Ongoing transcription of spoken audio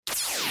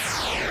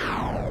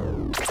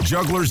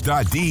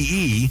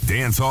Jugglers.de,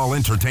 Dancehall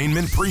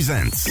Entertainment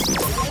presents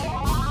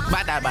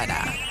Badda,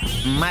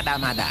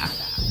 Mada,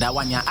 the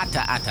one ya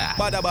ata.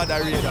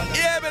 Badda, reader.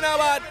 Yeah, me no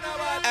bad.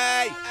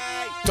 Hey.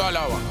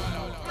 Talawa.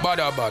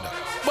 Badda.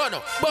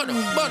 Bono.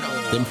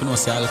 Them for no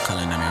say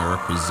alkaline and I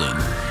represent.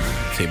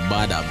 Say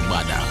Badda.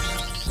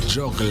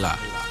 Juggler.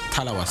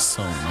 Talawa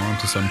song. I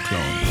want to some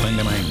clown. Find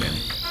them in them.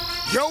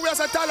 Yo, we are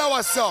a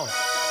Talawa song.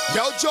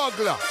 Yo,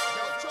 juggler.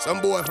 Some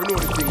boy if you know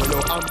the thing, you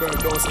know, Amber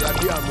don't say a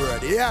damn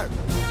word. Yeah.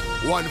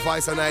 One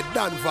vice and I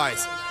done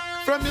vice.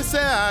 From you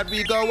say hard,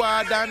 we go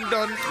hard and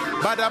done.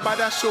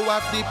 Badda show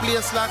off the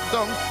place locked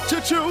down.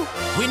 Choo.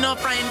 We no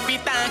friend fi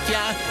thank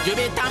ya. You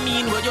better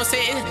mean what you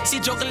say. See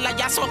juggler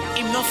ya so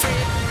him no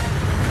afraid.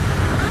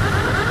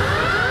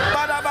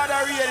 Badda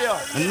radio.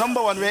 The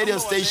number one radio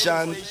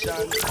station.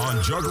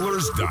 on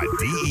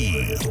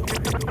Jugglers.de.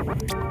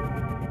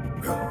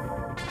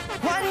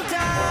 One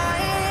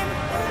time,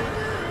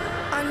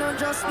 I know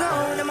just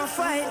now them a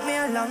fight me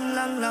a long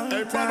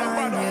time.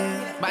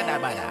 Yeah. Badda.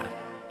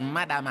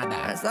 Mada.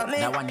 Stop me.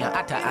 The one ya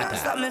ata.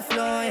 Stop me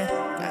flow, yeah.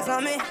 Can't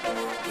stop me.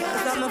 Can't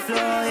stop me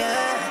flow,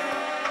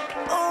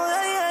 yeah. Oh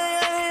yeah.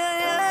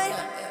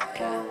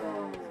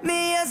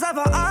 Me as have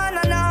a on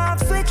and off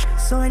switch.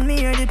 So when me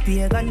hear the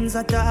pagans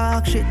a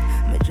talk shit,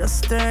 me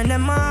just turn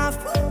them off.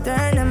 Me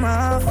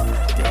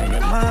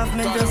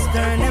just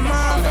turn them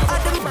off.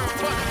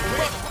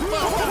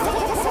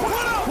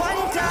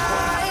 One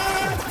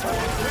time,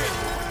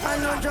 I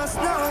know just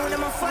now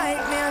them a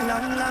fight me a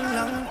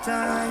long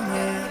time,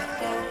 yeah.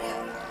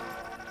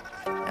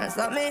 Can't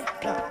stop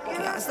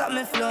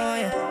me flow,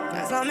 yeah.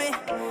 Can't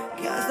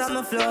stop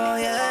me flow,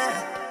 yeah.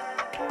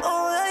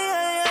 Oh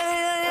yeah.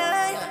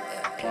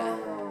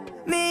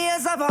 Me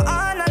as have a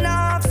on and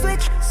off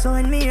switch. So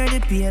when me hear the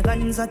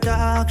pagans a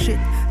talk shit,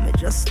 me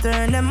just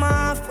turn them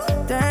off.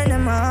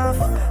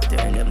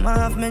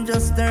 Me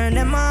just turn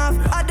them off.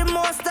 At the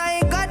most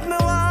I got me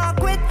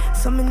walk with.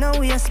 So me no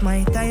waste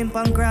my time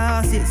on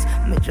crosses.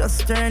 Me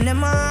just turn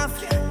them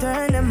off.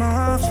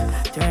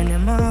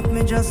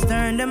 Me just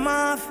turn them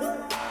off.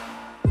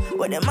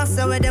 What them a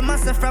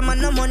say from a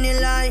no money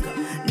line.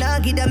 Now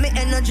give them me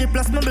energy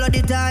plus me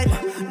bloody time.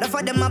 Now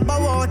for them a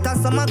bow out and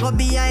some a go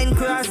behind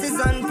crosses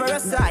and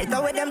parasite.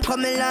 How with them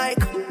coming like.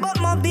 But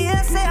my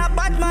BS say a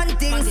bad man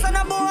thing. So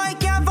no boy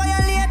can't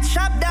violate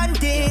shop done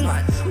thing.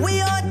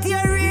 We out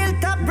here real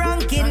top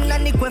ranking.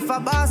 And the quiff a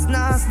boss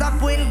now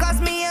stop win.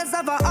 Cause me ears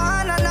have a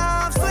on and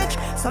off switch.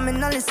 So me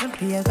no listen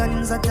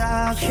pagans a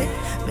talk shit.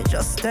 Me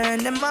just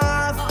turn them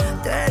off.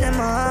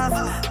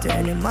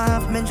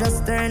 Me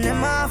just turn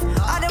them off.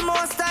 All the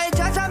most I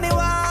judge and me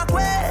walk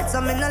with.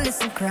 So me no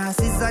listen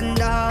crosses and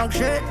dog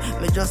shit.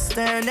 Me just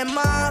turn them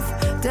off.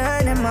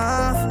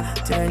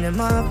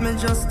 Me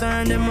just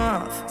turn them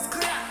off.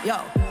 Yo,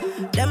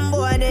 them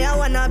boy they a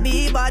wanna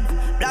be bad.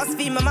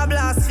 Blaspheme, I'm a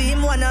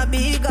blaspheme, wanna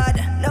be God.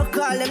 No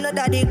call them no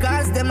daddy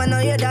cause them I know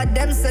you that.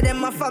 Them say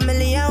them a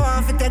family I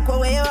want to take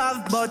away you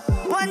have. But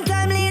one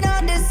time lead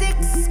out the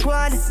 6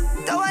 squad.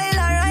 The while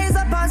I rise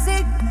up a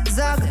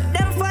zigzag.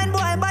 Them fine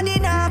boy body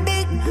na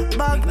big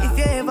bag. If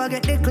you ever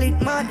get the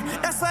click mad.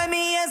 That's why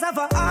me ears have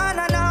a on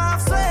and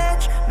off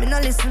switch. Me no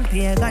listen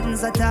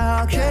pagans a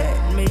talk shit.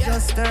 Me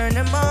just turn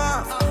them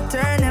off.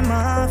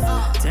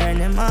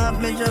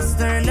 Me just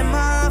turn them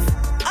off.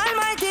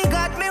 Almighty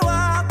got me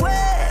walk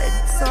with.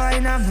 So I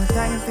ain't have no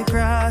time for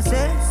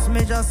crosses.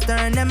 Me just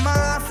turn them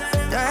off.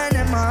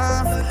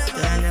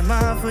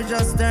 We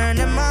just turn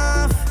them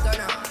off.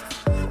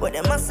 What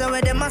them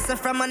a say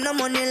from a no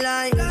money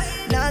line.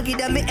 Now give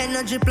them me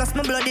energy plus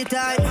my bloody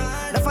time.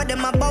 Now for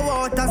them a bow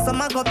out and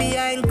some a go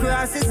behind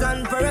crosses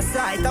and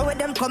parasite. How with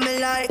them coming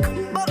like.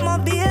 But my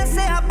BS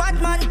say a bad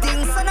man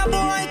thing. So no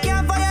boy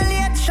can't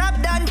violate shop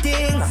done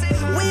thing.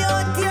 We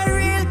out here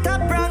real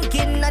top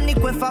ranking. And the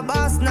quiff a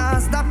boss now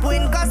stop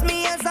win. Cause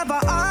me ears have a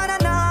on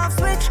and off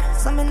switch.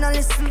 So me no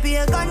listen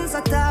pagans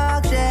a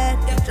talk shit.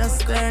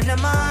 Just turn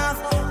them off.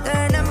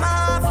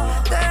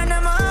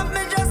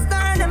 Me just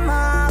turn them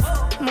off.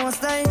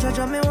 Most I judge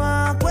me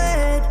walk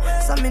with.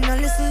 So me no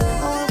listen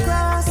all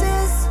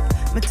crosses.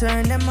 Me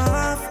turn them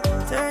off.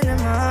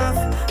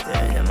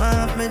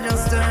 Me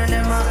just turn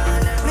them off.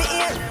 Me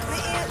ear.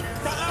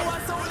 I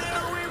was only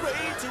know we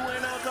rate you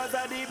and cause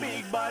of the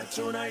big bad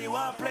tune you a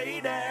play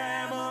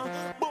them.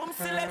 Boom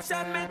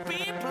selection make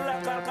people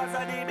a call cause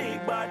of the big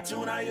bad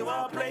tune you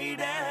a play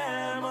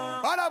them.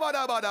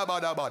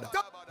 Badda.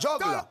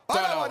 Juggler.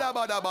 Badda.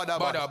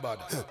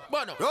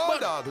 Road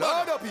dog,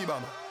 load up you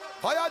man.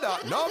 Fire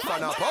that, no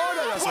fun up,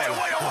 powder yourself.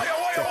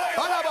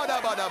 Badda.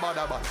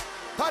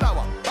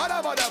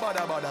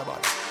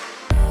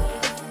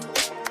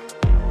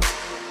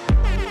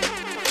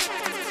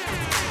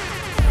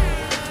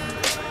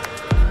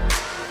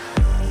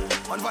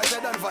 One vice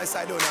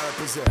I don't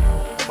represent.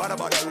 Badda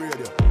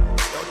radio.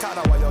 Yo,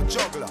 Talawa, yo,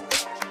 juggler.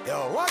 Yo,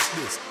 watch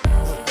this.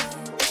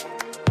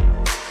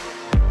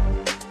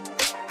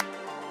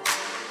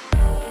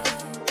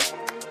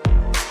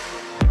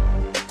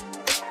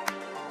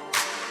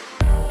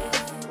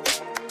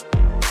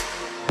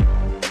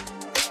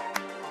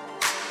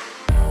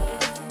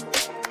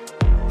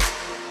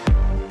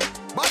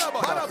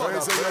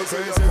 These niggas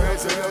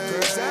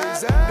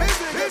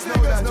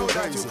know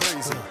that you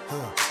crazy.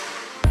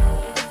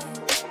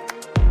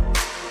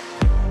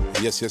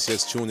 Yes.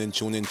 Tune in.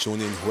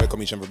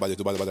 Welcome each and everybody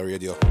to Badda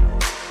Radio.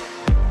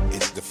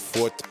 It's the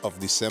 4th of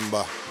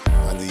December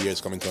and the year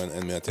is coming to an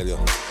end, may I tell you.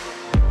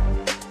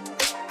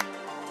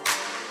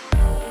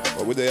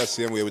 But we're there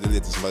same way with the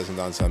latest Madison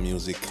dancehall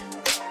music.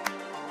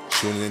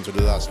 Tuning into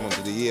the last month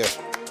of the year.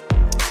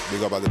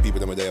 Big up all the people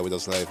that were there with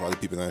us live, all the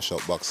people in the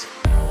shout box.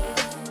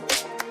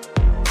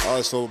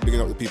 Also,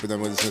 bigging up the people that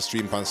were listening to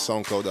stream on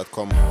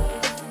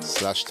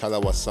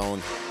soundcloud.com/Talawa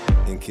Sound,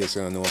 in case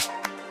you don't know.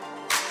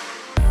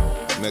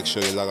 Make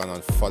sure you log on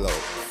and follow.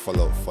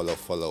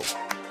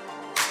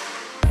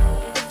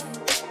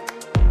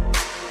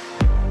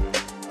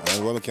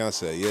 And what we can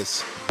say,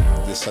 yes,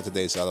 this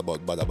Saturday is all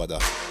about Badda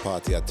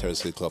party at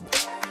Terrace Club.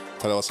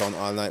 Talawa Sound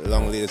all night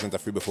long, ladies enter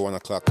free before 1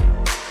 o'clock.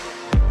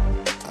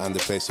 And the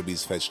place to be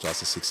is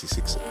Feldstrasse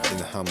 66 in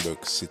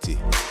Hamburg City,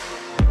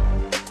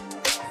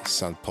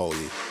 St.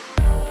 Pauli,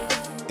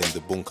 in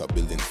the bunker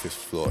building, 5th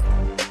floor.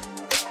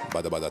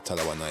 Badda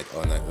Talawa night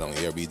all night long.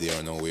 Here be there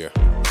or nowhere.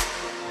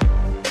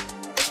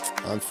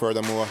 And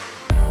furthermore,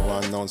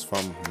 one announce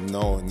from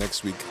now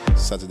next week,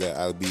 Saturday,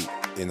 I'll be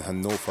in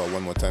Hanover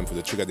one more time for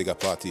the Trigger Digger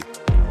party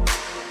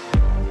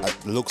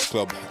at Lux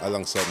Club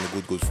alongside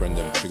my good friend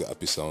them Trigger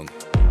Happy Sound.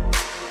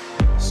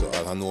 So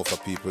all Hanover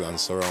people and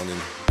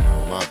surrounding,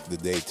 mark the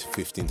date,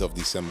 15th of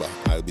December.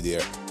 I'll be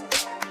there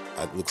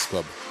at Lux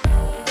Club.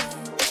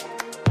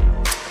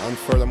 And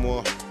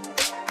furthermore,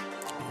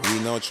 we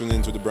now tune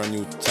into the brand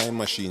new Time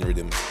Machine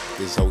rhythm.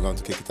 This is how we're going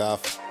to kick it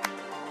off.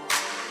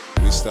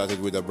 We started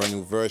with a brand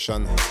new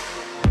version.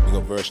 Big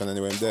up version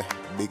anyway in there.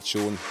 Big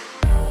tune.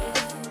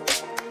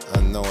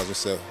 And now, as I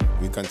said,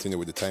 we continue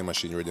with the Time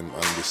Machine rhythm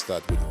and we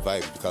start with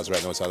vibes, because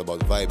right now it's all about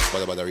vibes.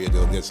 Badda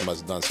Radio, Nelson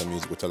Mas dance and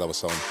music with Talawa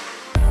Sound.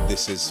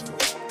 This is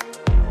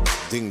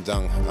Ding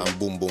Dong and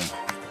Boom Boom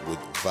with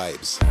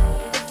vibes.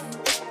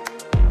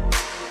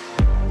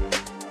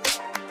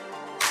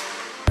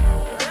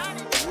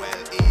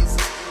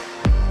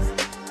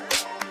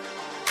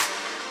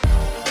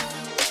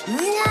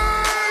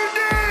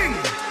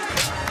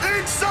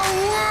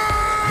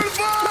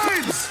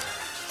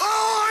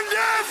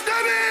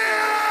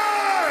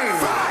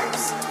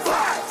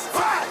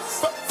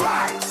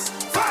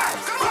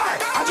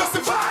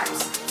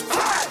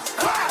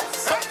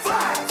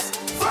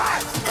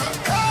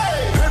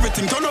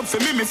 For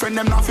me, my friend,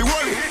 them not fi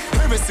worry.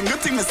 Every single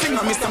thing I sing,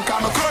 I miss them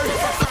karma curry.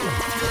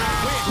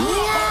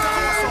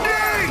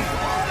 Warning!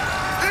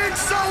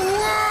 It's a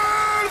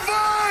world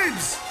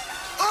vibes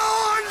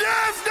on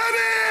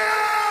destiny!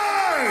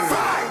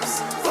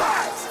 Vibes.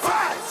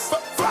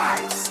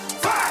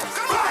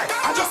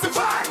 I just the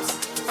vibes.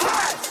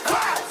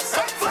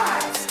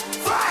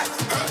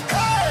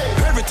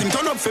 Everything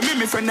turn up for me,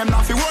 my friend, them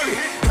not fi worry.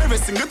 Every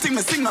single thing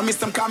I sing, I miss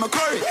them karma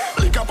curry.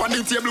 Lick up on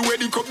the table where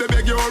the cup, they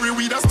beg you hurry.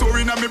 With a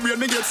story, now me brain,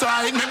 me get so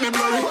high, it make me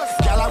blurry.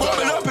 Girl, I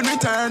bubble up in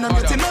return, I'm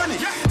getting money.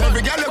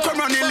 Every girl, you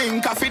come on the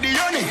link, I feed the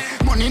honey.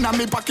 Money in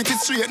my pocket,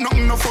 it's straight,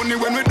 nothing no funny.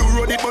 When we do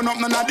road it, but up,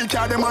 none of the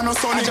car, them are no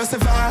sunny. Just the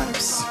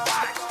vibes,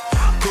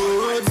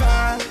 good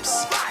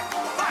vibes.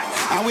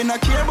 And we not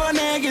care about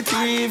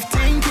negative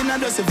thinking, I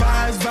just the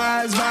vibes.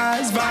 I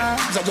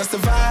just the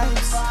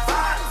vibes,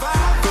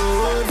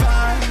 good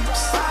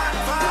vibes.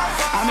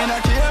 I mean,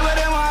 I care what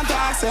they want to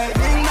say.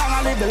 Ding dong,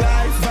 I live the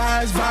life.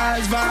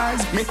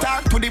 Vibes. Me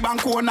talk to the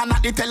bank owner,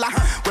 not the teller.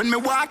 When me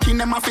walk in,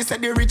 them office say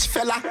the rich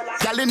fella.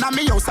 Girl inna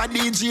me house a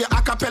DJ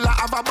a cappella.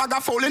 Have a bag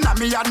of foul inna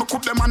me yard, me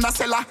cook them on the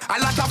cellar. A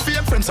lot of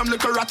fake friends, some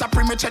little rat a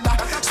pre-me cheddar.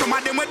 Some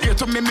of them were there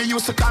to me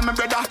used to call me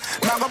brother.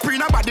 Now go pre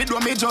nobody do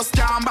me just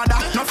can't bother.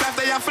 No fact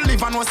they have to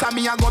live and what's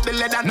me I got the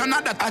leather. None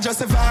of that, I just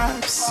the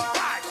vibes.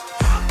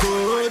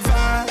 Good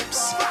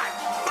vibes.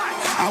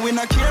 And we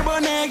not care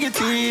about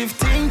negative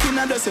thinking,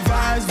 I just the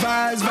vibes.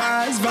 I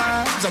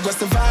just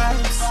the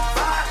vibes.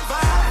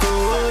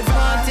 Good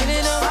vibes.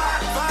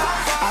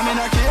 I mean,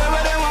 I care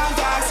what they want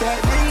to say.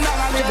 Ding dong,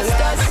 I live the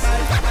life.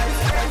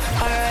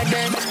 Alright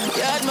then,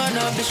 yard man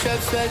of the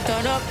straps well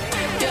turn up.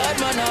 Yard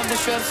man of the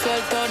straps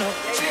well turn up.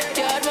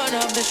 Yard man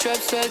of the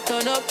straps well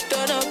turn up.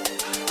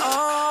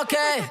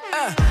 Okay,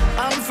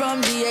 I'm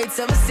from the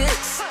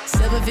 876.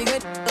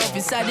 7-figure up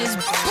inside this.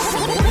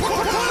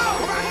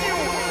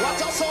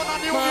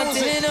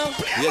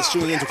 Yes,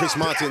 tuning into Chris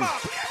Martin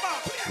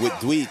with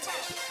Dweet.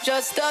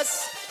 Just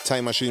us.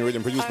 Time Machine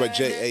rhythm produced by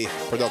J.A.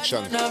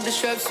 Production. Yard man of the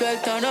straps well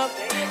turn up.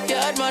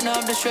 Yard man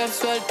of the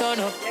straps well turn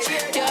up.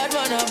 Yard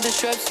man of the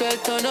straps well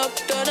turn up.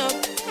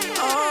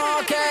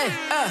 Okay,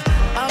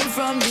 I'm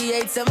from the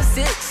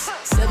 876.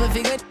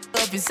 7-figure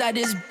up inside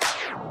this.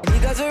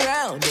 Niggas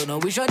around, don't know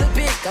which one to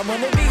pick. I'm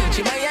on the beach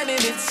in Miami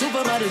with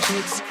supermodel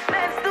chicks.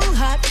 Man's too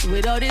hot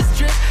with all this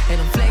drip, and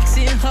I'm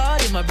flexing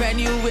hard in my brand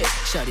new whip.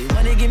 Shawty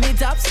wanna give me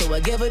top, so I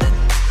give her the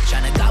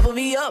tryna gobble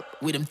me up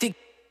with them thick.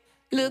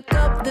 Look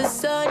up, the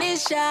sun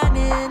is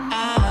shining.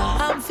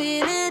 I'm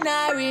feeling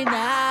irie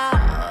now.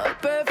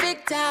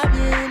 Perfect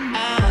timing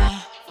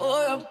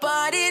for a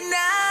party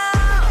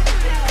now.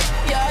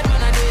 Yard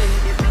man I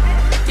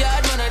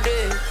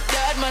did.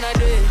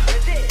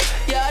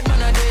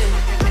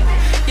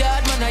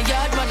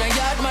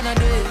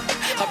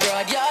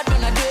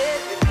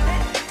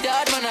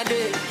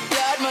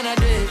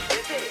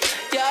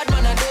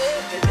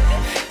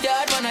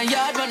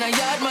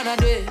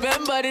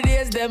 for the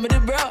days, them with the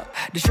bro.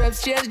 The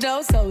straps changed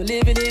now, so we're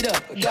living it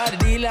up. Got a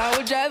deal, I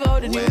will drive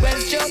out the new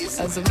Benz truck.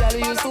 And some gal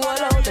used to hold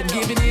out and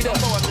giving it up.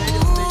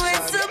 Ooh,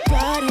 it's a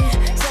party,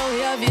 so we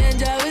have to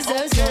enjoy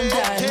ourselves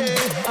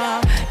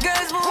sometime.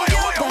 Girls, move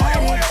your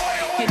body.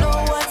 You know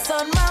what's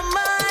on my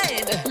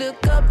mind.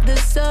 Look up, the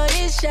sun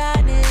is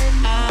shining.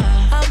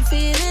 I'm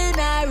feeling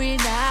airy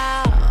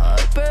now.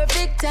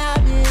 Perfect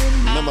timing.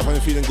 Remember when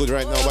you're feeling good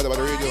right now, what about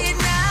the radio?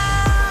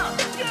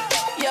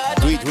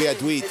 Do it, we are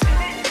do it.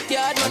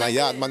 And a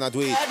yard man a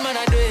do it. Yard man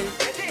a do it.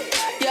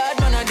 Yard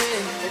man a do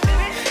it.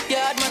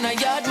 Yard man a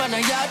yard man a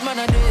yard man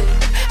a do it.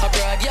 A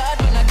broad yard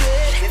man a do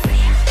it.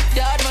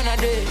 Yard man a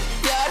do it.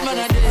 Yard man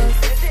a do it.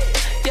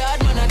 Yard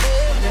man a do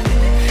it.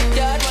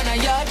 Yard man a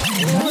yard.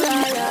 Ooh la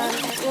la,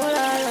 ooh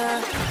la la,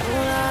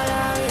 ooh la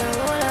la, yeah,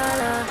 ooh la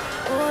la,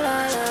 ooh la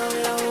la,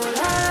 yeah,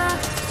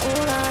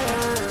 ooh la la,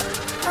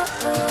 oh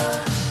oh.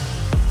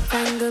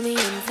 Tangle me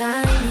and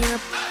tie me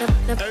up,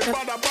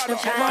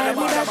 tie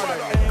me up.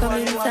 Come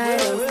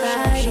inside,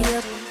 outside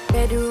up.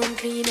 Bedroom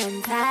clean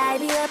and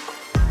tidy up.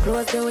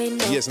 Close the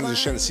window. Yes, and the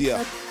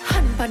Shensia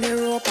hand on the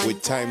rope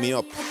with Tie Me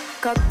Up.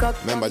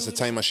 Remember, it's a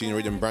time machine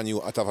rhythm, brand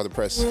new out of the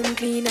press. Room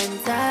clean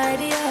and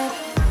tidy up.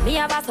 Me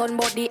have a son,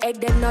 but the egg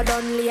them not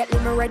done lately.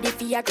 Me ready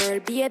for your girl,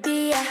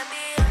 baby.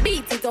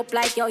 Beat it up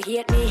like you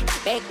hate me.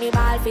 Make me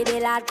ball for the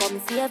lad,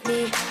 come save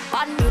me.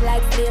 On me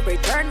like slavery,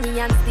 turn me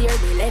and steer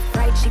me. Left,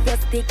 right, shift your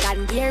stick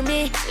and gear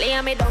me.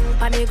 Lay me down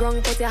on the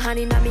ground, put your hand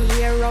in me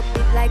hair. Rub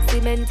it like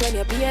cement when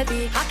you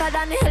baby. Hotter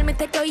than hell, me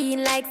take you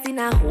in like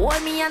sinner.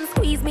 Hold me and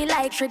squeeze me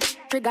like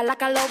trigger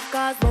like a love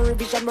cause. No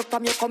revision, but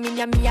from you come in,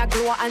 me a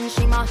glow and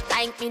shimmer.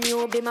 Thank me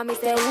new bimmer, me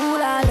say ooh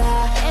la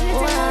la.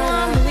 Anything I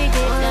want, we get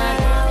that.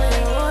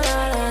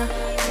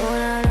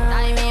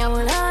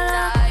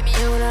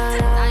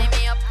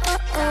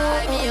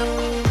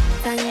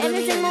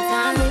 Anything I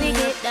want, we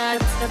get that.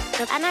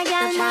 And I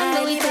got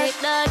man, we take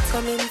that.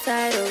 Come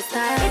inside,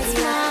 outside. It's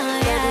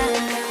mine.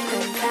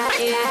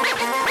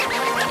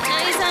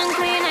 Nice and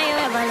clean, are you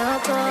ever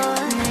local?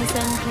 Nice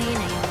and clean,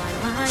 are you want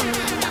mine?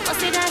 I must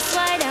say that's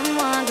why them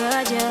want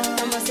God, yeah.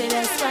 I must say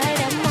that's why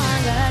them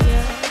want God,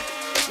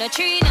 yeah. No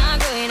tree not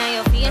growing on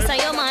your face, or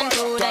your man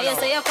cold, or you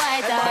say you're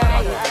quite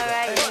alright.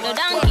 No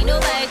donkey, no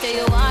bite, or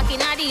you walking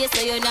a day,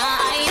 so you're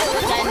not idle.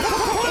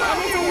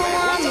 Anything you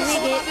want, we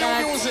get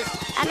that.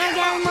 And I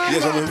got more.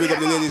 Yes, I'm gonna pick up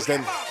the ladies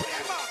then.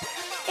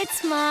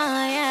 It's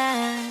mine,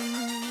 yeah.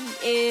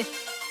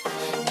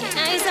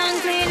 Nice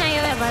and clean, are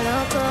you ever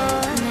local?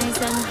 Nice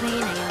and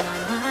clean, are you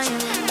want mine?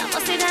 I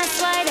must say that's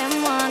why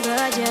them want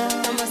God, yeah.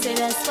 I must say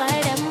that's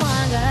why them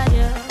want God,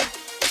 yeah.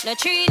 No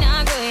tree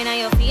not growing on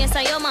your face,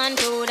 or your man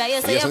cold, or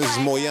you say yes, you're this is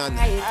Moyan.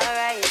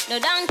 No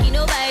donkey,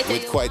 no bite,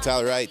 with quite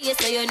alright. Yes,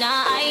 so you're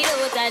not hide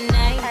out at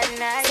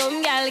night.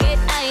 Some gal get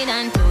hide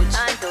and touch.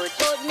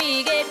 But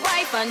me get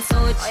wife and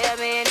such.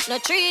 No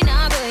tree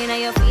not growing on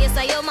your face,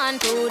 or your man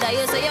cold, or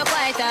you say you're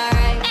quite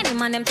alright. Any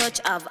man them touch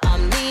have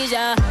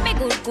amnesia. Me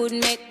good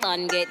make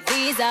man get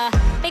visa.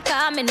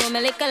 Because me know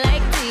me lick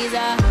like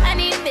teaser. And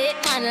in big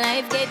man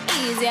life get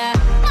easier.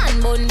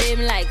 Man bun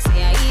them like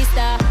say a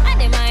Easter. And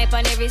them hype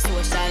on every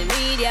social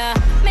media.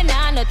 Me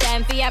nah no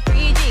time for your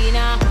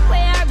pre-Gina.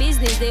 Where our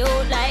business they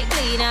out like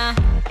cleaner.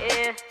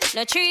 Yeah.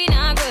 No tree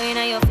not growing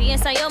on your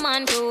face, or your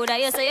man cold, or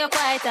you say you're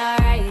quite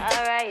alright.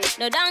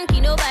 No donkey,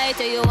 no bite,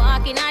 or you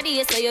walking a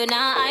day, so you're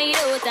not hide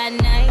out at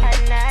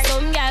night.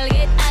 Some gal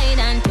get hide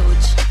and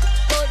touch.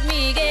 But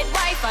me get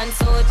wife and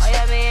such.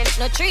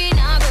 No tree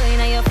not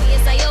growing on your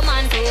face, or your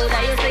man cold,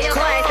 or you say you're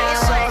quite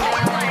alright.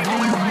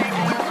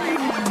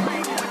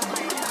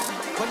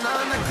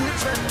 Banana clip,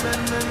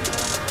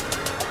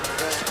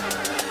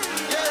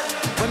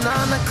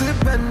 banana clip,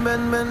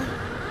 ben.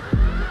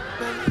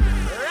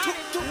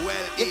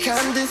 You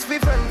can't diss me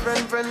friend.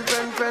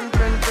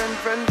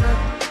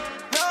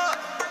 No,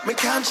 me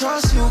can't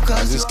trust you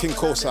cause this is King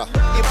Kosa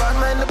you bad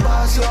mind the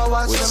boss, you are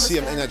watching with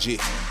CM Energy.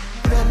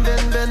 Ben.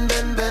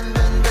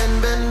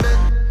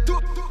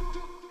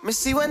 Me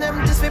see when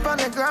them diss me on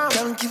the ground,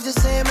 don't keep the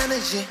same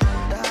energy.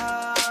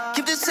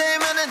 Keep the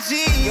same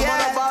energy. You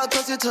wanna ball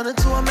cause you turn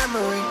into a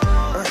memory.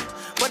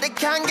 But they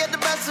can't get the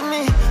best of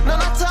me. No,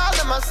 not all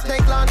them must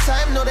take long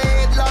time. No, they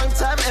hate long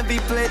time. Every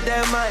play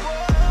their mind.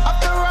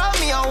 After all,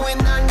 me I win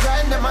and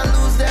grind. Them I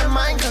lose their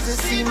mind cause they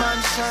see man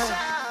shine.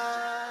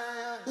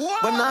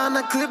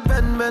 Banana clip,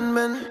 ben.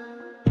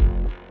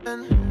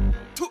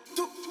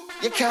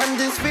 You can't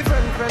diss me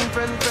friend.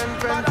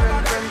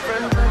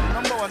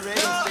 Number one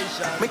radio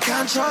station. Me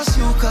can't trust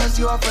you cause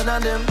you up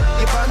and them.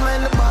 You bad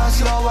mind the boss,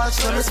 you all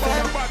watch when I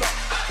spend.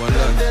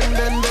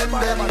 Ben.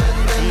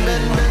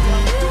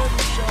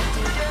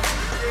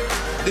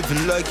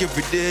 Living like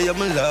every day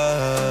I'm a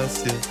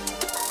lost, yeah.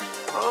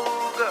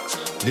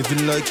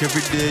 Living like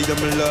every day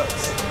I'm a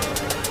lost.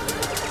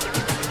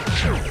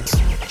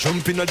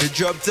 Jumping at the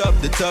top,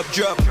 the top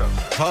drop.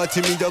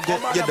 Party me dog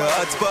up, yeah, the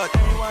hot spot.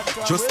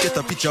 Just get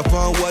a picture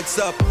on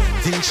WhatsApp.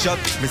 Think shot,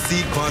 me see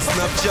it on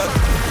Snapchat.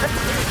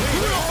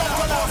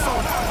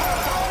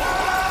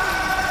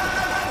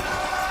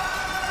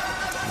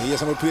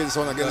 Yes, I'm gonna play this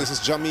one again. This is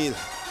Jamil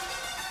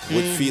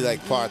would feel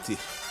like party.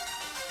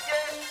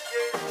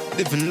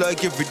 Living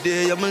like every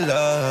day I'm a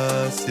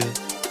lost, yeah.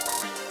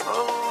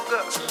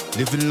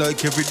 Living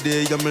like every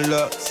day I'm a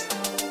lost.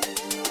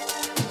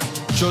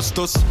 Just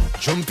us,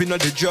 jumping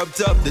at the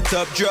top, the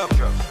top drop.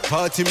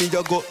 Party me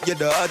ya go, yeah,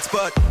 the hot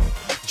spot.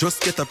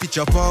 Just get a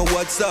picture on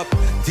WhatsApp.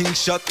 Think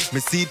shot, me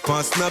see it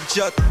on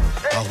Snapchat.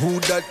 Who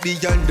that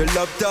behind the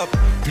laptop?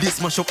 Please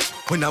smash up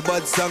when a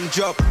bad song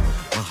drop.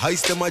 My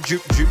heist them a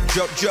drip,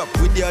 drop.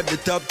 With you at the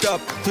top.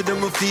 To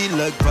them I feel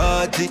like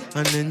party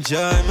and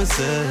enjoy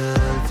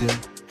myself, yeah.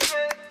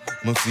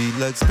 I feel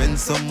like spend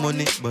some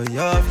money, buy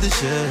off the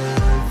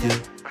shelf, yeah.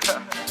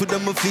 To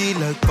them I feel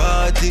like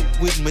party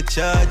with my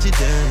charge it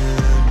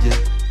down, yeah.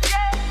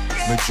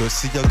 Me just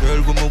see a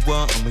girl who I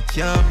want and I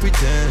can't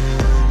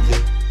pretend, yeah.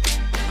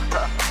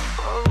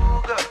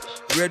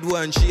 Red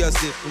one, she a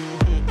sip,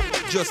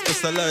 just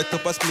as a light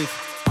up a split.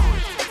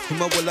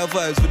 Him a wall of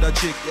vibes with a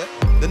chick,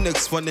 yeah. The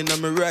next one in a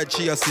me ride,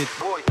 she a sit.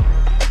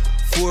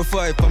 4 or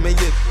 5 on me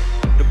hip.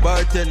 The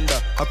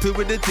bartender, happy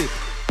with the tip.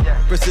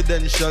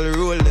 Presidential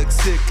Rolex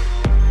sick.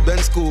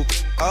 Benz coupe,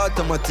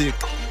 automatic.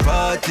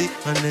 Party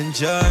and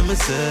enjoy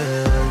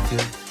myself,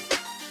 yeah.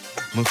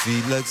 I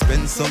feel like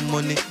spend some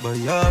money, buy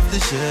off the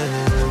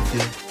shelf,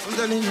 yeah.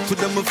 To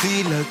them I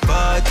feel like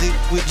party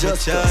with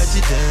just charge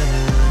it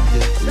down,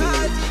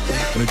 yeah.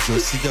 I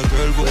just see a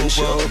girl go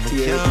over and I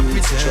can't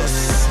pretend.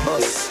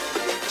 Us.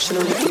 She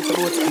don't think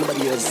about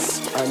anybody else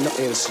or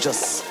nothing else,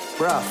 just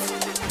rough.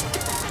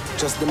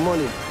 Just the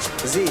money,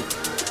 Z.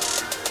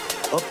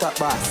 Up top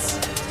boss.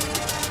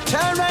 She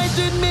right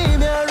with me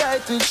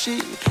right with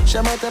she. She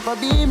my type of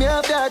B, me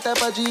a fair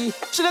type of G.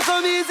 She don't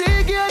come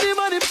easy, give the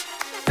money.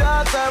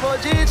 Talk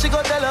about G, she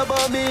go tell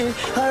about me.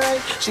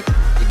 Alright, she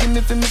give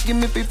me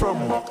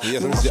from.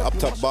 Yes, it's the up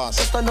top boss.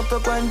 Stand up your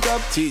grind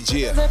job.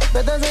 TJ.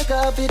 Better say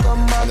coffee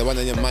come back. And the one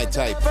in my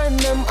type. Friend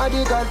them, I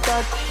did got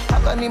that.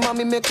 I can him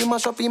mommy make him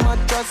mash up him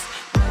mattress.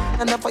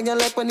 And up on your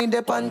like when he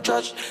dip and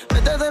trash.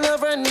 Better than a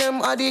friend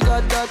them, I did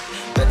got that.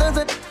 Better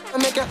say I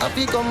make you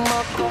happy come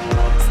back.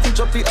 Stitch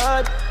up the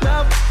hard,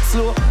 love,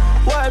 slow.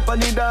 Wipe on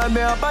the down,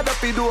 me a bad up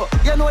the door.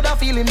 You know that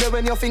feeling there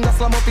when your finger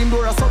slam up in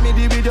door. I saw me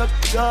the video,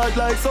 God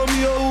like some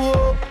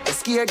yo. You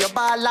scared your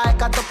ball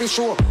like a tuppy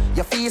show.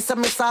 Your face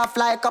me soft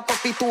like a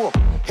puppy toe.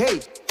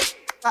 Hey,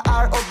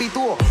 R.O.B.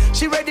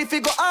 She ready to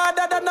go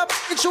harder than a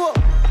bitch show.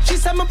 She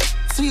said me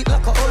sweet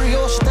like a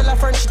Oreo. She tell her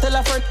friend,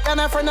 and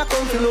her friend a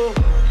come to know.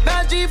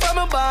 Now G from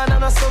a barn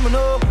and a summer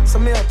know. So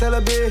me a tell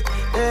her be,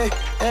 hey,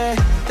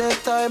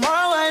 take time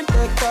or wine.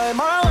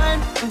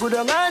 Good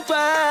on and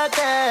work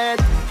it.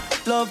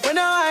 Love when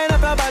you wind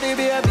up your body,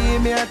 baby.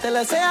 Me a tell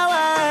her say I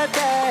want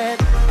it.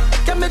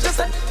 Can me just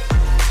say,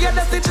 yeah,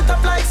 the stitch it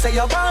up like say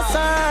you want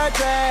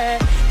surgery.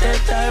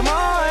 Take time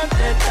on.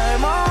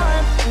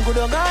 Good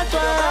on and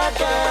work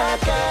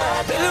it.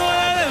 Tell you what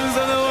I am,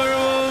 so don't worry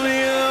about me,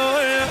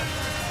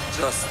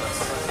 Justice.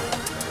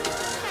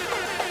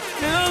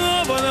 Me don't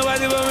know about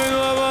nobody, but me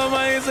know about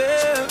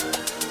myself.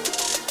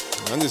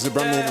 And this is the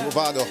brand new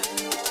Badda.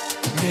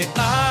 Me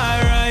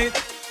alright.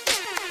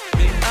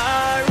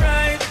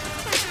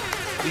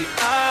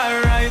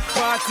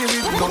 Party with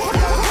me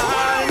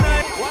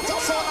alright. What's up,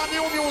 sound of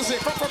new music?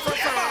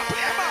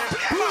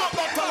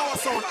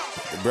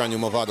 The brand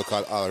new Badda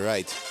called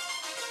Alright.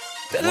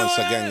 Once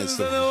again, it's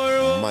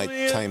the My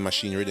Time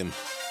Machine rhythm.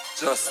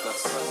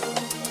 Justice.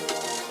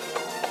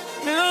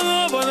 Me don't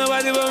know about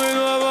nobody, but me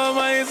know about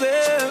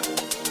myself.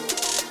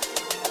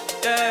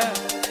 Yeah.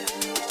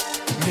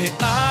 Me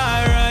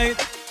alright.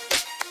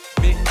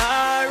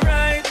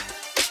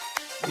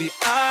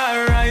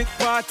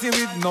 Party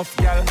with enough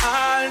y'all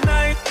all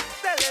night.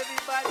 Tell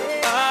everybody.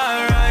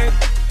 Alright.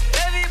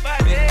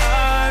 Everybody.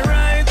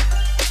 Alright.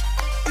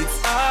 It's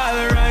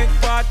alright.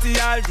 Party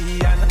all day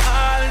and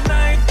all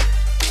night.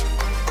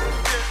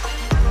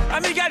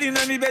 And me got in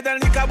on me bed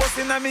and liquor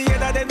bustin' on me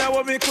head. Then I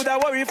what me coulda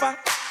worry for.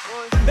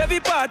 Every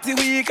party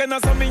weekend or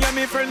so me and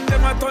me friend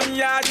them a ton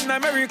yard in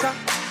America.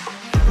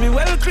 Me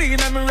well clean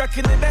and me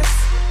rockin' the best.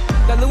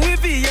 The Louis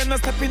V and no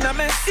step in a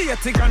mess. See a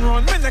tick and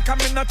run when they come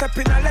in, not step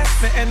in a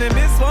less. My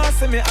enemies want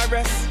see me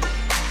arrest.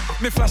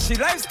 Me flashy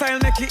lifestyle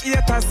make it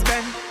haters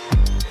bend.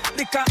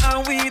 Liquor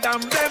and weed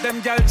and blem.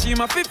 Them gal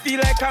cheam up, it feel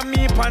like a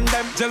me pan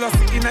them.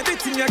 Jealousy in a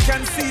thing you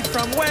can see it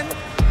from when.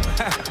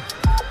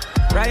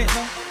 Right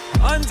now,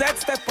 100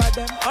 step at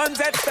them.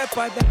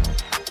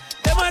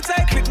 Them a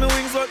try clip me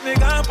wings but me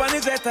gone on the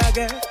jet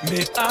again.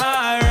 Me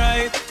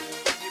alright.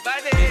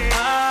 Me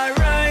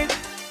alright.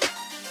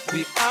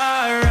 We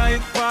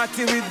alright,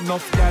 party with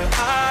enough girl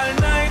all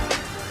night.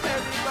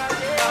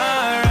 Everybody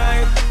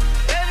alright.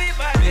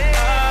 Everybody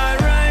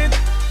alright.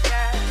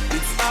 Yeah.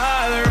 It's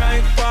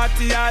alright,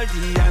 party all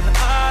day and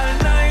all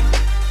night.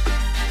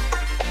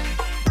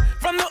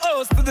 From the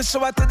house to the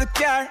shower to the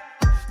car.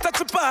 Touch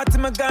the party,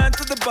 my gone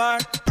to the bar.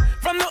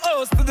 From the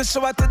house to the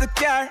shower to the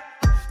car.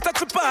 Touch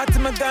the party,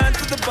 my gone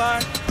to the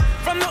bar.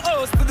 From the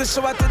house to the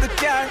shower to the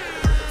car.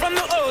 From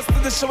the house to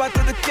the shower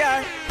to the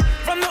car.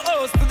 From the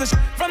house to the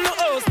from the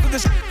house to the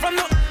from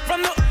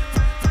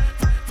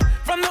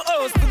the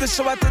house to the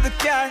shower to the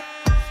car.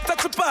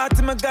 Touch a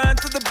party, my gone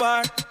to the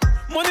bar.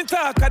 Money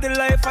talk of the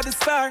life of the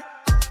star.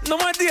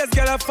 Nowadays,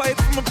 girl, I fight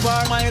for my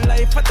bar. My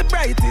life at the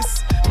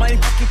brightest. My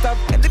pocket up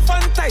at the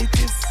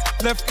fantitis.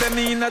 Left them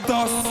in a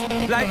dust.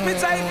 Like me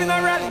type in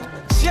a rally.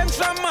 Change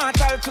from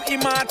mortal to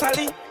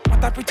immortally.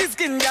 What a pretty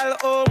skin, girl,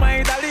 oh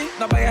my dolly.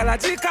 No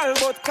biological,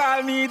 but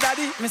call me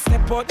daddy. Me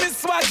step out, me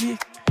swaggy.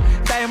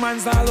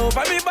 Diamonds all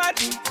over me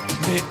body.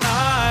 Be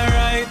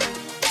alright.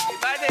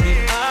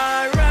 Be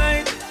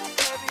alright.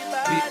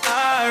 Be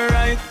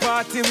alright.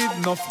 Party with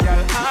enough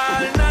girl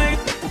all night.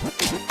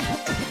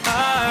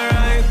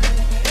 Alright.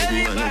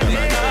 Everybody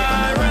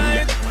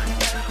alright.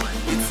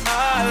 It's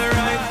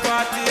alright.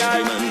 Party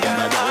all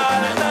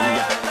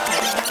night.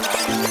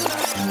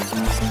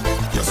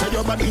 You say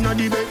your body in a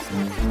debate.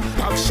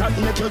 Pop shot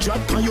make you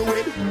drop on your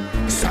head.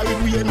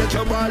 Sideway make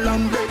your ball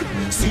and bed.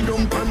 Sit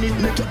down pan it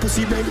make your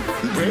pussy bed.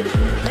 Bread.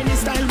 Any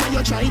style where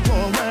you try to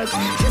work.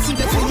 You see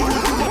the thing you do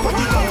the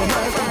body go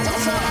work.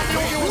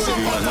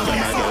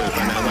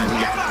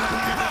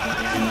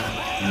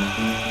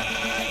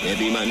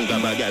 Every man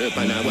got a girl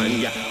pan a one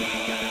ya.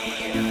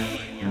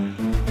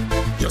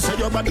 You say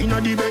your body in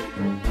a debate.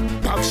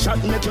 Pop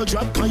shot make you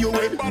drop on your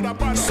head.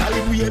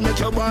 Sideway make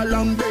your ball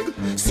and beg.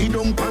 Sit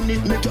down pan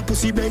it make your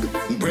pussy beg.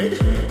 Bread.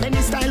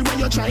 Any style where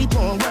you try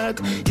to work.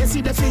 You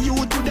see the feel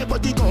you do the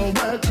body gon'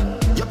 work.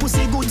 Your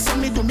pussy good so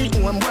me do me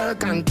own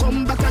work. And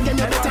come back again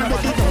you better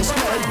make it don't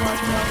spread.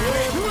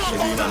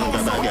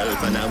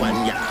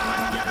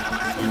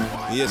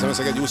 Yes, I'm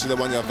saying you see the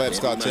one your vibes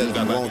cartel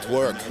won't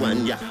work.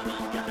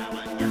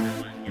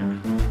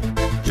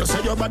 You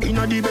say your body in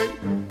a debate.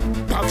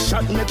 Pop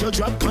shot make you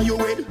drop on your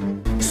head.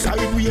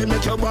 Sideway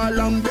make your ball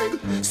and beg.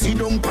 Sit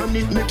down pan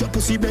it make your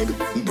pussy beg.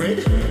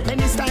 Bread.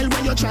 Any style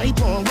where you try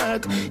to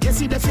work. You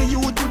see the feel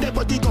you do the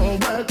body gon'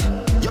 work.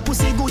 Your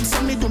pussy good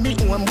so me do me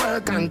own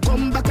work. And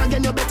come back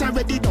again you better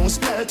ready don't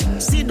split.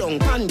 Sit down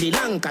pan the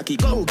long cocky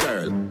go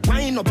girl.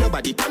 Wind up your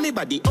body pan me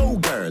body oh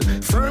girl.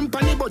 Firm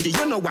pan the body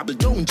you know wobble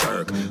don't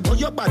jerk. Oh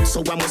your bad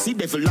so I must see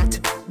devil at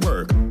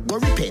work. Go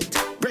repent.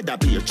 Brother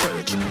be your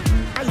church.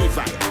 I live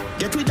right.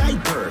 Get with thy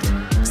birth.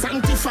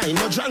 Sanctify,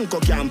 no drunk or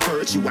can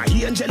perch. You are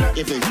angel or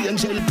every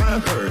angel pan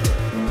hurt.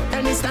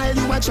 Any style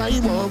you a try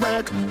won't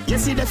work. You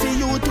see the feel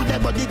you to the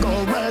body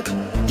gon' work.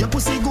 Your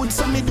pussy good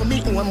so me do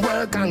me own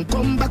work. And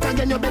come back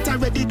again you better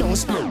ready don't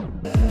split.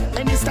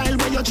 Any style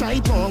where you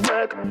try won't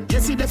work. You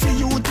see the feel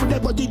you to the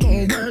body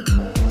gon' work.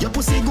 Your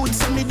pussy good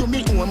so me do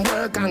me own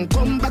work. And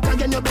come back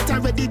again you better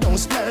ready don't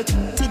split.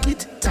 Tick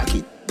it, tack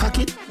it, pack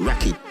it,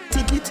 rack it.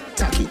 Tick it,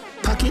 tack it,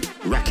 pack it,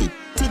 rack it.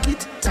 Tick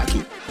it, tack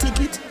it, tick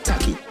it,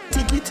 tack it.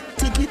 Tick it,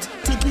 tick it,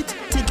 tick it,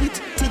 tick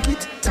it, tick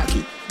it, tack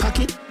it, pack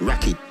it,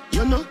 rack it.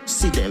 You know,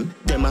 see them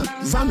a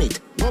vomit,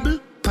 bubble,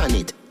 pan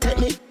it, take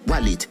me,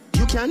 wallet.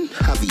 You can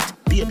have it,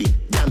 baby,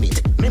 damn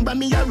it. Remember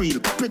me a real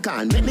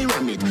paprika, make me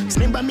ram it.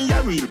 Remember me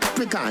a real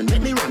paprika,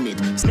 make me ram it.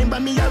 Remember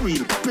me a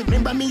real paprika,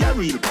 remember me a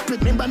real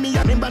paprika, remember me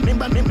a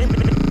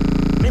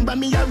Remember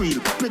me a real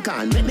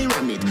paprika, make me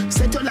ram it.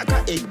 Set you like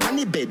a egg on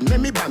the bed, make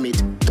me bam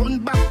it. Turn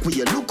back when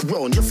you look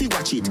round, you feel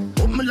watch it.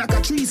 Open like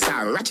a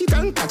 3-star, ratchet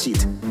and catch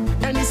it.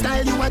 Any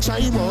style you a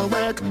try won't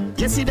work.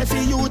 You see the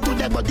feel you to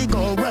the body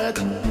gon' work.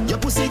 Your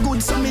pussy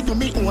good so me do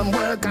me own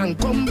work. And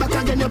come back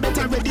again you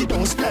better ready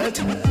don't split.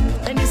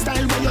 Any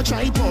style where you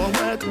try won't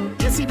work.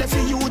 You see the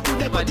feel you to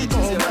the body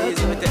gon' work.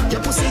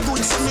 Your pussy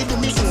good so me do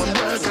me own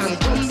work. And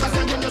come back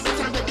again you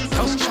better ready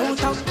don't split.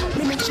 Shout out,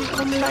 me make she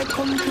come like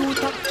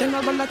computer.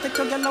 General I take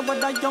your girl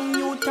with a young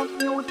youth.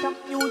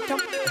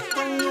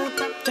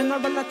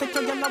 General I take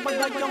your girl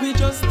with a young. We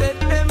just take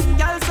them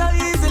girl so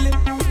easily.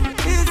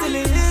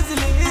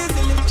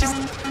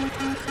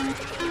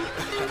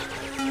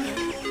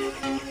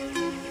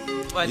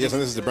 Yes,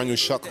 and this is the brand new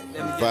Shock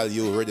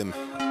Value Rhythm.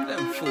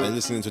 And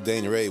listening to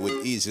Dane Ray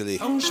with Easily.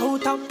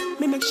 Shout out,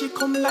 me make she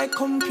come like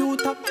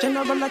computer.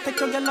 General I take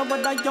your girl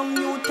with a young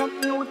youth.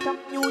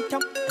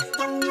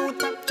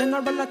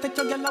 General I take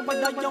your girl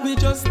with a young. We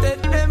just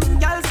take them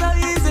girl so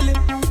easily.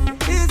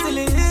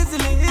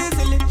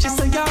 She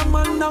say yeah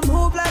man I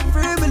move like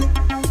free willy.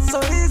 So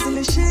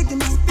easily she give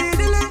me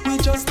speedily. We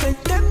just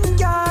take them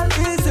girl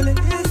easily.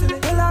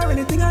 Tell her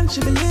anything and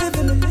she believe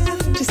in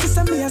it. She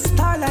say me a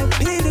star like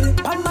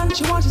P.D.D. Bad man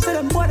she want, she say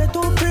them boy they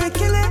too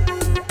freaky.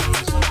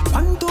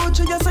 1, 2,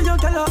 3, you say you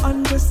girl a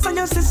undress. So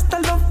your sister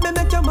love me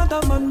make your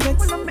mother man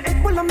vex.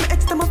 Well I'm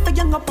ex them up for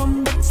young up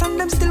on bets. And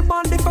them still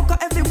born they fuck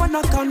everyone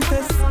I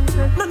confess.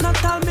 None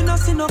at all me no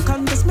see no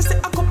contest. Me say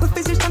a couple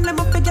physicians them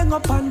up for young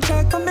up on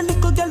check. And me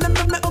little girl them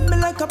me up me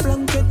like a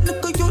blanket.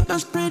 Little youth and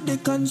spread the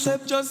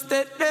concept. Just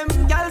take them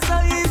girl so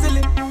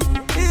easily.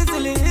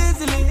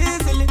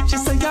 She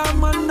say yeah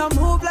man I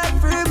move like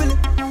free willy.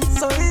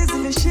 So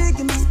easily she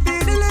give me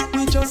speedily.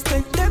 We just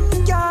take them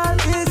girl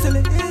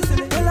easily.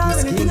 Tell her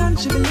anything and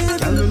she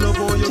believe in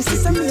it. She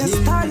say me a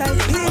star like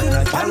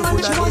P.D.D. Bad man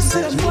she wants to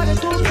say them boy they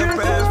too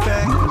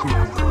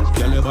perfect.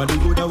 Girl your body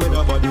good with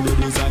your body the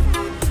design.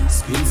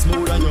 Spin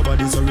smooth and your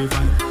body so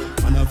refined.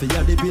 And I feel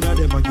you dip in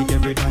them pocket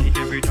every time.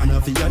 And I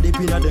feel you dip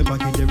in them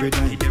pocket every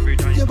time.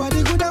 Your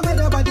body good with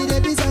your body the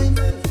design.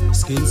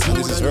 Skin smooth.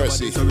 This is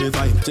Hersey.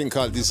 Thing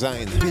called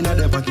design. Pin at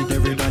the pocket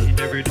every time.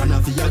 And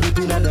I feel the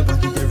pin at the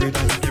pocket every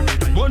time.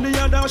 Money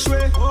a dash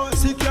way,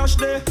 see cash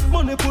day.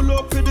 Money pull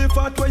up for the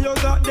fat where you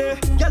got there.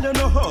 Girl you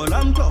know hall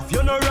and tough,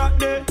 you know rat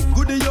there.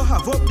 Goody you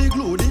have up the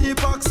glue, the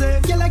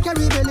epoxy. Girl I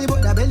carry belly,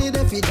 but the belly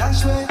they fit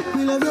dash way.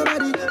 Me love your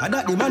body, and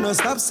that the man no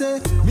stop say.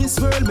 Miss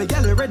World, me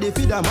girl ready for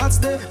the match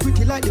day.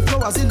 Pretty like the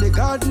flowers in the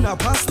garden a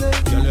pass day.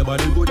 Girl your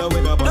body good and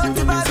when the body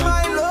good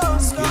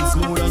inside. Skin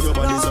smooth and your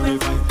body so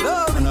refined.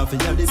 And I feel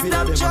the pin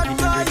at the pocket every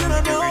time. And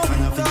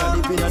I feel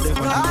the pin at the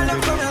pocket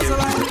every time.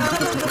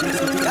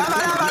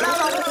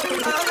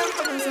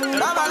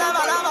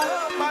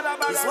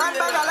 This one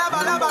bag of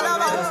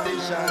lava.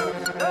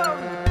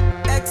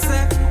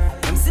 Except,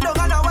 I'm still not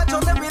gonna watch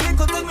out every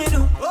little thing me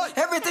do.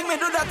 Everything me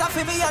do that I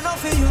feel me and not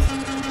for you.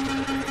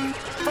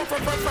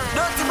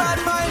 Dirty bad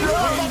mind,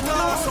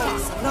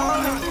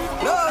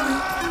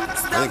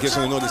 I think you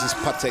should know this is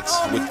Patex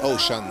with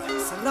Ocean.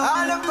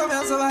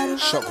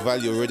 Shock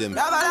value rhythm.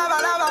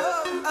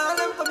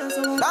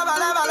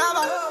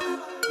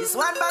 This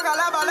one bag of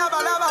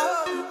lava.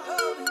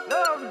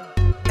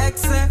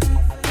 Except,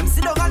 I'm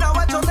still not gonna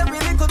watch out every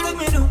little thing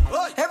me do.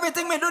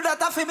 Everything me do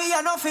that I feel me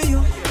and not for you.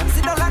 I'm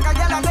still not like a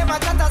girl and never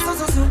chat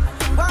so.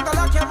 Walk a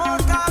lock your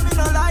mouth, cause me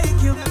no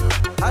like you.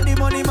 And the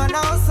money man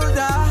hustle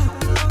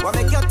that. What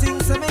make you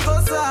think so me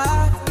go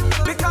sad?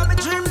 Because me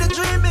dream the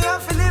dream, me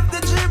have to live the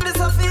dream. This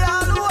a feel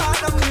all who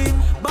wanna clean.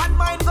 Bad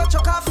mind go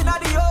chuck off inna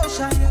the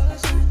ocean.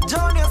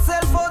 Drown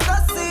yourself out the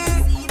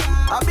sea.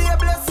 I'll be a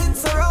blessing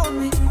surround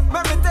me.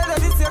 Let me tell you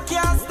this, you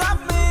can't stop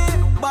me.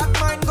 Bad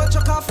mind go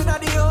chuck off inna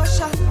the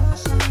ocean.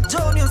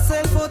 Drown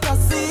yourself out the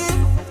sea.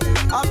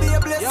 I'll be a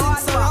blessing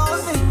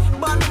surround me.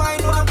 Bad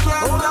mind no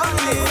can't stop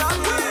me.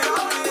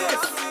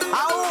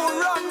 I won't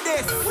run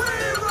this.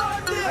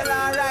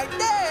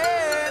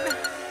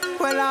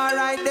 Well,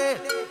 alright then.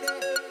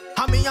 I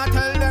mean, I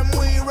tell them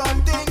we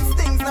run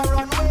things no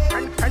run way.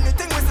 And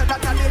anything we say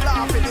that I they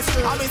laugh in the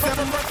street. I mean,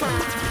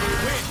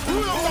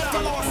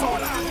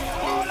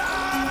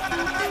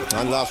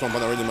 And last one,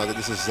 but I really matter.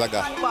 This is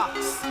Zaga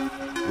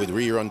with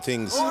Rerun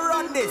Things. Who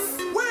run this?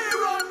 We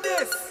run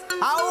this.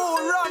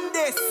 Who run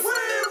this? We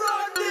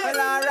run this.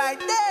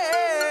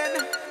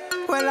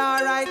 Well,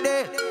 alright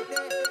then.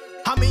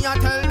 I mean, I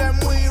tell them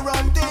we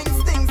run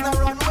things no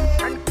run way.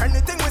 And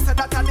anything we say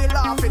that I they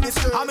laugh in the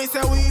street. I mean,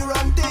 say we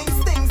run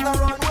things no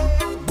run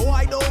way.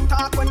 Boy, don't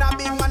talk when a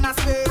big man a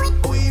speak.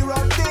 We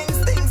run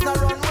things no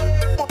run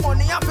way. More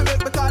money I feel make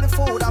because the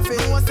food I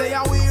feel. Won't say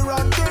we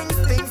run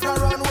things no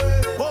run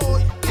way. Boy,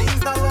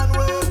 things no run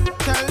way.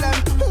 Tell them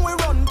we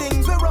run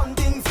things.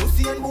 You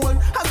see and bold.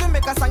 As we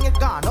make a song it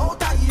gone out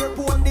of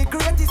airport. The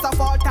greatest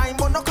of all time,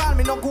 but no call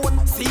me no good.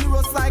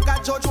 Serious like a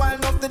judge while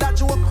not to that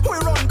joke. We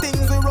run things.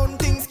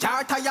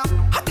 Car tire,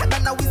 hotter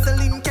than a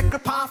whistling kettle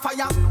pan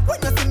fire.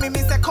 When you see me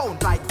say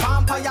count like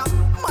vampire.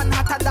 Man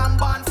hotter than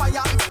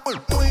bonfire.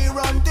 We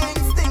run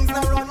things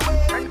no run way.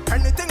 And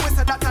anything we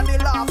say that I they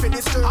laugh in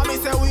the street. I me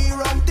say we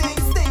run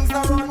things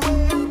no run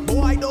way.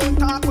 Boy don't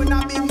talk when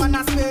a big man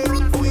a speak.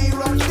 We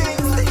run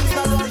things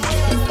no run way.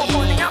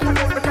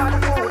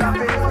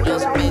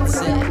 Just been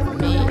said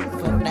me,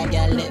 fuck that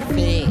girl let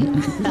fade.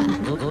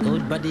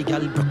 Good body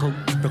girl, broke out.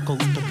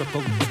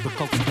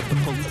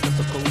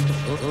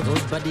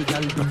 Good body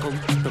girl, broke out.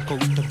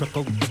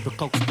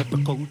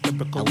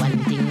 One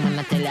thing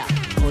I'ma tell ya,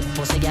 good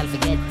pussy girl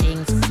forget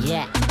things,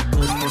 yeah.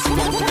 Good pussy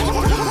girl forget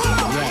things,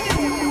 yeah.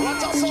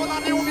 What's up, son of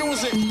new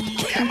music?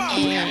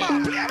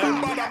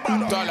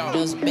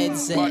 Just bed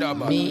said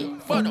me,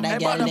 fuck that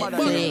girl let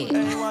fade.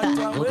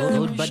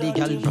 Good body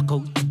girl, broke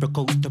out.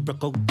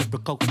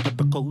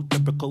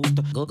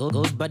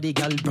 Good body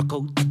girl, broke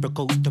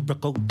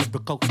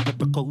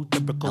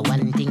out.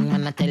 One thing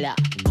I'ma tell ya,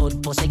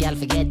 good pussy girl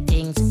forget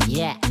things,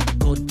 yeah.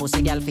 Good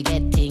pussy girl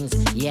forget things,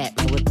 yeah.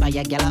 Me would buy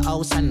a girl a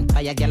house and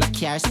buy a girl a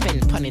car,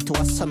 spend money to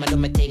a summer do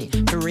me thing.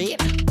 For real,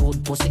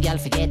 good pussy girl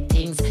forget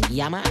things,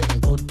 yeah man.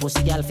 Good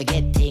pussy girl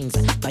forget things.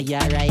 Buy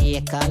her a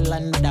acre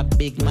land with a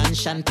big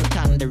mansion, put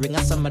on the ring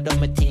a summer do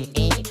me thing,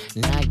 eh.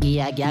 Nah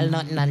give a girl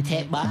nothing and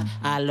take back.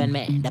 All when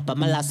me, that put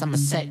my last I'm a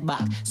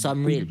setback.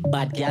 Some real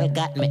bad girl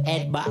got me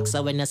head back.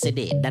 So when you see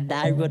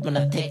that road when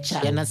I take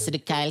chat. You not see the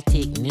Kyle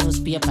take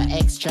newspaper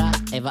extra.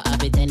 Ever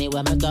have it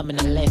anywhere me go me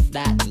no left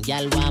that.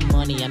 Girl want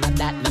money and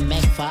that me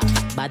make for.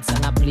 Bad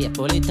song I play,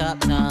 pull it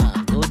up now.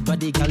 Good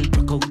body girl,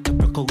 broke out.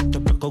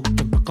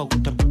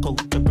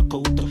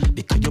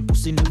 Because your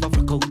pussy never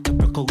broke out.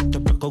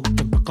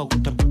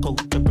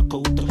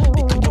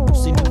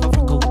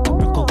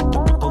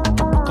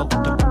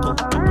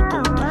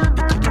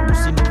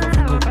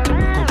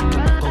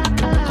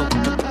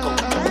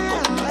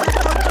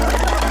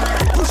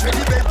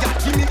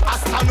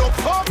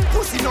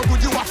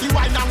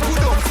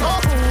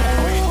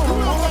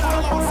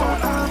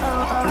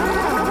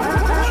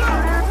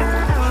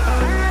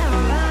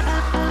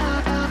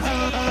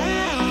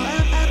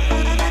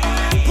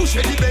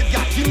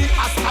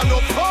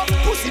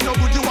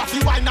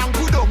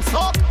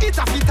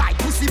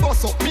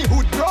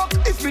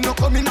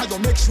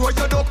 Make sure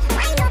you duck.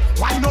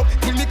 Wind up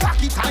till me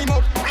cocky time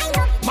up.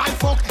 My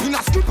fuck. In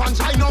a skip and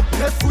join up.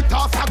 Left foot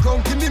off the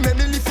ground. Give me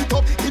lift it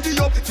up. Hit the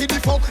up, hit the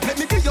fuck. Let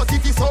me give your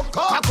titty suck.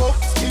 Cock up,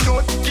 skin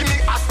out, give me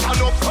a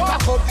stand up.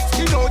 Cock up,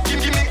 skin out,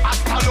 give me a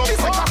stand up.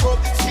 Cock up,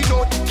 skin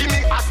out, give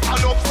me a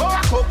stand up.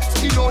 Cock up,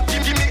 skin out,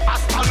 give me a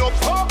stand up.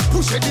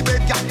 Push the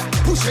bed, guy.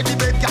 Push the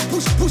bed, guy.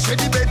 Push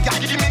the bed, guy.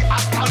 Give me a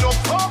stand up.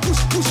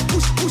 Push.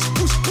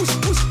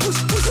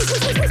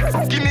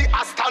 Give me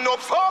a stand up.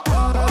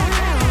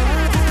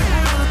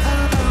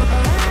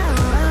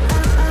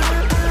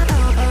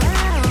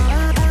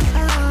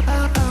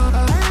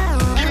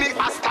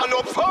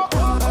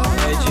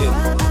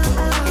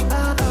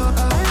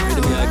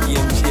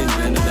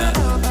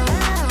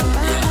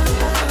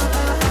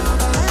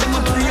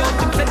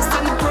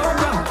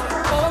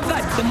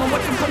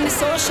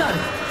 Social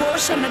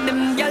portion of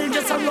them gal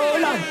just a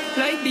roll on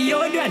like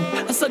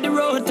deodorant. I saw the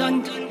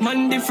rotant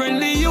man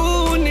differently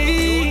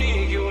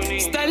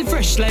unique. Style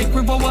fresh like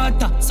river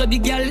water. So the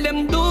gal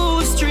them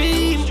do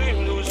stream.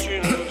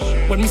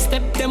 When me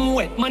step them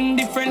wet, man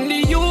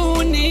differently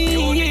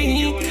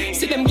unique.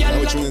 See them gal. Now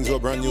we're tuning into a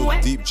brand new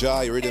Deep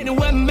Jai rhythm.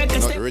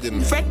 Not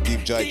rhythm,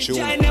 Deep Jai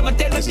tune.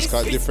 This is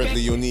called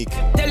Differently Unique.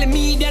 Telling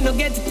me they no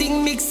get the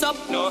thing mixed up.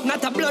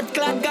 Not a blood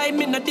clot guy,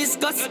 me not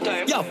discuss.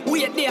 Yo,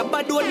 wait there,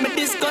 bad one me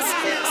discuss.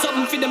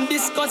 Something for them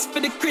discuss for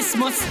the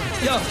Christmas.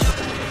 Yo.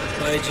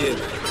 Hi, Jim.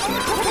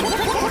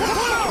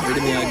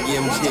 Rhythm a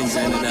game changer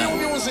and that.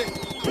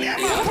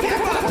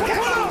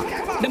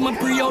 Them a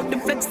pre-out the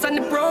flex on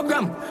the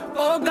program.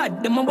 Oh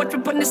God, them a watch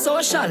up on the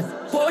social.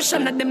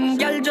 Portion of them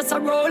gal just a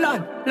roll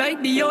on like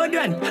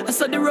deodorant. I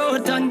saw the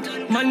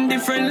rotant man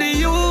differently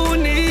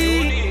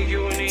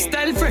unique.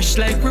 Style fresh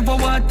like river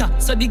water.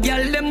 So the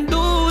gal them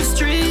do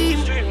stream.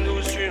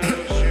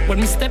 When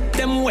me step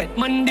them wet,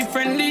 man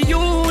differently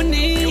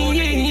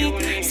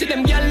unique. See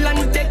them gal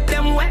and take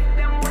them wet.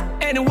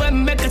 Anyway,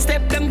 make a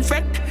step them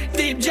freck.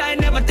 Deep Jai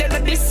never tell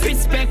her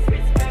disrespect.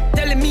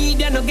 Telling me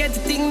they no get the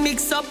thing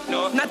mixed up.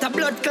 Not a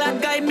blood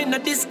clot guy, me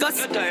not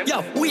discuss.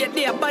 Yo, wait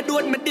there, bad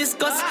one me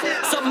discuss.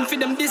 Something for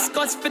them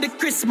discuss for the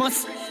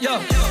Christmas.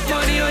 Yo,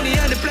 money on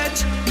the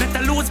pledge. Not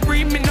a loose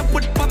breed, me no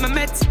put on my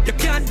meds. You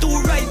can't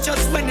do right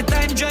just when the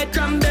time dread.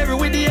 Cranberry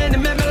with the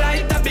enemy, me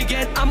like that big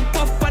head. I'm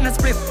puff on a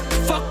split.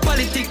 Fuck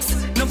politics.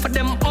 None for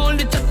them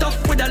only to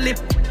tough with a lip.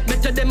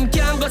 Better them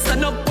can't go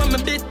stand up when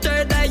me bit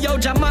third eye. Yo,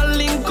 Jamal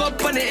link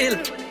up on the hill.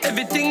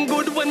 Everything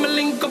good when me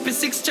link up with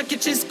 6 Chucky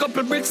Cheese,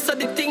 couple bricks so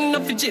the thing no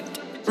fidget.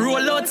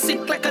 Roll out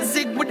sick like a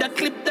zig with a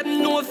clip.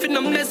 Them know if you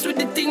no mess with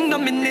the thing no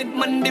minute.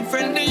 Man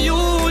differently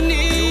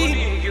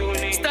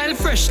unique. Style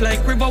fresh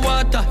like river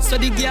water. So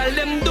the girl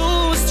them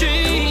do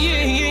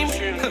stream.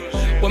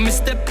 When me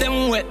step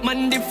them wet,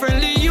 man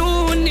differently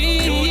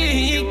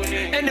unique.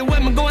 Anyway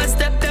me go and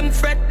step them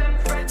fret.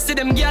 See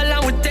them girl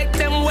and we take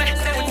them wet.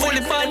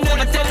 Fully bad,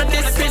 never tell no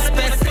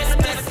disrespect.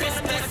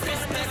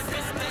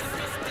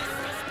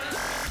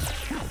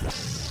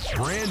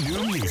 Brand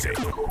new music.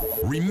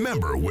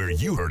 Remember where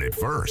you heard it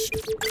first.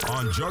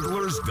 On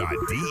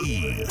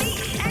jugglers.de.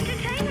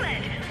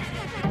 Entertainment.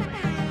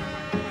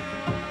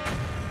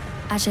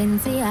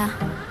 Ashensia,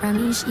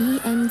 Ramesh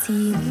ENT.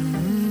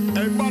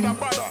 Hey, Badda.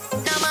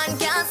 No man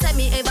can't say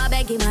me ever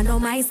beg him, I know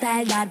my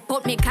style that.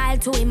 Put me Kyle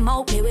to him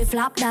out, me we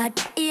flop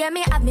that. Yeah,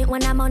 me have me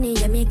when I'm money,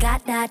 yeah, me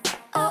got that.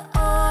 Oh,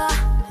 oh.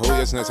 Oh,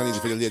 yes, nice and easy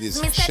for the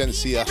ladies.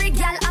 Shensia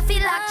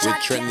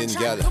with Trending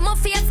Gal.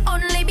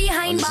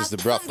 And this is the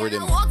Broth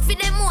Rhythm.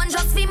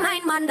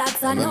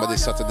 Remember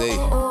this Saturday,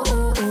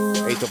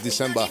 8th of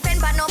December.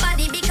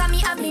 Nobody because me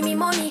have me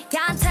money.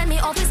 Can't tell me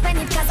how to spend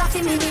it because I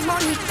feel me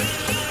money.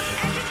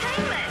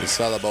 It's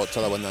all about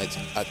Talawa Night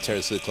at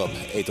Terrace Hill Club,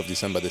 8th of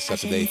December this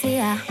Saturday.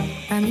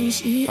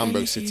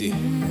 Hamburg City.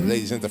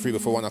 Ladies enter free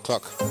before 1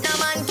 o'clock. No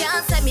man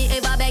can't say me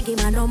ever beg him,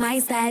 I know my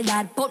style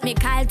that. Put me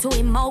Kyle to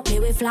him out, me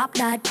we flop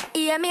that.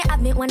 Yeah, me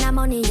have me when I'm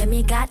money, yeah,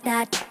 me got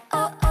that.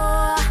 Oh,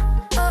 oh,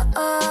 oh,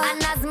 oh.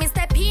 And as me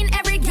step in,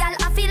 every gal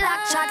I feel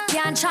like chat.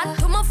 Can't chat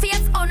to my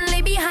face,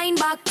 only behind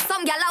back.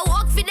 Some gal I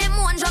walk for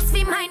them one, just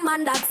for mine,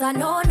 man, that's a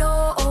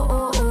no-no. Oh,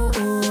 oh, oh,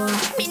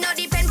 oh. Me no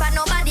depend on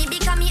nobody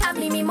because me have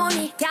me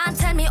money. Can't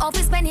tell me how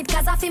to spend it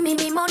cause I feel me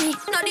money.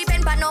 No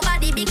depend on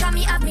nobody because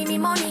me have me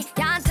money.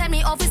 Can't tell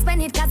me how to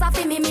spend it cause I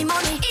feel me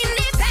money.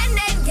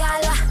 Independent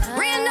gal,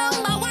 real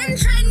number one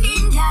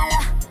trending gal.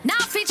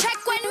 Now fi check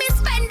when me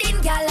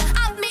spending gal.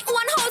 Have me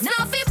one house,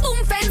 now fi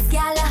boom fence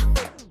gal.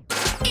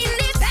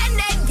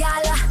 Independent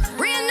gal,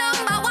 real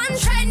number one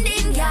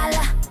trending gal.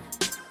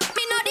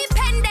 Me no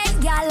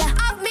dependent gal.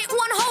 Have me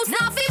one house,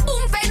 now fi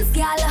boom fence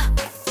gal.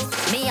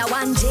 Me a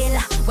one jail.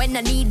 When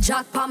I need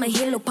jack pa my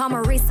heel up on my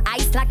wrist,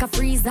 ice like a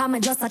freeze, I'm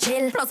just a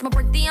chill. Plus my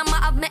pretty and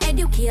I have my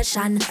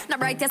education. Now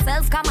bright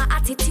yourself, cause my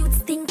attitude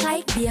stink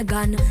like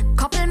vegan.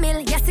 Couple mil,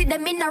 you see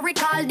them in a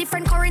recall.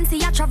 Different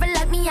currency, I travel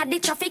like me at the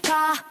traffic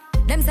car.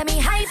 Them say me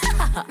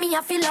hype, me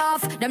I feel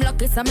off. Them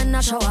lucky some in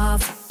a show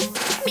off.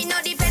 Me no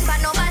depend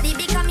on nobody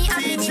because me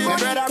have me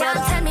money.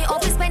 Can't tell me how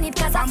to spend it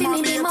cause I feel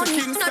me money.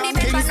 No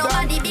depend on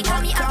nobody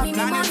because me have me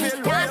money.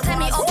 Can't tell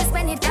me how to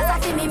spend it cause I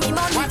feel me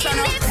money.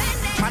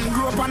 Man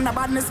grew up on on the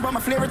badness, but my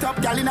flare it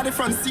up. Girl inna the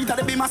front seat of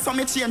the beamer, so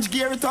me change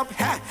gear it up.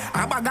 Hey,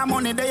 a bag of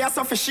money there,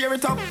 so fi share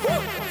it up.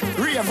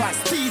 Ravers,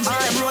 TJ,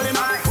 I'm rolling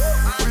up.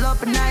 Pull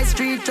up a nice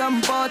street,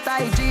 jump out,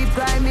 I Jeep,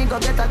 grind me, go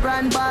get a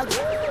grand bag.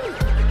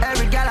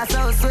 Every gal I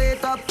so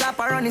sweet up, tap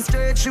her on the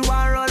street, she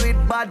want roll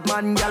with bad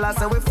man. Gal I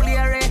say we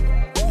flare it.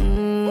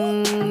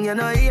 You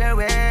know here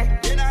we.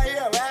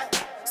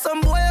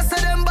 Some boys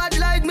say them bad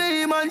like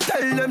me, man,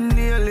 tell them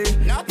nearly.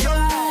 Yo,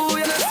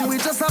 you know see we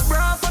just a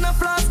braff and a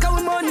flask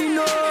of money,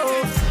 no.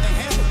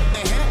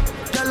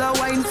 Gal I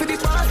wine for the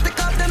boss,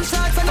 take off them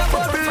shots and a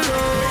bubble,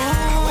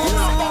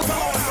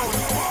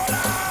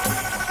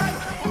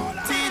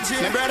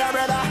 TJ, my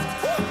brother.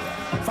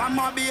 From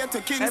Mobile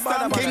to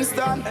Kingston,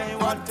 Kingston,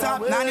 Hot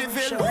Top,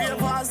 Nannyville,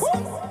 Ravers.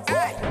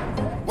 Hey,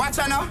 watch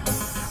out now.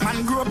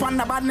 Man grew up on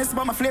the badness,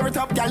 but my flare it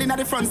up. Girl inna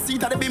the front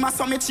seat of the beamer,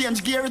 so me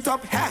change gear it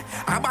up. Hey,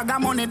 a bag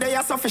of money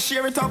there, so fi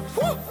share it up.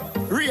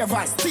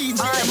 Ravers, TJ,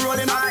 I'm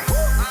rolling up.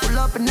 Pull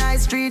up a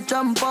nice street,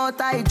 jump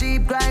out, I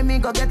Jeep, grind me,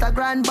 go get a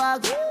grand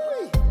bag.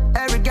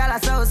 Every gal I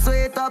so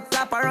sweet up,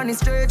 tap her on the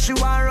street, she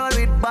want roll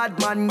with bad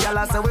man. Gal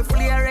I say we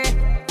flare it.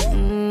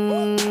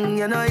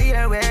 You know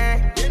here we.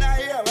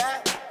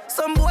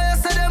 Some boys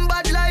say them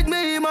bad like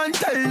me, man,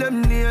 tell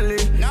them nearly.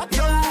 Yo,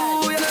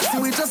 you know see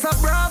we just a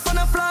braff and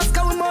a flask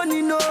of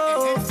money, no.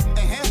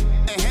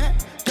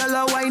 Girl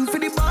a wine for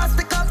the boss,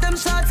 take off them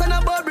shots and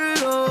a bubble,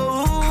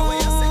 oh.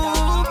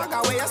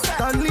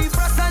 Stanley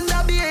Frost and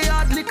a be a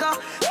hard liquor.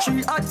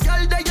 3 hot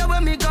girl there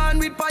when me gone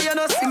with fire,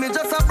 no see me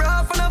just a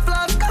braff and a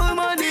flask of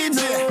money,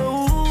 no.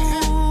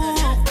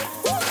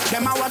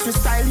 Them a watch we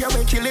style, yeah,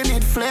 we killing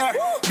it flare.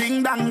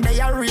 Ding dong, they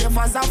are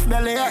ravers off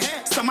Bel Air.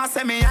 Some a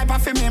say me hyper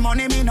for me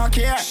money, me no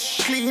care.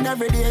 Clean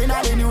every day,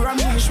 not the new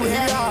Ramesh we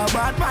are.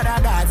 But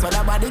that's what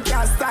the body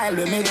can't style.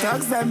 When me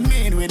thugs them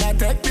mean, we not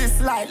take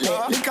this lightly.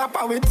 Lick up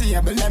our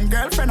table, them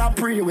girlfriend a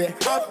pre-way.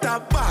 Up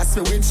top pass,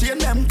 we chain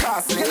them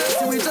costly. You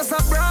know, we just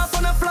a braff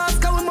and a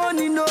flask of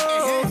money, no.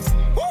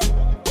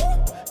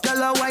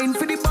 Girl a wine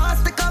for the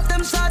boss, take off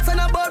them shots and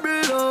a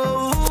bubble,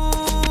 oh.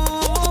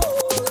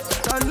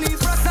 Stanley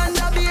Frost and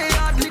a be a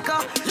hard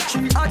liquor.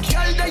 3 hot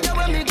girl there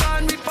when me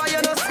gone with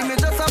fire, no see me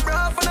just a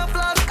braff and a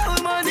flask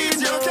of money,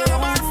 no.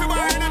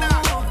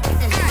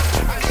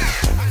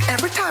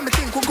 Every time I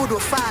think we good, we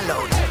fall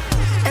out.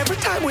 Every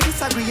time we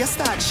disagree, you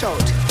start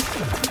shout.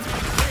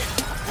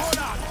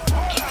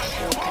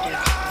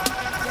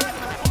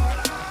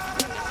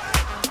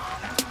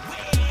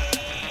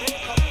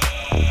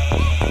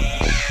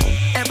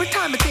 Every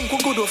time I think we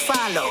good, we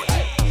fall out.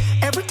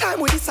 Every time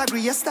we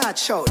disagree, you start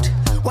shout.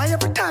 Why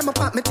every time I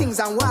pack my things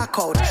and walk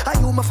out, I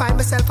you me find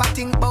myself I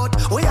think about.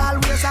 We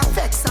always have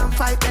vex and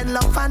fight and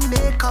love and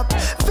make up.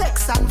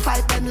 Vex and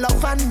fight and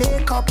love and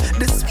make up.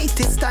 The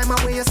sweetest time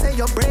away you say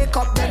you break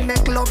up, then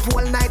make love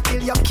all night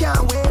till you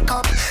can't wake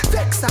up.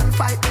 Vex and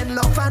fight and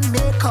love and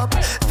make up.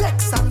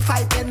 Vex and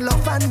fight and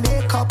love and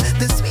make up.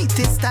 The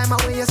sweetest time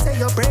away you say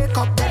you break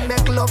up, then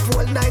make love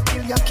all night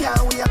till you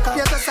can't wake up.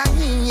 You just a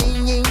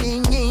in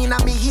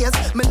me ears.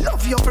 Me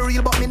love you for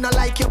real, but me not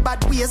like your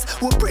bad ways.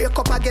 We break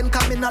up again,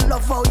 cause me not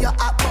love how you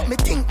act, but me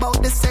think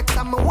about the sex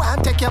and me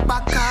want take you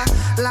back.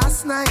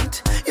 Last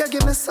night you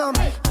give me some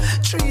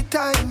 3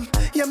 times.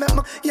 You make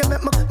me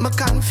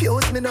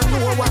confused. Me don't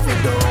know what to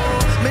do.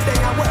 Me day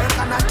I work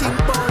and I think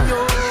about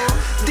you.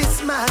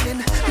 This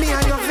morning me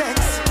and you vex.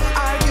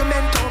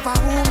 Argument over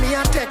who me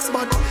a text,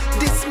 but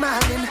this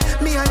morning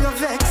me and you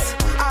vex.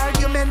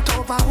 Argument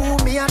over who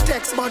me a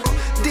text, but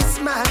this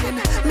morning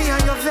me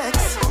and you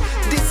vex.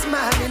 This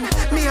morning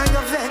me and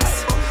you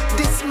vex.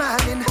 This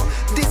morning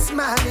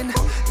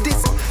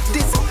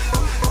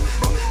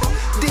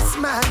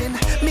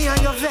me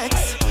and you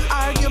vex.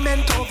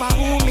 Argument over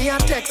who me a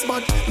text,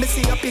 but me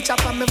see your picture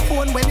from my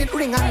phone when it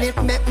ring and it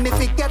make me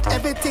forget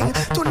everything.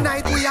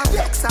 Tonight we are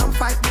vex and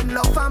fight and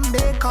love and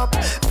make up.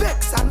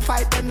 Vex and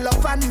fight and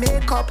love and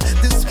make up.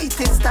 The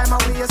sweetest time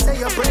away you say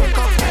you break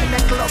up and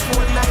make love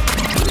all night.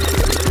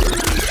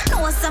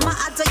 Know some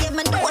hot, so yeah,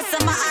 me know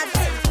some hot.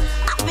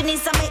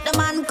 Happiness I make the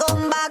man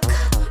come back.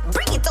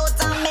 Bring it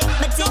out and make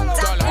me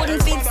TikTok.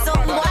 Couldn't fit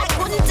some boy,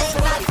 couldn't take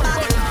that back.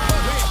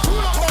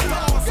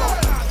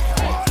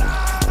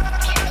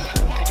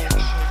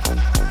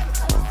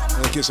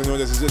 In case you know,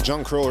 this is the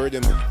John Crow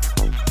rhythm.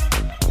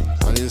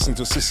 And you listen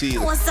to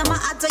Cecile. Before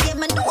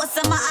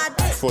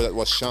that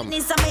was Sham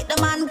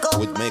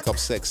with Makeup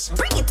Sex.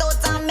 Bring it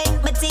out and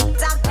make me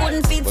TikTok.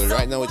 Couldn't fit but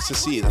right now it's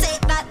Cecile.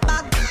 Take that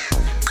back.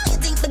 How you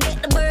think we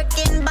get the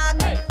Birkin bag?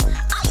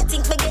 How you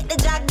think we get the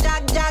jag?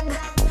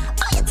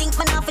 How you think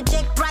we now for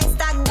check price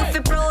tag? If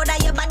you proud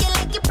of your body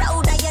like you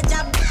proud of your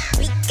job.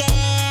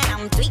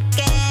 I'm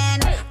tweaking.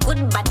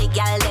 Good body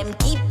girl, them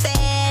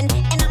keeping.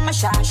 And I'm a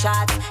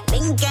shot,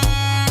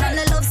 Lincoln. On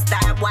the love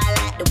star while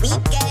at the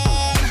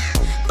weekend.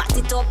 Bat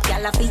it up,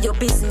 girl, I feel your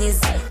business.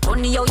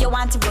 Run it how you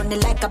want to run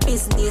it like a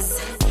business.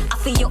 I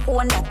feel your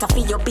own, that I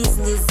feel your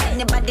business.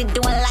 Anybody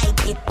don't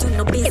like it, do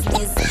no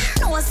business.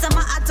 Know some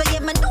hot, so yeah,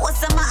 me know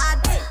some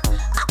hot.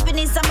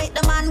 Happiness, I make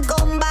the man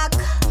come back.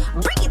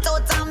 Bring it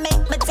out and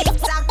make me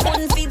TikTok.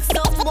 Couldn't fit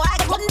some boy,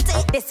 couldn't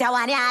take this. I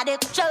want you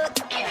to choke.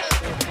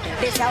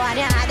 is what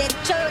you had it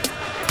truth.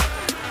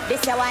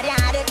 This is what you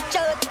had it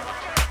truth.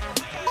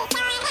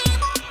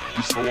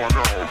 This is what you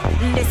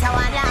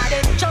had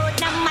it truth.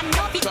 Now man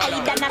no be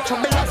hide and a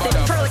trouble of the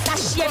fruit. A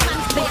share man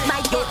split my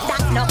youth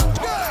that no.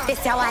 This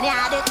is what you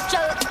had it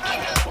truth.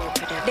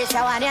 This is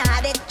what you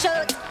had it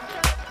truth.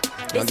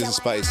 And this is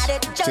Spice.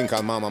 Think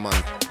called Mama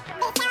Man.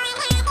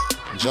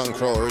 John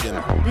Crow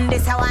rhythm.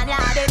 This how I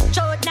had it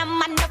truth. Now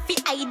man no fi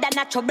hide and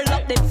a trouble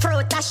up the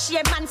fruit. A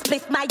share man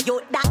split my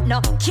youth that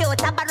no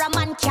cute. A barra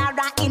man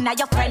carry inna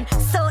your friend.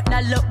 So no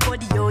look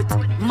good youth.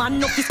 Man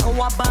no fi go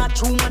a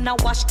bathroom and a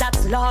wash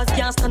that's laws.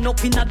 Can't stand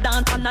up in a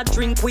dance and a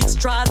drink with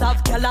straws.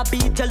 Have gyal a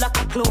beat you like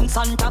a clown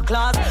Santa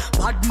Claus.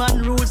 Bad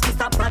man rules, this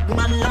a bad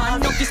man law.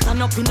 Man no fi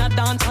stand up in a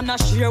dance and a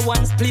share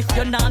one spliff.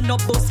 You nah no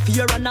bus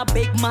fear and a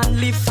big man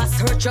lift. A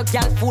search your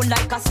gyal full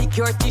like a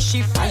security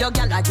shift. And your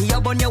gyal a give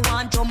you bun you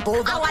want jump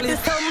over. I want to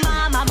some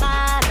mama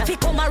man. Fi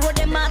come a road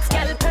them ask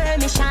girl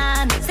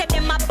permission. Say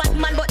them a bad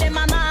man but them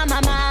a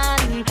mama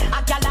man.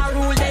 A girl a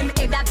rule them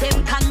head that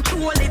them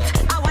control it.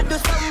 I want to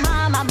some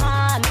mama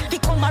man. Fi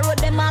come a road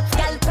them ask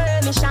girl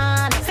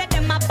permission. Say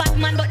them a bad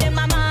man but them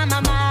a mama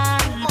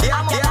man. A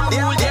girl a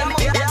rule them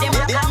head that them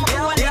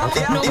control it.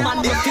 No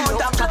man no fi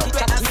love chatty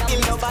chatty.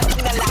 Nobody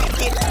no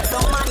like it.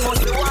 No man must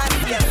be one.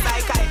 Yes,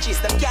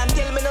 psychiatrist. Them can't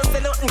tell me no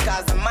say nothing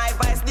 'cause my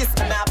vice this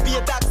man a pay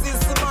taxes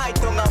to my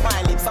tongue and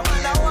my lips. Some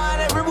man a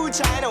want every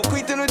butcher I know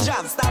quit no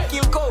job. Stop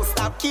kill cow,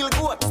 stop kill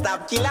goat,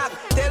 stop kill hog.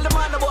 Tell the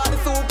man about the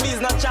soup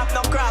please not chop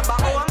no crab.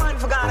 But oh a man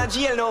for gonna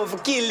jail now for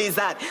kill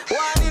lizard.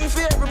 One in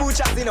fear every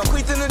butcher you know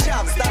quit no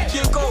job. Stop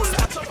kill cow,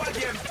 stop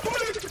again.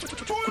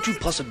 Could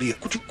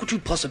you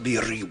possibly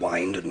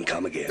rewind and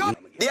come again?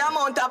 The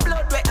amount of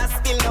blood where I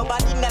spill,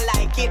 nobody no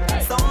like it.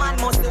 Some man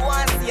must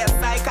want to see a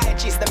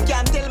psychiatrist. Them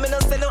can't tell me no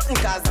say nothing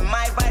 'cause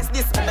my vice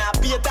this man I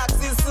pay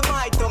taxes to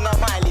my tongue and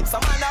my lips.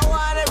 Some man I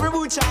want every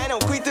butcher I know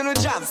quit no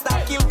job.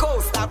 Stop kill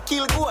cow, stop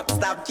kill goat,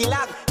 stop kill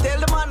hog. Tell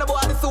the man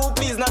about the soup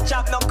please not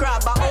chop no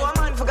crab. But oh a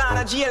man for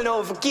gonna jail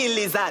now for kill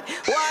lizard.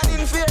 One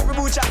in fear every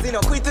butcher you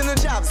know quit no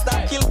job.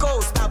 Stop kill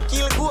cow, stop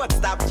kill goat,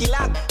 stop kill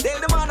hog. Tell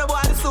the man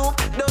about the soup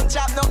don't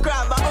chop no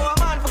crab. But oh a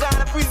man for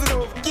gonna prison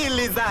now for kill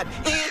lizard.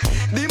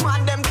 The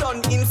man them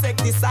turn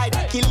insecticide.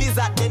 Kill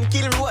lizard, then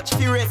kill roach,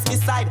 furious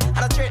beside. And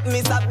I threaten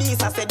Mr.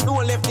 Beast, I said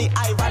don't left the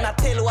eye. And I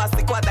tell what's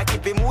the quad that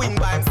keep him wing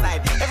by his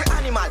side. Every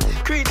animal,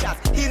 creatures,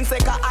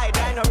 insect or hide.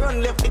 I no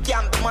run left the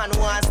camp, the man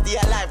wants to stay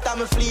alive.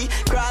 Time flee,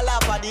 crawl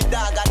up at the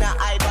dog and I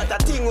hide. But I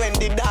think when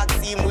the dog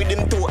see him with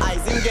them two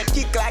eyes, him get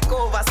kicked like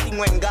over sting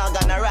when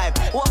Gargan arrive.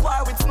 What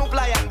war with Snoop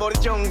Lion, but the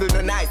jungle no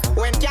nice.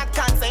 When cat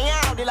can't say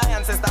yeah, the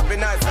lion says stop the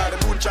nice. Now the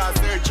butcher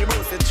search him,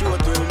 say show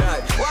to the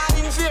night. One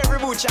in fear, every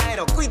butcher, I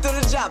know, quit on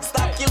the job.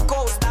 Stop kill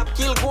cow, stop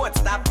kill goat,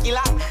 stop kill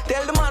hog.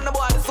 Tell the man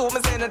about the soup,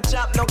 me say no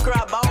chop, no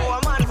crab. But oh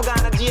a man for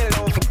gonna jail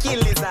now for kill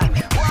lizard.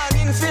 One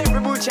in fear, every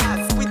butcher,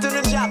 quit on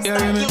the job.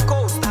 Stop kill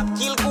cow, stop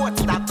kill goat,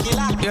 stop kill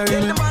hog. Tell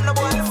the man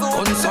about the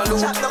soup, me say no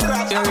chop, no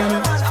crab. But oh a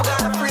man for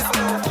gonna prison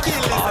now for kill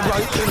lizard.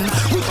 Alright then,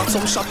 we got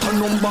some shot and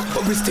number,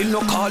 but we still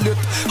no call it.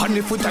 And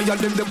if we tire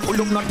them, they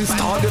pull up, not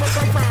discard it.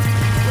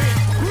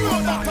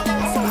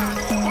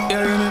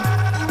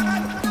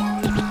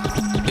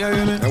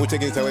 And we're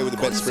taking it away with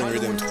the bed spring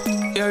rhythm.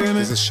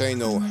 This is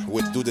Shano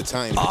with Do the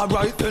Time.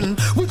 Alright then,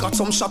 we got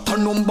some shot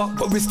and number,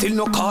 but we still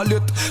no call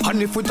it.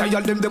 And if we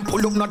tire them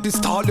pull up, not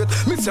discard it.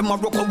 Me say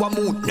Morocco a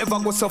moon, never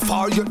go so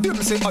far yet.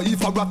 Them say I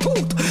for a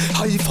tooth,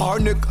 I for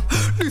neck.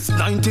 This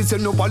 90s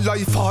and no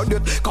life hard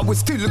yet. 'Cause we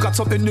still got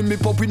some enemy,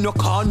 but we no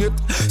can yet.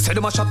 Say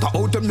them a shot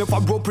out, them never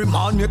broke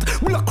remand yet.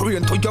 Black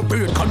rain to your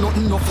brain, can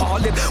nothing no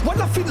fall yet.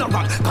 One a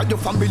funeral, cause your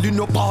family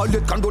no ball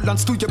yet.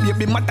 Condolence to your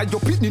baby, mother,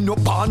 your pitney no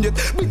pan yet.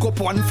 Big up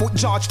 1 foot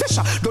George,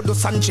 Tesha, Dodo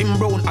San Jim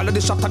Brown. All of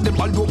the shot at them,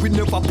 although we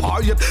never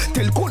par yet.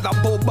 Tell Cola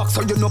bow back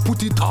so you no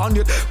put it on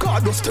yet.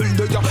 God you still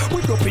there,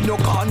 we don't be no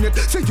can yet.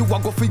 Say you a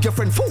go for your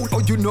friend fool,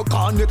 or you no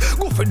can yet.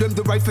 Go for them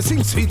the right for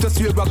sing sweet as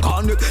you ever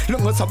can yet.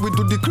 Long as we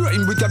do the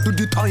crime, we can do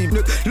the time.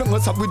 Long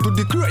as we do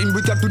the crime,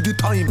 we can do the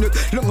time.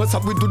 Long as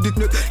we do the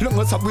long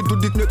as we do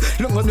the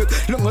long as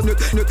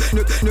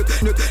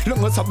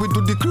we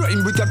do the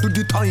crime, we can do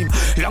the time.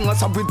 Long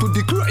as we do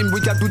the crime, we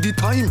can do the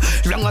time.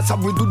 Long as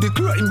we do the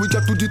crime, we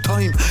can do the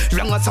time.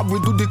 Long as we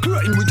do the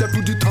crime, we can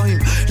do the time.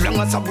 Long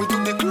as we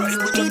do the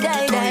crime, we can do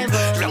the time.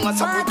 Long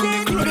as we do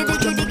the crime, we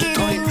can do the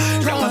time.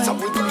 Long as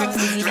we do the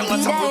long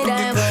as we do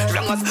the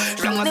long as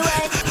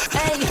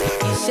Hey,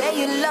 you say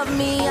you love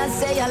me, I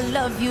say I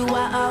love you.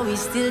 Why are we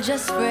still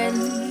just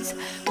friends?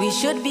 We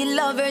should be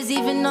lovers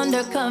even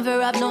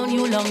undercover. I've known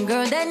you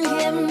longer than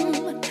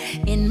him.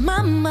 In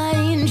my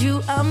mind,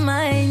 you are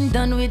mine.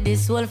 Done with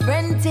this whole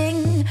friend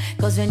thing.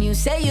 'Cause when you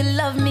say you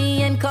love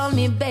me and call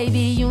me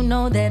baby, you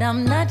know that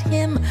I'm not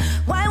him.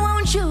 Why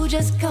won't you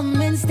just come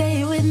and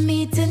stay with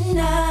me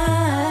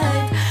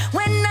tonight?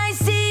 When I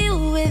see you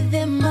with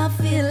him, I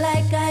feel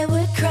like I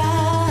would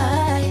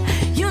cry.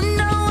 You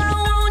know I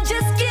won't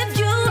just give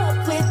you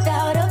up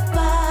without a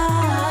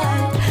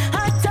fight.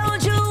 I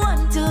told you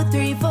 1, 2,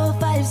 3, 4,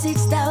 5,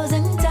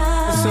 6,000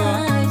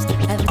 times.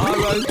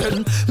 Alright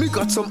then, me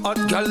got some hot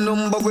girl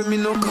number when me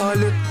no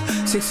call it.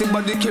 Sexy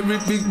body carry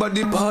big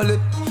body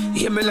pallet.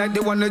 Hear me like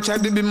the one that try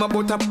to be my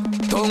butter.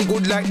 Tongue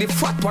good like the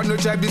fat one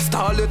that try to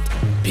stall it.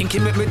 Pinky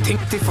make me think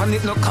Tiffany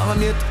no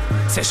calm yet.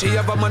 Say she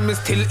have a man, me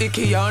still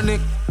icky on it.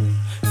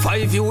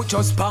 5 you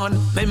just born.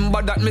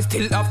 Remember that me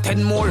still have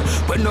 10 more.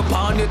 When up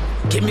on it,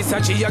 give me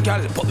such a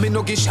girl, but me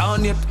no gish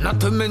on it. Not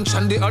to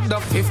mention the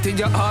other 50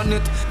 you on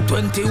it.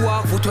 20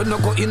 walk foot when no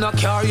go in a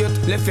car yet.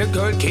 Left your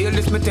girl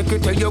careless, me take you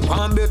till you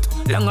one bit.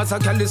 Long as a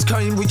girl is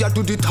crying, we just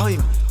do the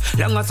time.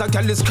 Long as a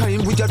girl is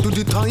crying, we just do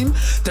the time.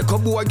 Take a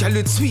boy, girl,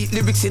 it's sweet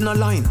lyrics in a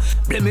line.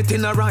 Blame it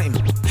in a rhyme,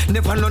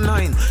 never no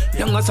 9.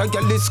 Long as a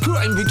girl is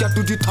crying, we just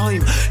do the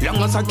time.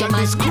 Long as a girl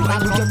is crying,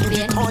 we just do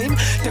the time.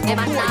 Take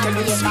a boy, girl,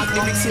 it's sweet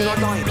lyrics in a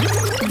line.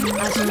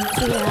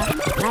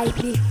 Like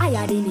the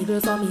higher the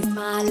niggas so me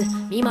small.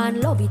 Me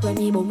man love it when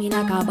me boom in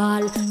a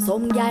cabal.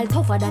 Some girl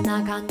tougher than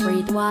a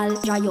concrete wall.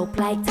 Dry up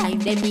like time,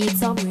 they need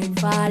some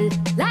rainfall.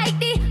 Like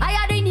the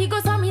higher the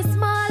niggas so me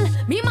small.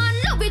 Me man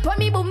love it when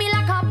me boom in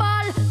like a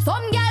ball.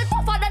 Some girl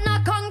tougher than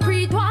a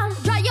concrete wall.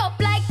 Dry up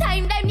like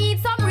time, they need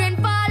some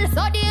rainfall.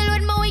 So deal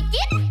with me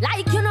wicked,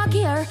 like you no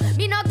care.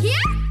 Me no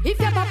care if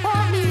you pop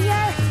on me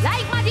here.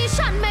 Like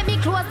magician, make me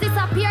clothes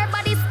disappear.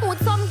 Body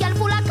smooth, some girl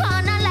full of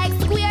corner like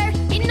square.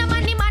 In the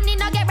money,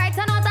 no get bright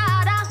and not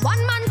harder.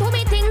 One man to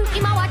me think,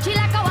 him a watch it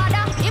like a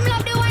water. Him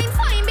love the wine,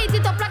 so him beat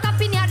it up like a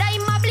pinata.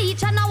 Him a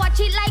bleach and a watch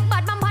it like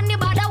bad man on the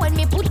border. When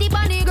me put it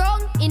on the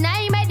ground, in a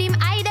him made him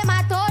eye them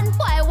a ton.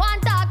 Boy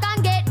want talk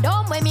and get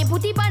dumb. When me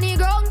put it on the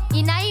ground,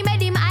 in a him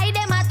made him eye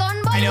them a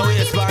ton. Boy want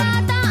give me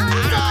data and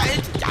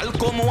alright, y'all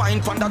come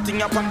wine pon that thing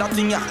ya, pon that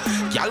thing ya.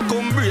 Y'all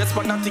come brace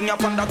pon that thing ya,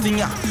 pon that thing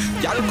ya.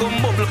 Y'all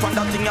come bubble pon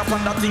that thing ya,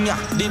 pon that thing ya.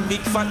 The big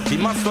fat be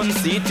my son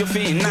seat you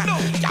feel nah.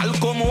 Y'all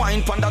come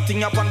wine pon that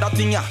thing ya, pon that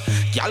thing ya.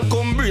 Y'all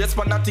come brace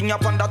pon that thing ya,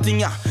 pon that thing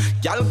ya.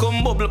 Y'all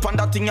come bubble pon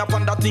that thing ya,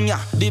 pon that thing ya.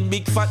 The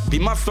big fat be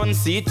my front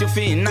seat you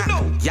feel nah.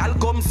 Y'all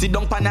come sit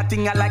down pon that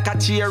thing ya like a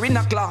chair in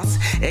a class.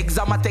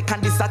 Exam a take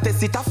and this a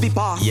test it a fi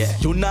pass. Yeah.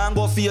 You nah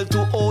go feel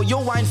too oh you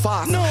wine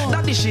fast. No.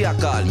 Daddy she a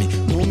call me,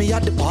 know me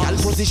at the bar.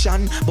 Y'all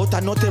position, but I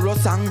know terror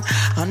song.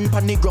 And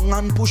pon the ground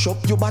and push up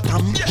your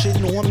bottom. Yeah. She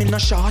know me no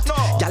short.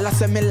 No. Y'all a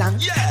say me long.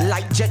 Yeah.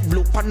 Like jet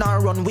blue pon a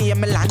runway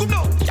me land.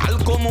 Y'all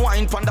come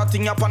wine pon that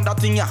thing ya, pon that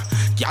thing ya.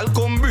 Y'all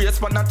come brace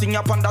pon that thing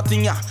ya, pon that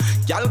thing ya.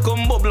 Y'all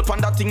come bubble pon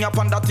that thing ya,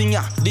 pon that thing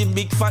ya. The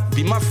big fat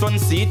be my front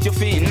seat you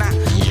feel nah.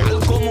 Y'all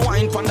come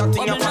wine pon that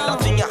thing ya, pon that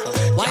thing ya.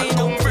 Y'all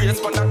come brace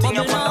pon that thing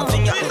ya, pon that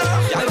thing ya.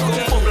 Y'all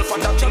come bubble pon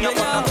that thing ya,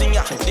 pon that thing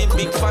ya. The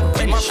big fat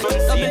be my front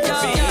seat you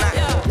feel nah.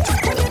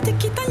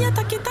 Take it and ya,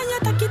 take it and ya,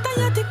 take it and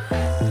ya, take.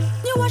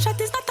 You wash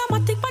it is not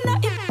automatic pon the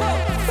hip.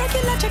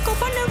 Regular check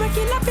up and a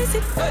regular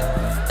visit.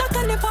 That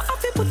I never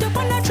have to put up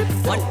on a trip.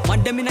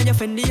 One them inna your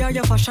Fendi or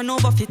your fashion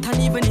over fit.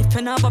 And even if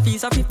you have a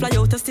visa, fi fly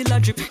out, still a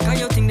drip. Cause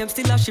you think them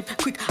still a ship.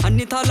 Quick,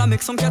 and it all a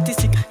make some catty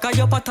sick. Cause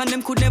your pattern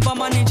them could never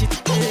manage it.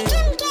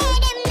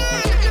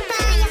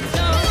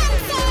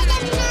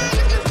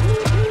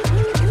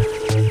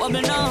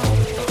 Bubble now,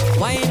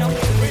 wine up,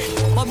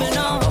 bubble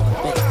now.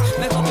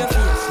 Make up your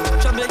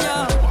face, trouble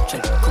ya.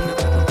 Come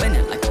here, bend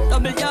it like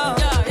double ya.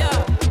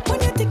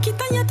 When you take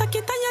it and you take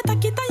it and you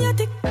take it and you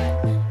take.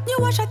 You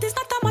wash it is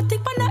not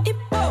automatic on the hip.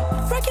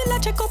 Regular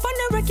check up and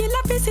a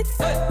regular visit.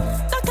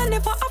 That I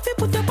never have to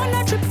put up on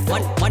a trip.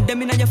 One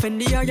them inna your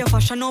Fendi or your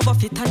fashion over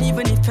fit. And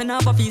even if you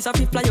have a visa,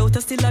 fi fly out,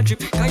 still a drip.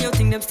 Cause you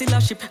think them still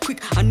a ship.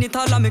 Quick, and it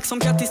all a make some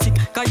catty sick.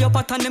 Cause your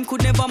pattern them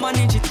could never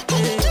manage it.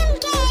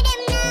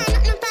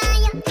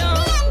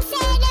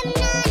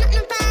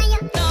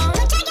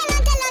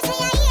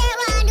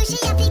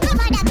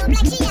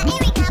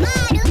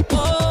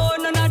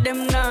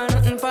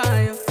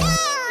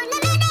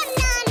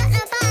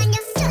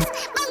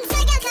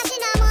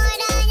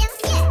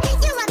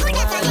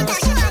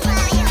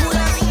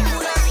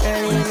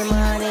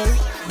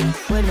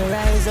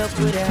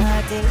 With a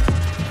hot thing.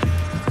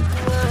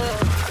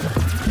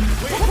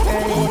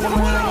 Early in the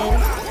morning,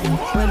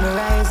 when we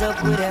rise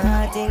up with a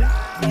hot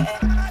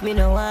thing, me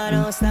no want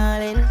no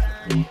stalling.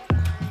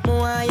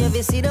 Why you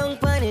be sit down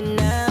pan it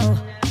now?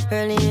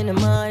 Early in the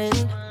morning,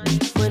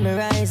 when we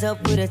rise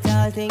up with a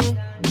tall thing,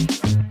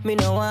 me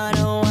no want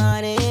no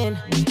warning.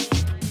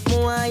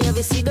 Why you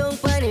be sit down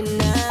pan it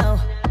now?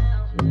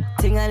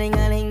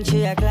 Ting-a-ling-a-ling,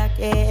 3 o'clock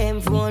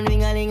a.m. phone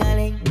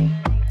ring-a-ling-a-ling.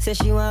 Say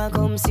she wanna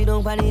come sit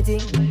down pan it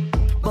thing.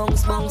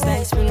 Bounce, bounce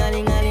like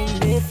spring-a-ling-a-ling.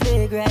 Left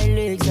leg, right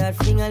leg, start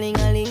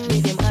fling-a-ling-a-ling.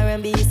 Make them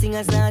R&B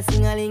singers now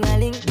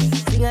sing-a-ling-a-ling.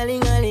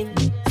 Sing-a-ling-a-ling,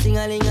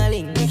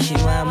 sing-a-ling-a-ling. Make she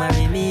want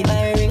marry me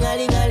by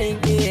ring-a-ling-a-ling,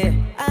 yeah.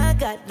 I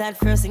got that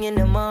first thing in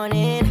the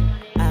morning.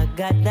 I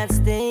got that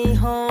stay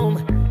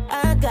home.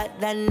 I got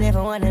that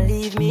never wanna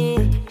leave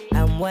me.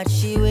 I'm what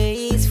she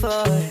waits for.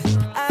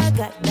 I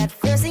got that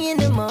first thing in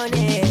the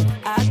morning.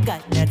 I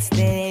got that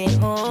stay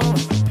home.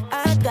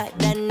 I got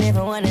that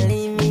never wanna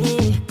leave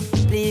me.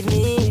 Leave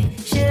me.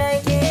 She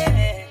like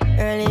it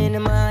early in the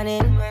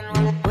morning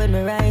when we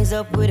rise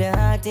up with a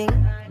hot thing.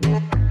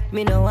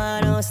 Me no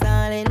want no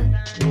stalling.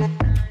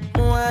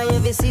 Why you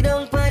be sit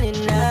down pan it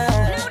now?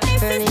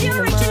 Early in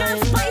the morning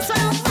when we rise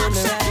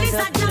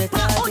up with a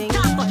hot thing.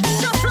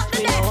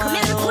 Me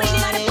no want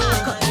no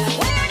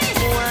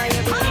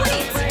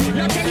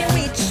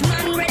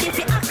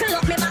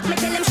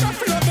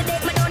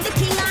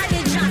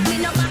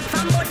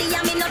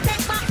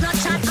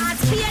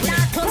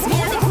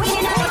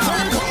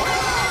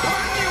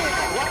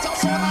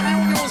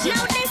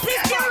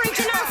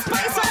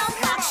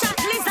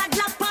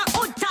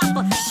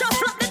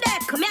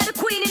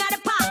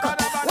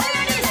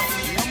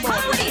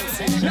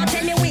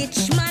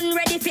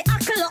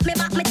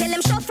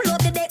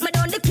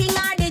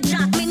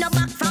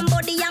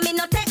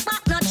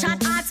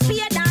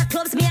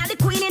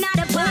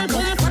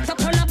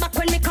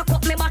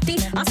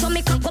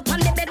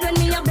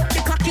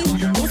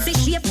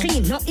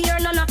No ear,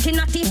 no naughty.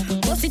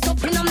 Bust it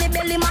up in on me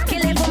belly, macky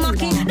level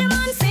macky. The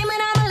man say me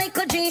I'm a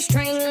little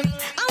G-string.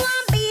 I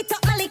want beat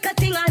up my little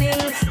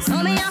ting-a-ling.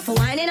 So me have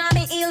whining on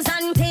me heels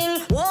and ting.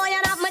 Whoa, you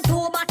have my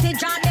toe body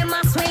jaw, them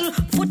a swing.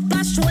 Foot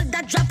pass,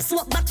 shoulder drop,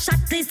 swap back shot,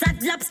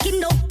 lizard lap,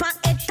 skin up, pack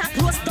head tap,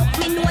 roast up,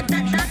 me know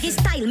that doggy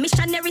style.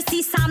 Missionary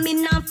see some me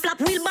non flap,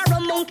 wheelbarrow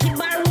monkey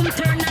bar room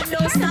turn a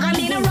don't stop. I'm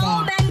in a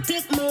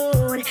romantic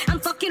mood. I'm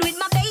fucking with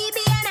my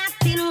baby and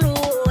acting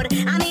rude.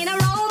 I'm in a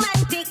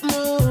romantic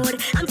mood.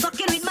 I'm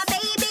fucking with my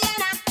baby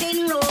and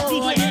acting rude.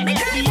 Me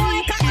tell the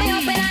boy cut me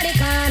up in the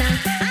corner,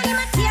 and he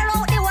ma tear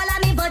out the whole of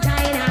me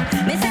vagina.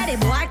 Me say the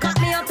boy cut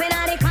me up in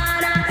the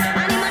corner,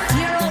 and he ma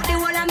tear out the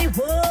whole of me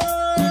whoa.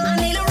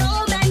 I'm in a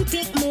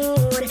romantic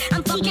mood.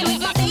 I'm fucking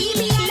with my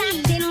baby and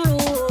acting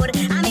rude.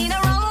 I'm in a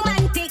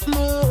romantic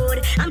mood.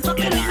 I'm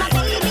fucking with my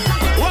baby.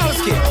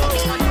 Wowski,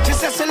 she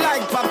says she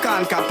like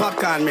popcorn, cause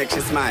popcorn makes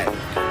she smile.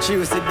 She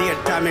used to date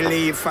Tommy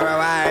Lee for a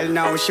while.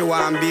 Now she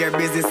want be a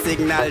busy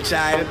signal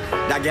child.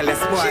 That girl is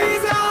spoiled.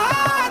 She's a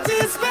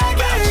artist,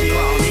 baby.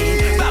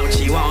 Bout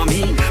she want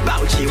me,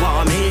 bout she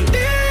want me.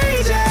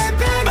 DJ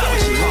baby. Bout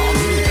she want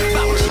me,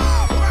 bout she.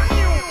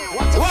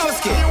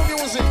 Wowski,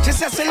 she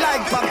says she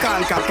like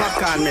popcorn, cause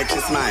popcorn makes she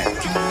smile.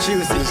 She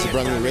used to This is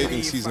brand new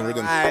Raven season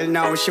rhythm.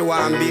 now she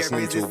want be a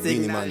listening busy to Beanie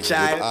signal Man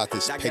child. with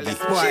artist Peggy. She's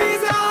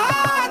a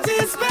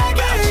artist,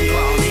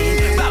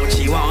 baby. Bout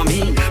she want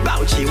me,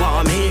 bout she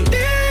want me.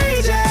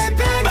 DJ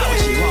baby. Bout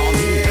she want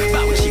me,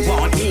 bout she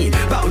want me,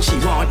 bout she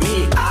want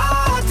me.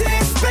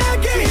 Artist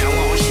Peggy. Me no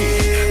want she,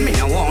 me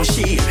no want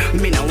she,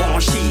 me no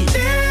want she.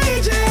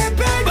 DJ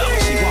baby. Bout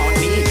she want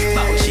me,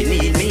 bout she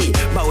need me,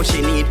 bout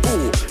she need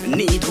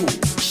who,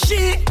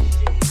 she.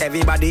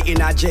 Everybody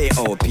in a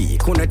J.O.P.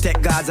 Couldn't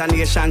take Gaza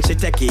Nation, she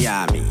take the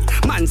army.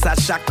 Mansa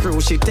Shack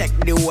crew, she take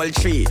the whole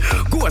tree.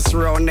 Ghost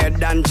rounded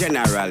than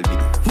General B.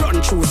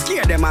 Run through,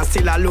 scare them and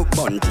still a look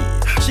bunty.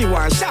 She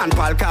want Sean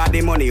Paul, cause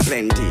the money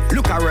plenty.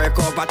 Look her work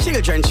up her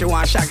children, she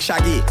want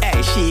shaggy.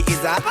 Hey, she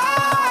is a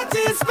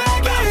artist,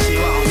 baby. Bout she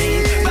want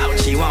me, bout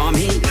she want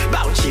me,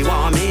 bout she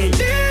want me.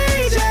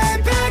 DJ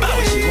baby.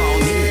 Bout she want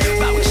me,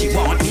 bout she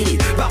want me,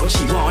 bout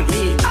she want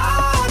me.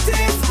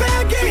 Artist,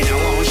 baby. Me no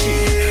want she,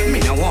 me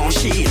no want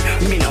she,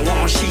 me no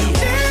want she.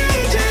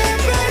 DJ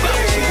baby.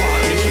 Bout she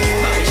want me,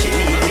 bout she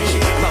need me,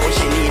 bout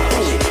she need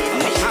who.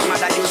 I'm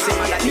mad at you, say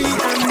mad at you.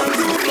 I'm a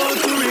group out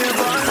to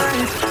rave all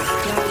night.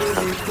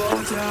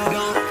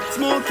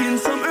 Smoking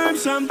some herb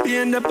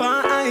champagne up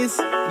on ice.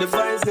 The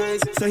vibe's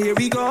nice. So here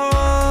we go,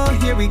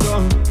 here we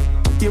go.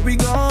 Here we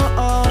go,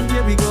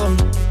 here we go.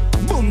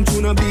 Boom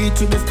tune a beat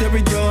to the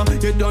stereo.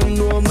 You don't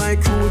know my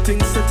crew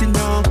things setting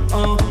down.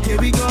 Here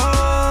we go,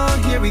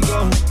 here we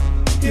go.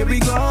 Here we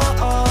go,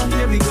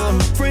 here we go.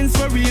 Friends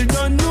for real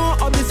don't know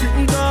how they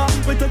sitting down.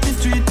 We touch the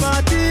street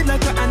party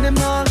like an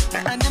animal.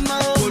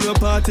 Pull a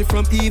party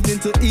from evening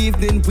to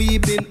evening. We've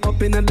been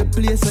up in the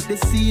place at the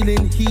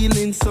ceiling.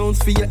 Healing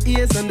sounds for your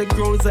ears and the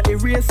grounds are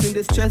erasing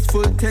the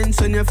stressful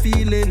tension you're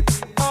feeling.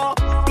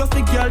 Plus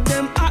the girl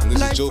them act And this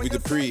like is Jovi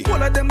Dupree.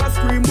 all of them are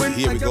scream when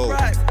Here we go.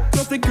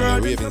 Plus the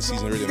girl Raven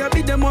season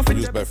rhythm. them off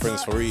Produced by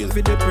Friends for Real.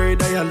 with the prayer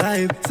that you're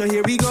alive. So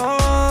here we go,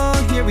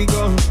 here we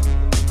go.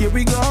 Here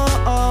we go,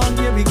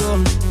 here we go.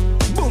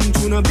 Boom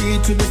tune a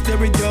beat to the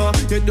stereo.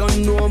 You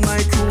don't know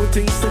my crew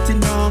things setting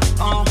down.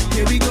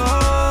 Here we go,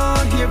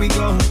 here we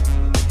go.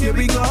 Here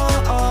we go,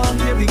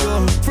 here we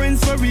go.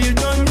 Friends for real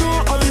don't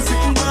know how they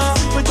sitting down.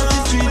 We touch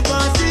the street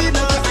party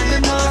like an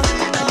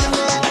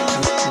animal.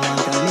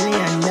 $1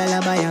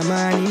 million by a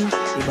morning.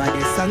 The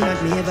baddest song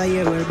that me ever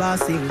hear will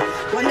bossing.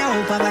 Wonder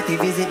how poverty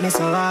visit me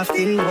so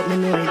often, but me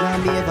know it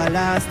won't be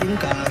everlasting.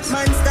 Cause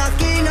man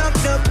stacking up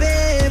the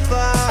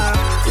paper.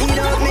 Lead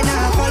out me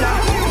now follow.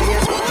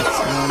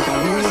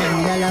 $1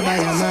 million by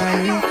a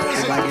morning.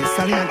 The baddest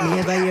song that me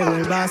ever hear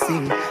will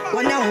bossing.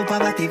 Wonder how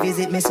poverty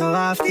visit me so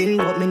often,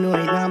 but me know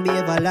it won't be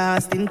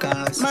everlasting.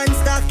 Cause man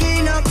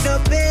stacking up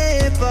the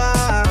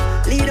paper.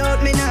 Lead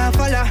out me now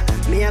follow.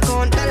 Me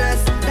account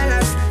dollars,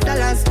 dollars,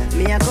 dollars.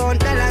 Me account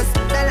dollars,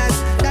 dollars,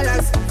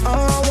 dollars.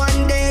 Oh,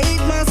 one day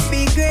it must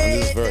be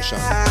great. On this version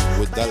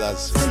with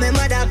dollars. So me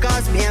mother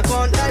cause me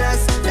account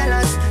dollars,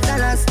 dollars,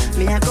 dollars.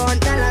 Me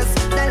account dollars,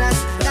 dollars,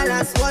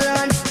 dollars. Hold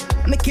on.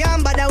 Me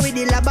can't bother with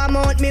the lab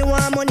amount. Me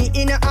want money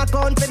in a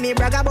account for me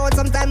brag about.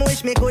 Sometime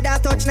wish me could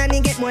have touched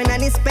nanny, get more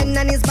nanny, spend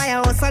nanny's buy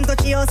a house and touch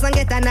the house and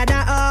get another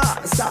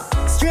house.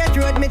 Straight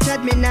road me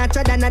tread, me not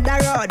tread another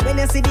road. When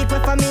you see the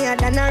quick for me I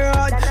done a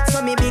road.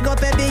 So me big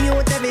up every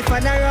youth, every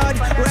fan a road.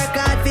 Work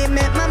hard fi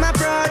make mama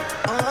proud.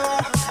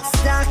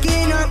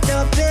 Stacking up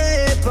the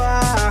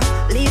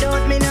paper. Lead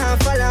out me now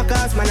follow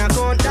cause man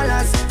account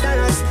dollars,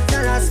 dollars,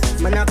 dollars.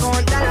 Man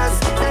account dollars,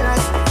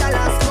 dollars,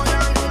 dollars.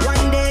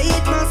 One day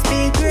it must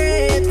be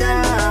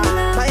greater.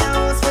 Buy a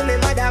house for me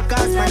mother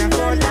cause man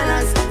account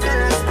dollars,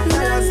 dollars,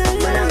 dollars.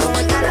 Man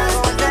account dollars,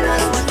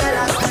 dollars,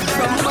 dollars.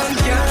 From one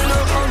girl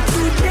up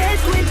to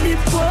date with the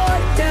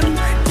bottom.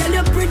 Girl,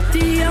 you're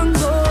pretty and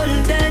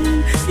golden.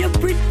 You're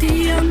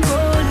pretty and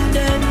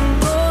golden,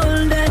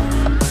 golden.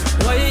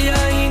 Why you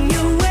in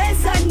your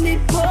waist and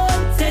it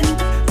potent?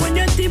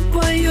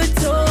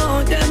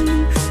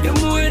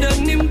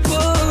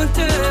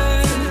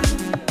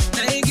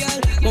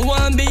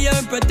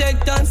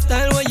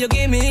 you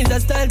give me is a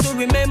style to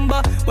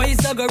remember. When you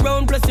stagger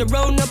round, plus you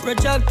round a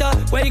projector.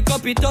 Wake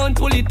up it on,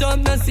 pull it up,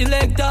 no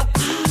selector.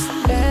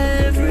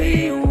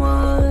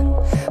 Everyone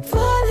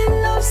fall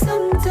in love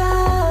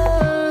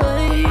sometime.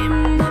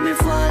 Mommy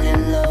fall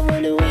in love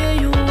with the way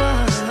you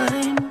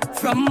whine.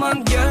 From a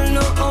girl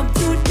no up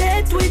to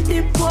date with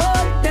the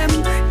both them.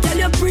 Girl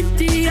you're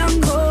pretty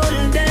and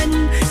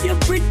golden. You're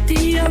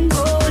pretty and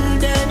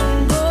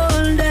golden,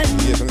 golden.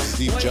 Yes, and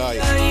Steve Jai.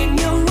 In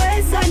your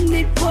waist and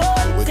it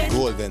with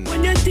golden.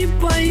 When you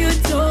tip on your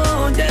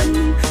toe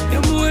them,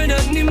 you're more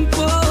than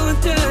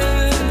important.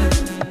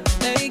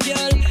 Hey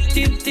girl,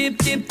 tip, tip,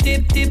 tip,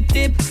 tip, tip,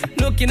 tip.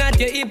 Looking at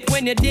your hip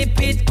when you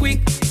dip it quick.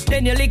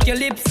 Then you lick your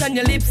lips and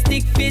your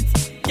lipstick fit.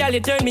 Girl,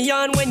 you turn me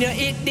on when you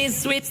hit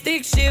this sweet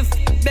stick shift.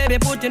 Baby,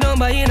 put your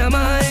number in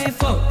my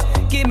phone.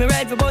 Give me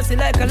right for bossy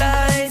like a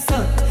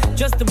license.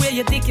 Just the way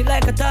you tick it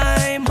like a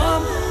time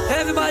bomb.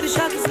 Everybody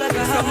shot us like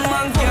a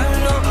hammer. Girl,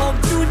 no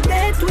up to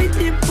date with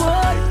the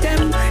both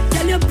them.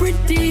 Girl, you're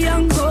pretty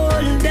and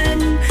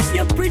golden.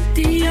 You're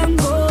pretty and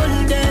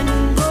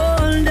golden,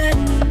 golden.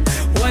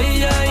 Why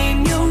you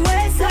in your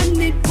waist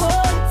and it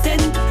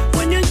potent?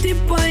 When you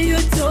tip on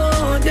your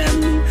toe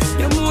them,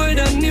 you're more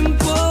than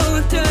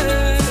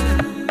important.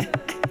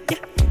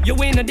 You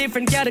in a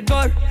different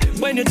category.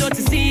 When you don't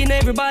see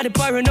everybody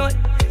paranoid.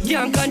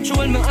 Can't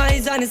control my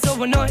eyes and it's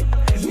overnight.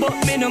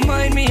 But me no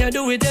mind me, I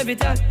do it every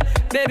time.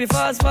 Baby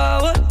fast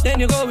forward, then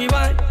you go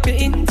rewind.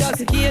 Be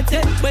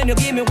intoxicated when you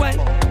give me wine.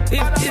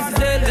 If this is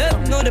hell,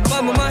 know the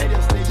bomb of mine.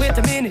 Wait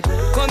a minute,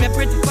 call me a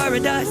pretty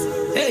paradise.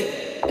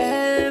 Hey.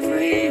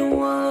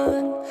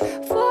 Everyone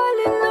fall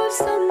in love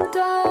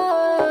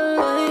sometime.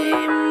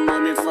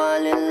 Mommy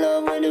fall in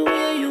love with the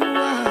way you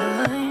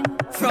whine.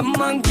 From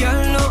a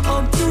girl no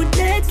up to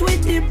date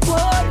with the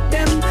both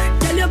them.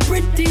 Girl you're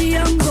pretty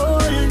and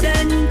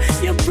golden.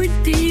 You're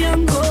pretty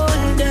and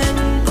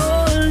golden,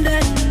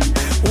 golden.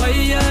 Why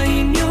you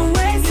in your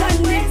waist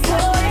and it's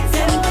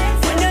golden?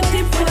 When you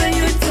tip on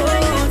your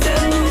toe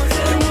them,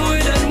 you're more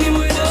than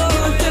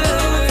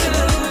important.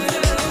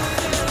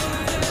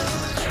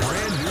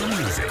 Brand new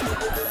music.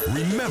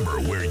 Remember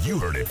where you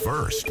heard it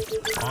first.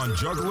 On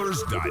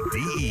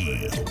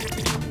jugglers.de.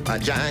 A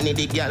Johnny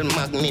the girl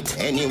magnet.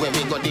 Anywhere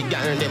we got the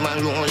girl, them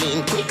a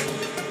rolling quick.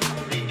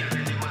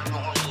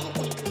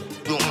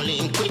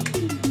 Rolling quick.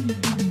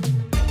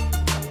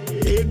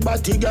 Big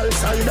body girl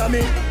side of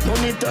me.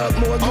 Money talk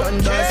more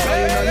grand than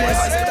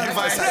finalist.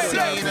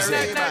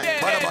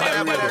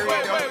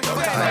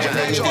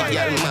 Johnny the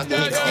girl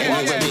magnet.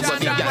 Anywhere we got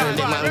the girl,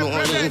 them a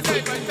rolling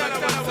quick.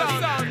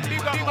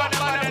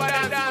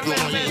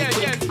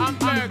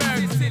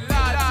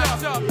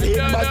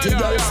 Big body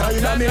girl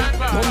side of me.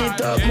 Money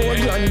talk more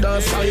grand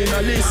than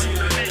finalist.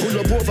 Pull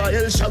up over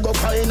El Shago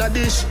find a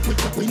dish.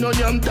 We no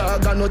yam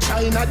dog and no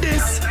China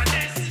this.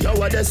 Yo,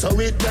 what that's how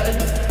it done.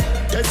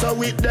 That's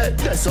how it done.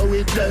 That's how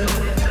it done.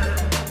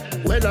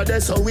 Well,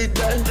 that's how it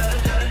done.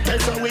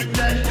 That's how it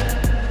done.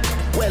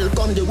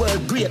 Welcome the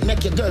world great,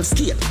 make your girl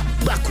skate.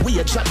 Back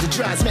way, drop the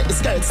drawers, make the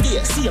skirt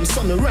skate. See him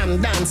some ram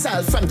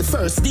dancehall from the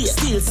first day.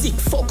 Still sick,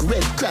 fuck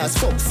red class,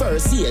 fuck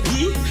first aid.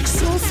 Yeah?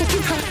 So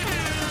fucking hot.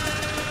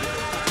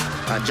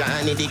 A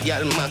Johnny the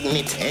girl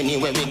magnet.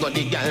 Anywhere we got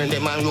the girl,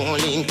 them a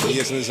rolling quick.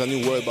 Yes, there's a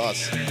new world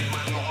boss.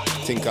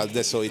 Think I'll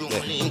that's how it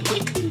there.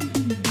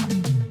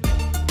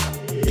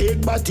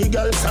 Big body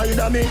girl side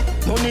of me.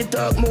 Money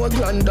talk more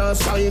grand than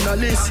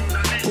finalist.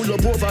 Pull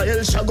up over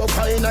El Shago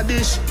find a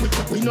dish.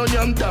 We no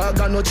yam dog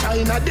and no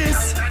China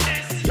this.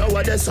 Yo,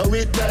 what that's how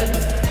it done.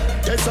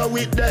 That's how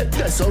it done.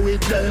 That's how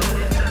it done.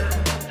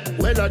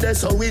 Well,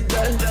 that's how it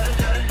done.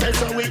 That's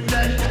how it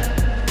done.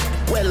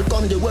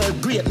 Welcome the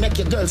world great, make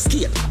your girl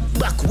skate.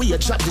 Back way,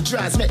 drop the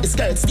drawers, make the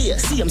skirt stay.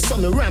 See him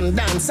some ram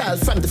dancehall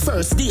from the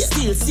first day.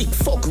 Still sick,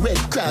 fuck red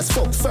class,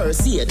 fuck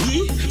first aid.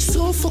 Yeah?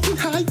 So fucking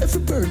high, every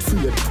bird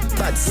feared.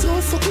 Bad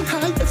so fucking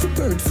high, every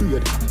bird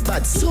feared.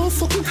 Bad so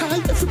fucking high,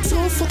 every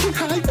so fucking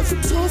high,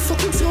 every so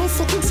fucking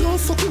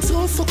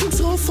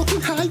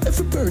high,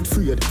 every bird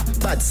feared.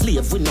 Bad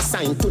slave with no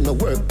sign to no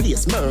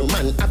workplace.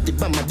 Merman have the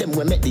bomb of them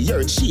we make the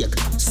earth shake.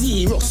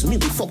 Serious, me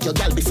we fuck your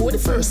gal before the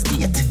first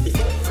date.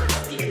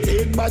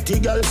 Big body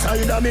girl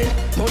side of me.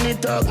 Money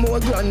talk more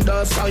grand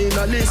than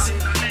finalist.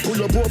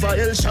 Pull up over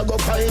El Shago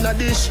find a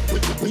dish.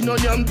 We no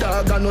yam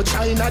dog and no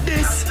China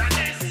this.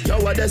 Yo,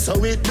 what that's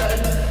how it done.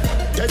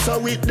 That's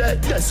how it done.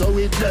 That's how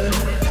it done.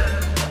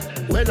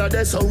 Well,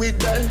 that's how it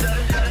done.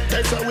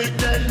 That's how it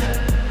done.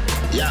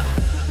 Yeah.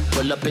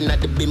 Pull up in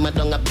at the beam, I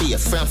don't a beer.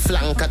 From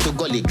Flanker to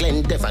Gully,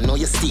 Glen Dev, I know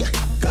you stay.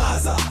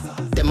 Gaza.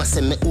 Them a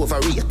send me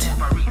overrate.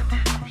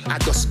 I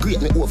just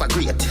grate me over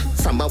great.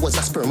 From I was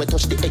a sperm, we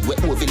touch the egg, we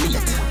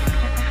ovulate.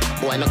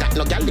 Boy, no got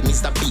no gal, the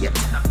Mr. Bait.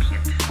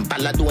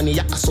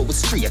 Balladonia, so we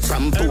straight.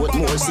 From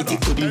Portmore City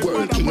to the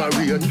world, King of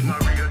Rain.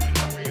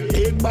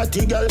 Big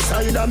body girl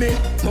side of me.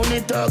 Money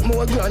talk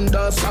more grand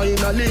than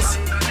finalist.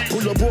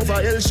 Pull up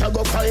over El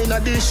Shago find a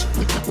dish.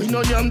 We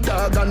no yam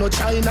dog and no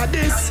China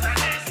this.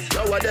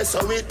 Yo, what that's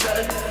how it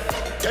done.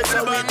 That's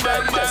how it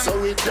done. That's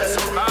how it done.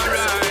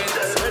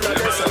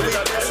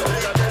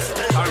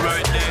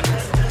 Alright then.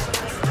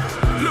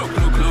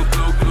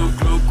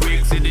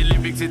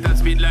 lyrics, it a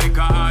speed like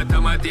a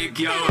automatic,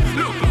 yo.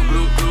 Look,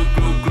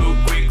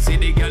 quick. See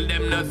the girl,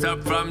 them not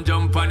stop from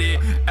jump on it.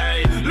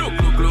 Hey, look,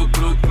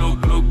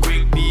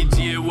 quick.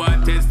 DJ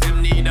want test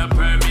them need a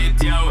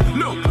permit, yo.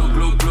 Look,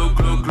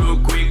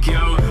 quick,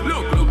 yo.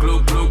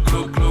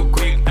 Look,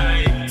 quick.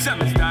 Hey,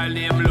 some style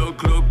name, look,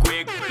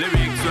 quick.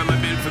 Lyrics when my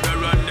bill for the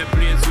run the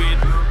place with.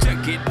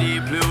 Check it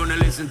deeply, wanna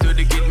listen to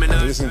the kid, man.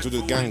 Listen to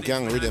the gang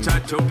rhythm.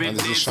 And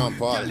this is Sean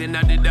Paul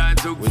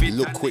with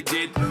Look Quick.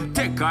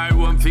 Take her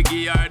one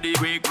figure the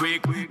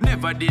quick.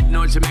 Never did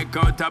know she make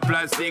out a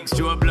plastic.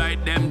 Strobe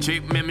like them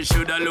trick, me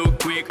shoulda look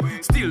quick.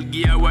 Still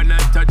gear when I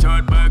touch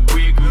out back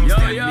quick.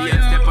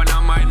 Step on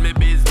a mind me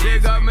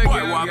business.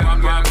 Boy walk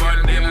on my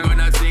butt, them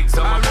gonna sick.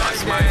 So I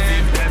watch my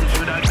zip, them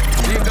shoulda.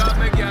 Dig up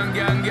me gang.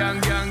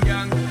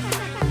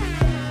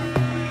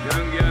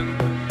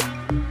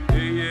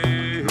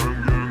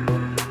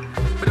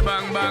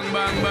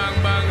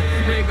 Bang.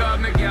 They got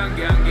me gang.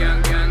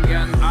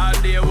 All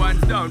day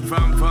ones down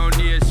from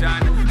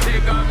foundation. They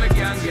got me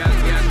gang.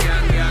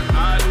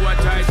 All who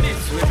try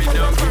this with me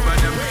don't give a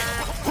damn.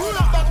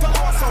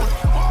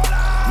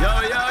 Yo.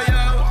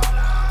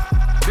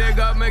 They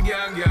got me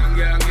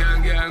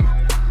gang.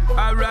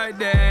 Alright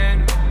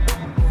then.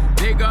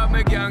 They got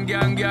me gang.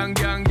 Gang.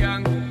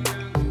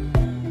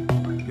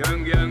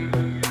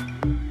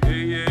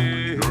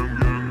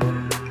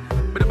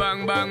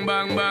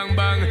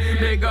 Bang.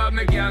 They got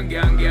me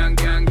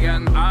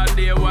gang. All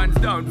day ones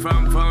down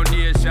from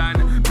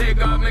foundation. They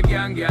got me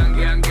gang.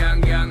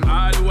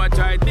 All who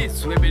try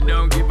this with me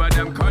don't give a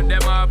damn. Cut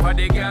them off of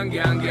the gang.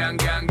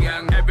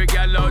 Every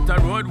girl out the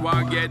road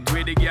want get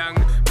with the gang.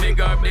 Big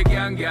up the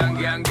gang.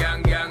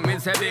 Me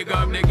say big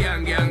up the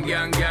gang.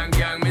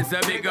 Me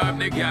say big up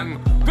the gang.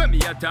 When me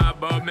a talk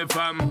about me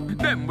fam,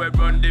 them we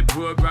run the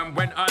program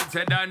when all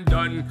said and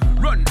done.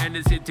 Run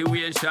any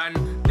situation,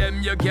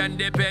 them you can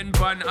depend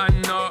on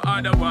and no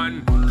other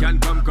one can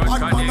come cut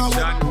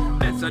connection.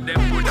 Let's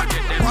them woulda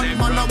get them next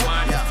from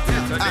one.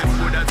 Let's them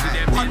woulda see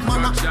them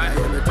instruction.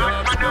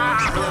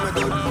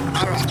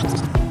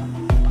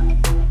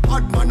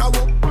 Mad man a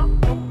walk,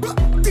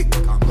 thick a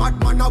mad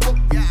man a walk,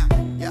 yeah.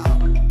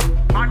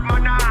 Mad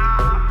man a,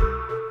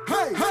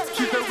 hey,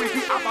 keep it with the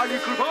have a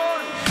little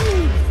bone.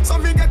 So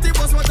me get it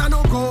was what I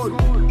know gold,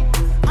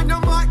 and the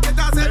market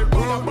has it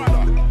gold.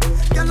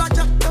 Girl a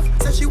jacked up,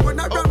 say she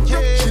wanna run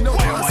jump. She know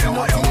what's in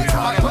the teeth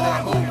at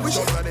home. When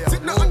she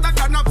sit no under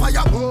gun a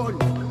fire bone.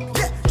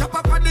 Yeah, drop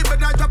up on the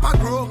bed and drop a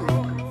groan.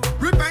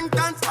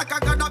 Repentance like a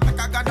gada.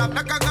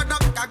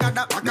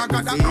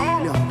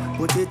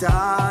 Put it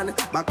on,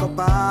 back up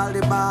all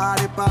the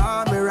body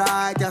for me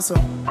right, yes so.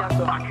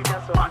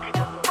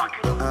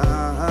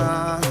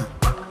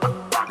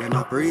 Them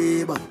a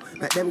pre, but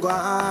let them go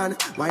on.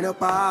 Wind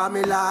up on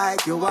me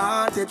like you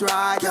want it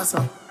right, yes so.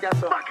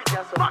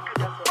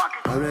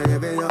 I'm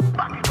living up.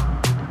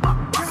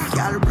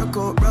 Girl,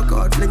 broke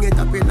out, fling it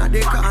up in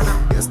the corner.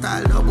 Your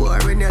style no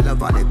boring, you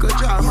love a little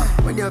drama.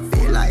 When you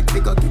feel like we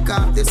go kick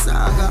off the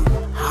saga.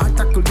 Heart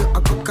tackle you, I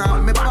could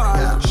call me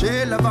Paula.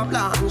 She love a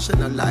plant, she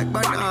not like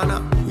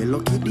banana. You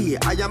lucky day,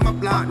 I am a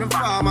plant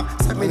farmer.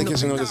 When the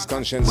kissing of this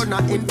conscience, with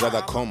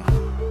Badda come.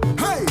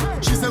 Hey,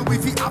 she said we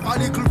fi have a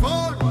little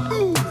fun.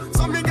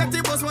 So me get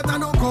it was what I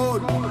know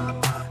code.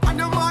 And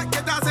the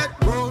market has it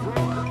roll.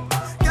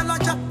 Girl a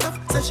jacked up,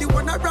 say she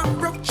wanna rock.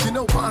 She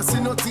no want see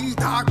no teeth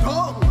or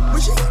tongue.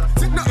 When she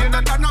sit no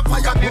under than a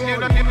fire bone.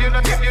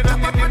 Yeah,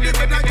 jump up on the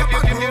bed and jump a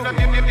grow.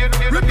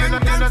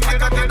 Repentance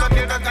like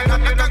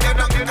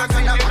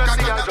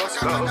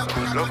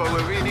love her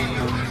where we need.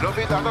 Love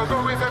it I go go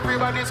with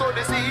everybody so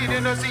they see. They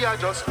don't see I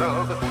just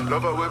love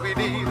her where we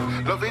need.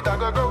 Love it I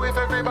go go with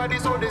everybody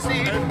so they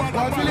see.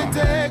 What will it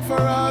take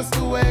for us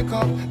to wake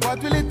up?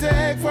 What will it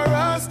take for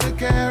us to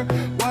care?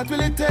 What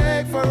will it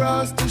take for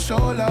us to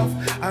show love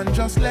and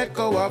just let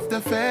go of the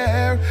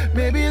fear?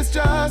 Maybe it's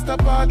just a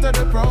part of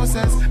the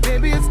process.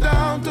 Maybe it's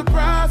down to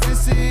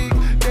prophecy.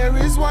 There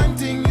is one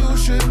thing you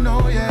should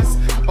know, yes.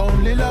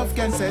 Only love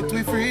can set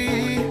we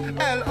free.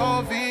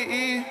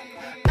 L-O-V-E,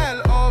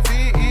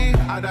 L-O-V-E.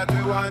 And that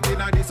we want in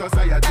this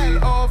society.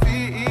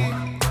 L-O-V-E,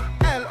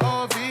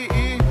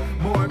 L-O-V-E.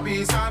 More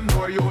peace and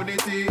more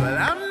unity. Well,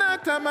 I'm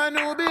not a man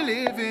who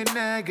believe in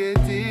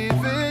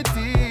negativity.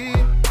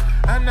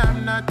 And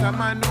I'm not a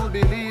man who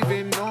believe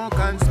in no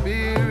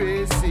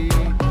conspiracy.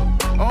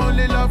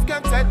 Only love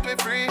can set me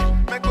free.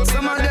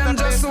 Some of them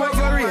just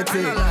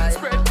overrated.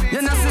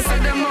 You know, see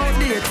them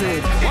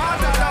outdated.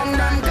 Water down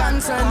them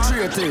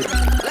concentrated.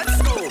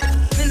 Let's go.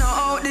 Me no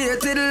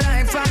outdated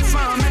life and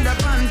farm. In the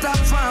pan top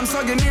farm,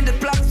 so give me the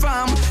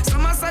platform.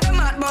 Some of them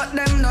mad, but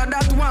them not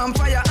that warm.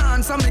 Fire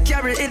on, some they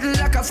carry it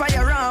like a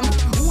firearm.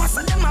 Most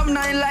of them have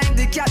 9 like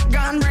the cat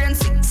gun brain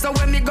sick. So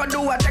when me go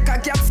do a take a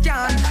cap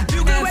scan.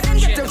 You go where them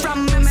get it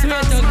from me.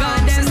 Swear to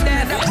God, them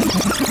dead.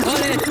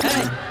 Hold it,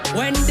 hey.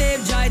 When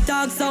Dave Jai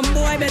talk, some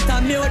boy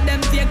better mute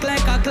them fake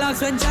like a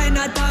clocks when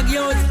China tag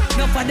use.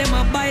 Enough of them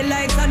a buy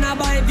likes and a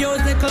buy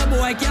views. The club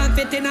boy can't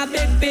fit in a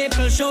big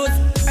people shoes.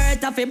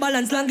 Earth have a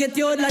balance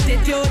longitude,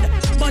 latitude.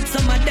 But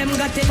some of them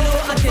got a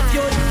low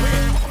attitude.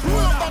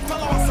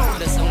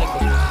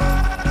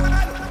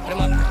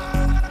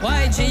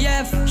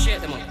 YGF,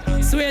 shit them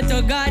up. Swear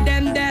to God,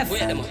 them deaf. Wait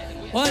them up.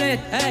 Hold it,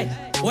 hey.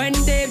 When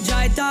Dave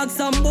Jai talk,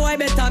 some boy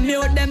better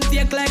mute them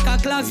fake like a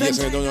clock. Yes,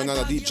 I don't know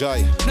another Deep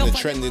Jai. The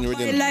trending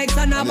rhythm.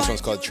 And this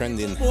one's called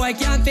Trending. Boy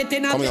can't fit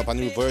in coming up a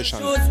new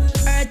version.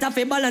 Earth have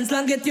a balance,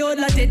 longitude,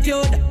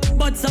 latitude.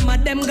 But some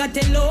of them got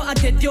a low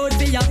attitude.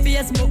 For your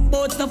Facebook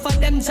posts, enough of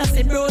them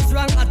chassis bros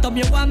wrong. Atom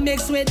you want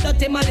mix with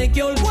dirty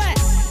molecule. What?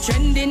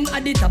 Trending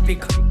at the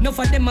topic. Enough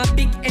of them are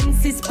big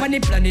NCs on the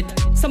planet.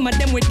 Some of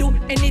them will do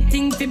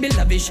anything to be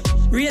lavish.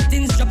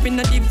 Ratings dropping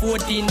at the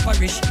 14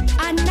 parish.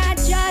 And not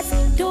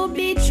just to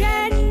be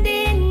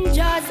trending,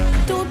 just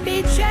to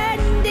be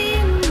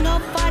trending.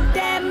 Enough of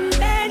them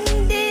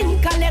bending.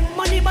 Collect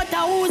money but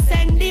who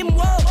send him?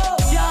 Whoa.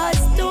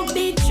 Just to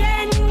be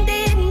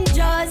trending,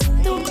 just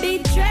to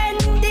be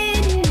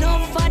trending.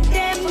 Enough of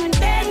them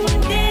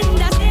bending.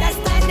 That's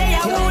why they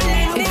are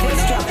holding. If you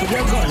strap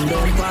your gun,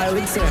 don't par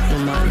with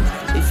certain man.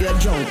 If you're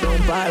drunk,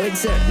 don't par with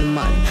certain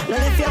man.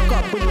 Now if you're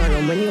cup with my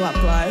rum when you are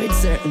par with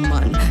certain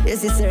man.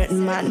 Yes, it's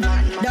certain man.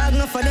 Dog,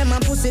 enough for them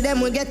and pussy,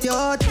 them will get you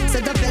out.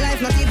 Set up your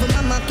life, not even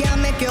mama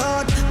can't make you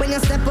out. When you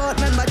step out,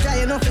 remember try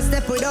enough to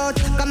step without.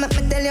 Come let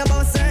me tell you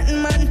about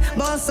certain man.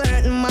 About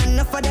certain man,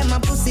 enough for them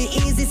and pussy,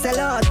 easy sell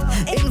out.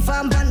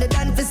 Inform banded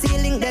and for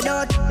ceiling dead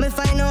out. Me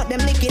find out them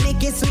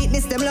licky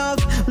sweetness, them love.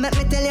 Let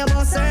me tell you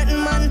about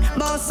certain man.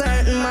 About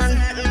certain man.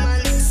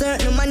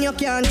 Certain man you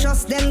can't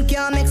trust them.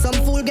 Can't make some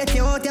fool get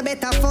you out, you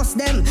better fuss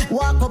them.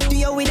 Walk up to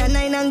you with a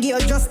 9 and give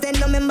you just 10.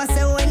 No remember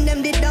say when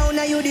them did down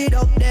and you did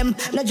up them.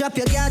 Now drop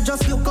your gear,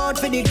 just look out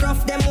for the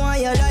craft. Them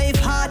want your life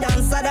hard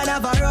and sad and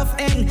have a rough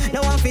end.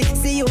 Now one fit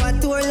see you a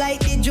tour like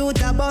the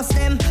Juta bust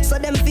them. So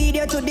them feed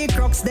you to the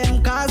crux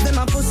them. Cause them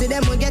a pussy,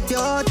 them will get you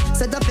out.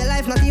 Set up your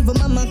life, not even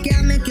mama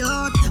can't make you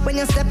out. When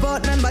you step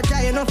out, remember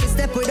try enough to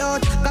step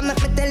without. Come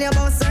let me tell you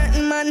about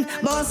certain man.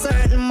 About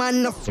certain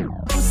man, no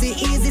pussy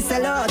easy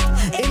sell out.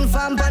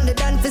 Inform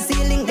banded and for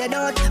ceiling dead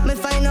out. Me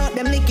find out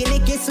them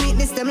licky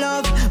sweetness them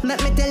love.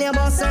 Let me tell you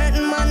about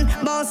certain man.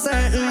 About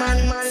certain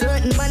man.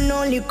 Certain man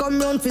only come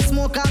round for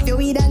smoke off your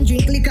weed and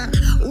drink liquor.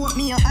 Open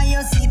me your eye,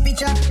 you see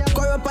picture.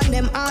 Corrupt on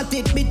them heart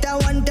it. Bitter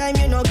one time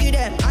you know give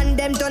them. And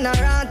them turn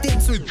around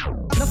it.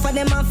 Enough of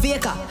them a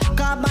faker,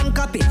 carbon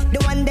copy. The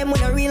one them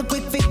with a real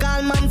quick fi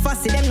call man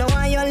fussy. Them no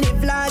want you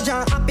live large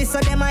and happy. So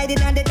them hiding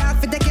at the dark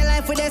fi take your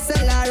life with their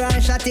cellar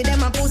and shotty.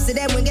 Them a pussy,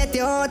 them will get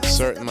you out.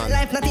 Certain man.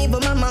 Life not even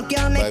mama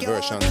can't make you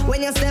out.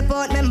 When you step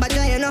out, remember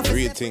try enough to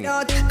step thing.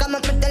 Out. Come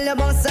up and tell you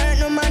about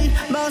certain man.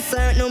 About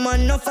certain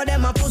man. Enough of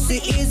them a pussy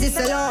easy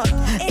sell out.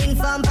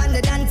 Inform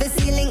banded and for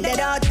ceiling dead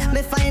out.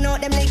 Me find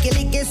out them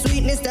licky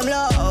sweetness them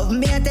love.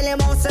 Me a tell you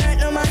about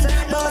certain man.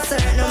 About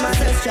certain man.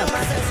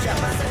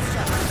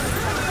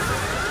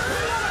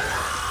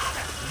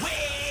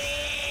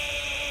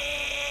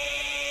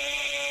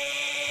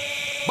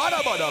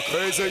 Badda,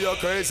 crazy, you're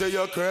crazy,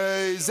 you're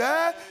crazy.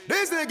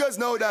 These niggas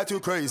know that you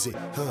crazy.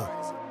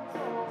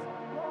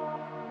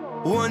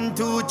 1,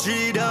 2,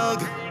 3,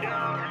 dog.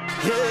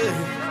 Yeah,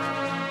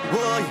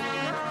 boy,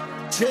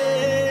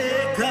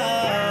 check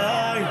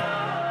out.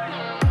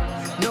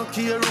 No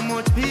care how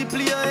much people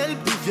you help.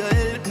 If you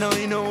help now,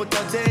 you know what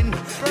I then.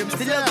 Them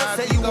still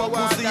ever say you a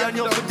pussy and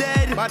you're for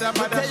dead. But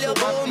tell you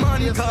about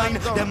mankind,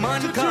 the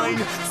mankind.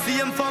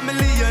 Same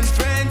family and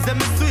friends, them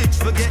switch.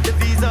 Forget the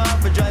visa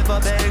off a driver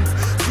Benz.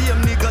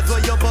 Same niggas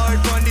where you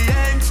bored on the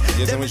end.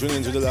 Yes, I'm tuning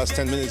into the last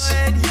 10 minutes.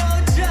 And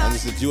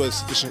it's the dual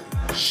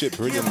citizenship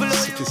rhythm.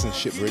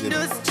 Citizenship rhythm.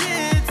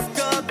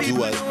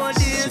 Dual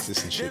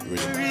citizenship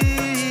rhythm.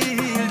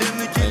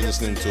 And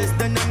listening to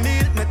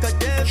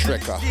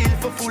Trekker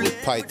with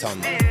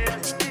Python.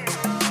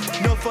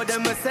 No for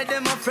them I said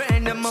them a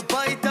friend, them a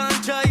python,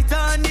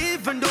 Triton.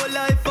 Even though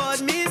life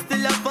hard, me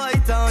still a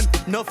fight on.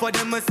 No for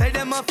them I said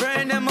them a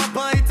friend, them a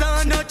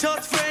python. No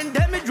just friend,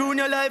 them it ruin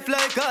your life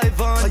like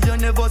Ivan. You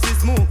never see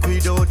smoke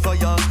without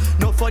fire.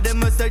 No for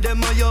them I said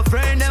them a your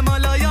friend, them a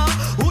liar.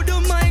 Who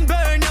don't mind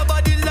burn your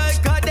body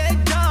like a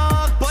dead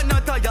dog, but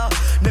not tire.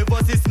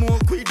 Never see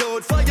smoke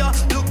without fire.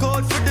 Look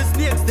out for the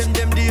snakes,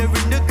 them there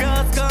in the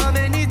grass. Come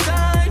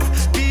anytime.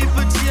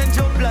 People change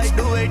up like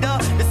the weather.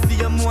 The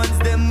same ones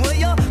them way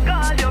you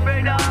call your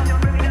brother.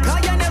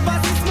 Cause you never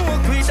see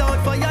smoke without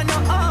fire.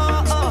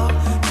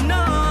 No,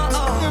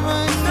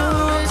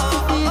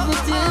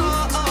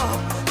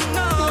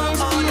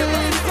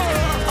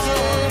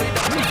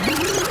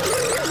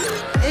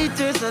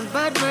 Haters and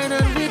bad men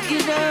and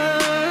wicked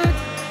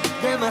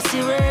earth. Them a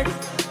see red.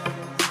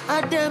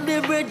 And them be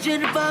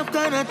bridging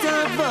popcorn and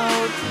talk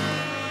about.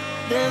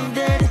 Them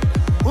dead.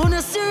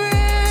 Wanna see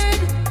red,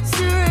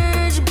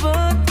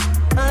 but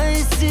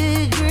I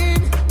see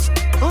green.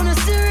 Wanna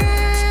see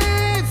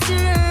red,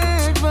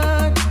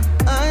 but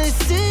I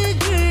see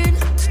green.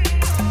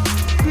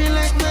 Green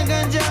like my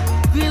ganja,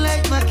 green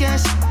like my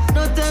cash.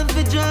 No time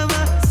for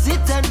drama,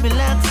 sit and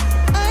relax.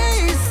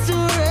 I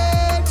see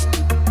red,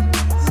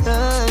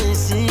 I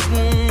see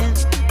green.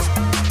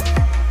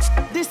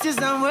 This is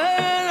a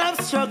world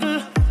of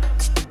struggle.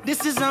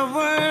 This is a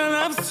world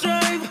of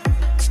strife.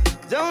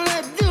 Don't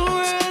let the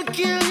world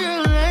kill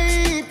your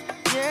light,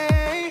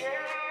 yeah.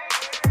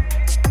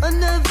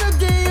 Another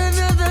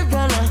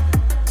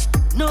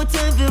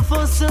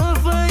fuss or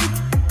fight.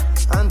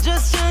 I'm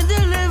just trying to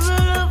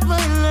level up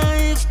my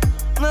life.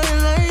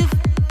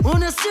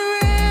 Wanna see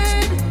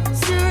red,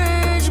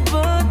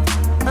 but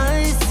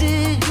I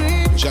see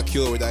green. Jackie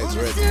with Eyes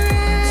Red.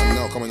 And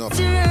now coming up,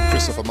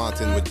 Christopher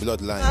Martin with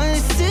Bloodline. I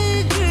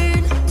see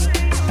green.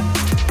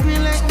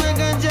 Green like my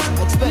ganja,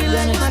 green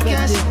like my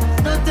cash.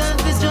 No time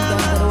for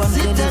drama,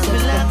 sit and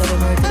relax.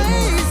 I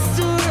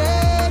see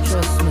red.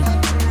 Trust me.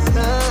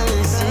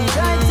 I see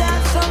Right green.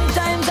 out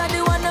sometimes I do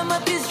want them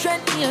up his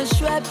strength in your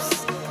straps.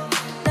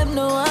 Them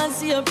no one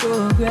see your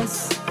progress.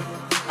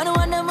 I don't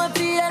want them up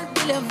here and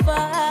feel your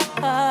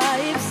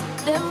vibes.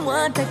 Them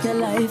want take your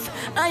life.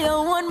 I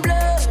your one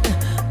blood,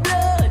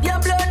 your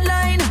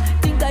bloodline.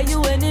 Think of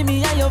you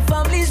enemy and your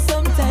family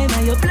sometime.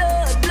 And your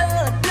blood,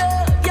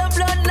 your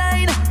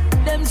bloodline.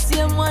 Them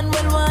same one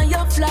will want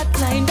your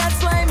flatline.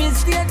 That's why me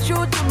stay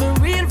true to my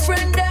real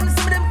friend. Them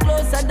some of them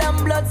closer than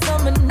blood.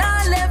 Some me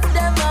not left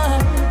them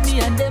out.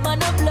 Me and them on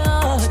the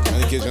blood. And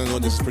in case you don't know,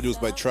 this is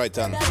produced by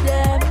Triton.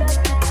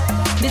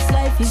 This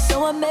life is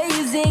so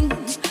amazing.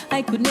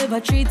 I could never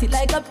treat it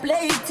like a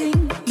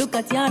plaything. Look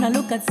at Yana,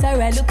 look at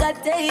Sarah, look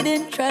at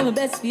Aiden. Try my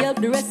best to help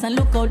the rest and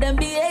look how them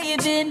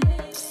behaving.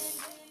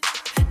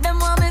 Them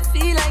want me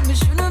feel like me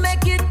shouldn't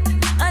make it.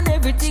 And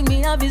everything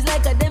me have is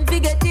like a them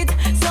forget it.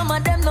 Some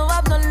of them no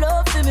have no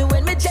love for me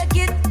when me check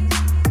it.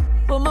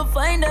 But me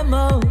find them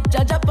out,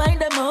 Jaja find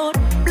them out.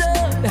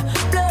 Blood,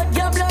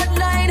 your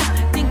bloodline.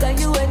 Think of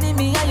you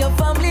enemy and your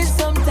family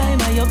sometime.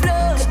 And your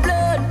blood,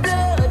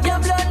 your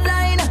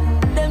bloodline.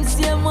 Them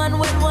same one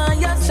will want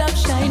you stop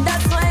shine.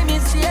 That's why me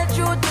stay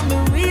true to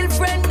my real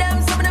friend.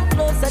 Them some of them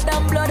closer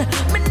than blood.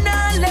 Me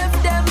not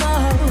left them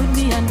out.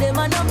 Me and them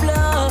are no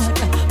blood.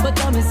 But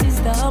I'm a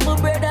sister, I'm a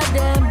brother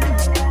them.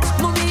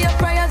 Move me your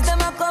prayers, them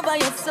a cover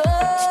your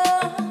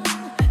soul.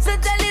 So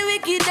tell the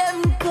wicked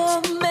them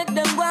come. Make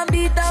them go and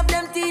beat up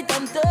them teeth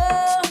and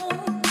toe.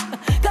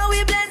 Cause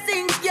we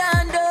blessings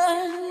can't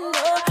done.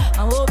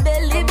 I hope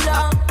they live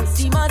long.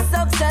 See my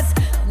success. I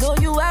know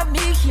you have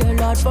me here,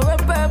 Lord, for a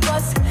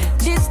purpose.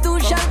 This too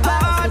shall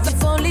pass, cause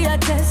it's only a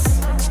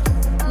test.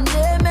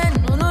 Amen,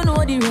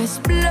 no, the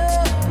rest.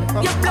 Blood,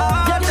 your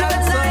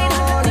bloodline.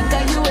 Think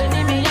of you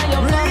enemy and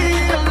your family.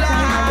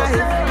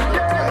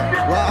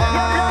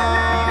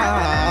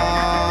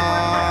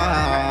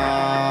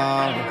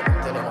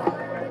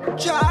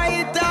 Try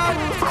it out.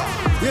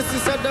 Yes, you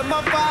said them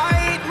a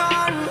fight,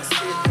 man.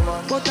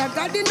 But I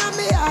got in on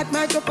me heart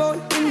microphone.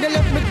 In the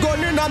left, me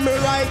gun in on me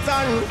right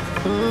hand.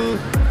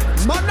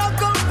 Man, I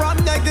come from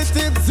 -0.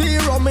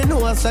 Me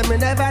know I say me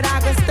never I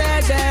can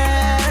stay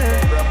there.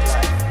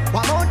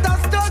 What amount of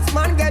studs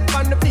man get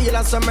from the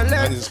field? So me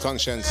learn. And his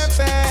conscience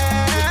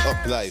with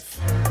Up Life.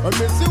 I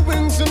miss the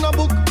wings in a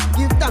book.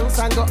 Give thanks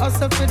and go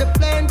hustle for the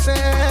plane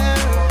fare.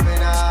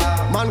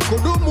 Man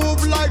could do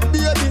move like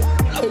baby.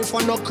 Life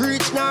on no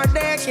creech nor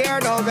daycare.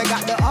 Now we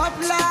got the Up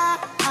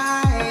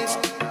Life.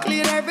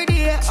 Clean every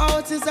day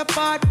out his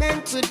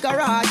apartment with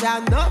garage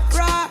and no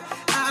pride.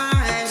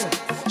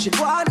 She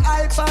go on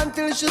hype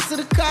until she see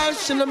the car.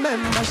 She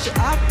remember she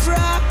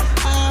upright.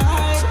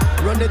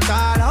 Run it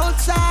all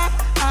outside.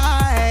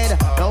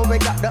 Now we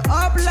got the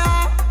Up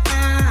Life.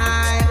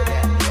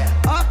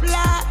 Up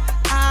Life.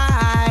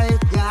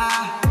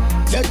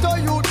 Yeah. Get how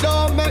you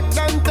don't make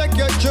them take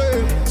your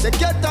train. Take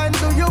your time,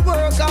 do your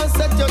work and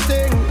set your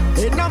thing.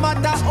 It no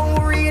matter how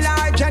real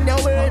or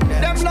genuine.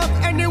 Them love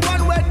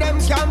anyone where them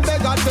can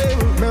beg a thing.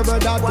 My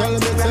brother tell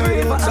me say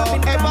you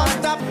don't ever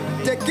stop.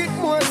 Take it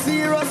more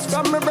serious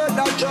from my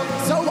brother Chuck.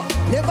 So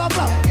never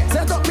back,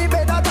 set up me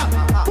better top.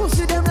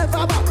 Pussy them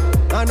never back.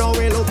 I know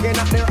we looking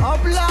at the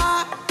Up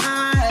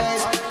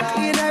Life.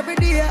 In every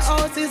day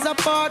house is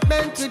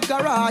apartment with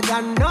garage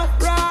and no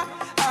pride.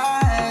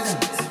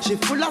 She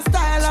full of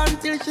style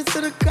until she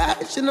see the car.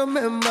 She no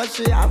remember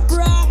she a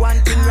pride.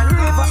 One thing when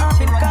never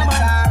up in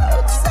common.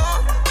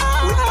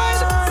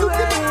 Look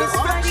at this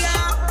fresh.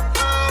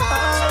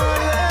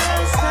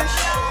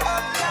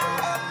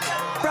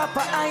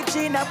 Proper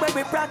hygiene where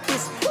we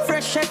practice.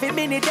 Fresh every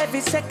minute,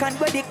 every second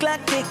where the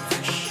clock tick.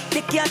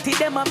 The canty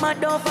them a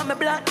mad over my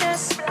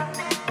blackness.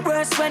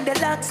 Worse when the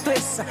locks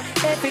twist.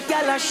 Every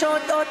gal a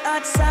shout out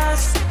hot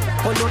sauce.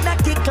 Colonna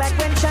kick like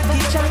when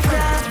Jackie Chan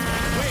crack.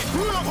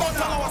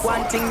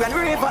 One thing when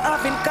river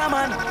have in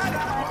common.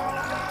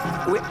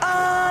 We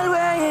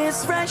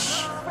always fresh.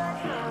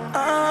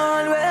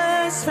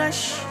 Always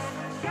fresh.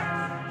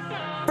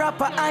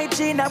 Proper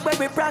hygiene where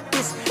we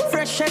practice.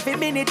 Fresh every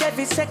minute,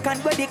 every second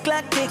where the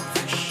clock tick.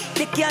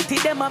 The canty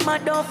them a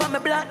mad over my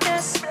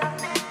blackness.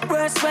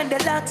 Worse when the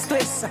locks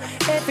twist.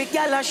 Every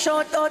gal a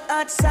shout out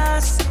hot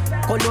sauce.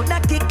 Colonna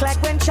kick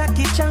like when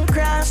Jackie Chan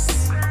cross.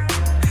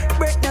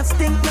 Break that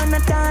stink none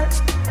at all.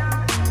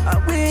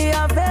 We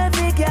have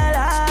every gal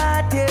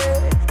out here.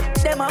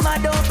 Them a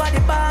mad over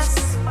the boss.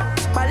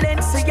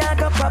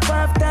 Balenciaga pop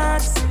off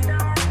dance.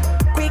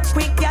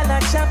 Quick gal a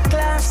chop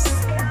class.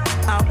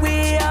 And we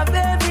have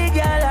every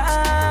gal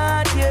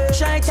out here.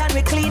 Try it and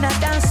we cleaner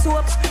than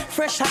soap.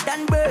 fresher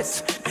than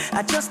birds.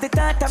 I just the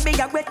thought of me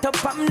a wet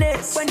up on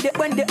this. When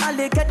the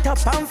alley get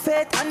up on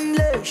faith and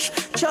lush.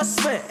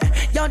 Trust me,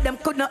 y'all them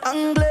couldn't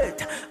angle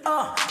it.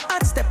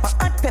 Hot stepper,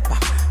 hot pepper.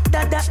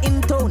 Dada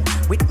in town,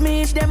 with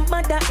me them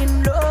mother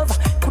in love.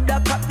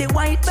 Coulda cut the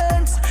white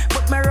burns,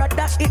 but my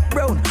rather it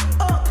brown.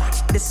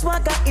 The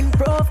swagger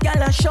improve,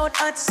 y'all a short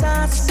hot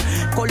sauce.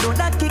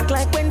 Colonna kick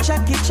like when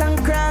Jackie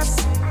Chan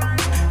cross.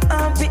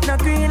 Armpit no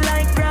green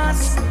like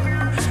grass.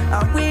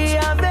 And we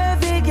are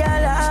baby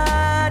girl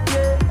hard,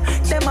 yeah.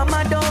 Them a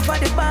mad over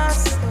the boss.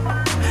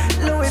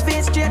 Louis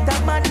V straight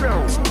up mad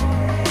road.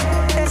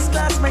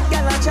 S-class, my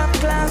girl a job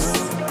class.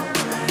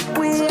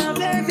 We are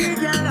baby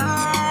girl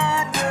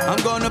hard.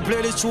 I'm gonna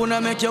play this tune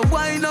and make you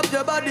wind up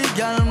your body,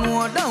 girl,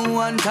 more than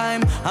one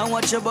time. And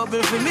watch you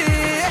bubble for me.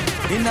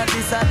 In a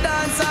this a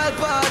dancehall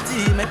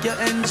party, make you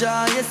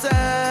enjoy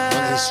yourself.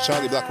 One is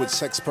Charlie Black with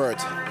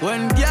Sexpert.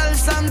 When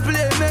girls song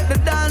play, make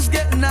the dance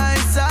get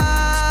nicer.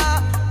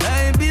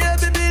 Hey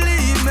baby,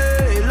 believe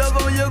me, love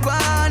how you go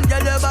on,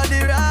 girl, your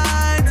body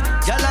right.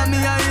 Girl, and me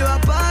and you a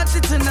party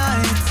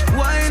tonight.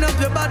 Wind up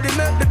your body,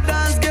 make the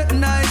dance get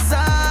nicer.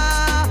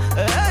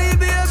 Hey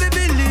baby,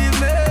 believe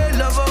me,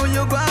 love how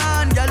you go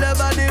on, girl, your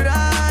body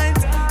right.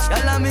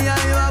 Girl, and me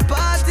and you a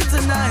party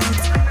tonight.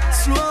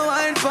 Slow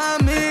wine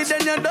for me,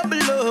 then you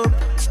double up.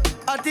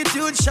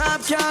 Attitude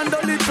sharp, can't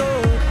dull it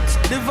up.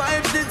 The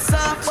vibe did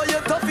soft, but you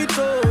tough it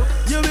up.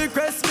 You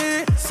request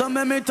me, so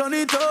make me turn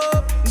it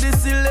up. The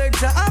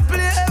selector, I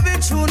play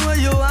every tune where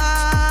you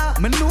are.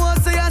 Me know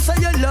say I say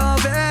you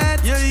love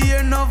it. You hear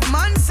enough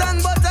man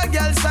song, but a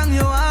girl song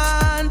you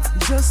want.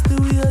 Just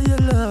the way you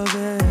love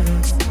it.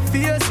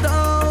 Face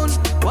down,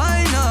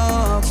 wine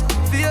up.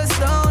 Face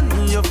down,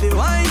 you feel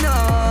wine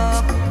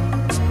up.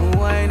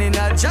 Wine in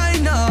a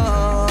join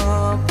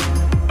up.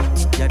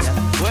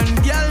 When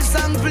girls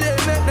song play,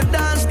 make the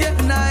dance get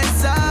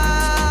nicer.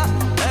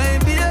 Hey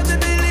baby,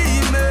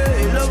 believe me,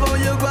 love how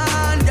you go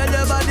on, girl,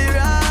 your body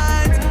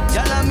right.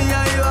 Girl, and me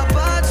and you a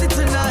party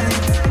tonight.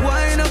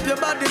 Wind up your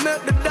body,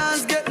 make the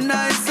dance get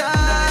nicer.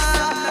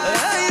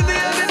 Hey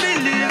baby,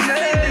 believe me,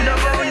 love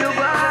how you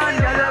go on,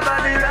 girl, your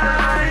body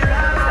right.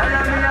 Girl,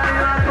 and me and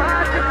you a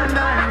party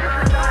tonight.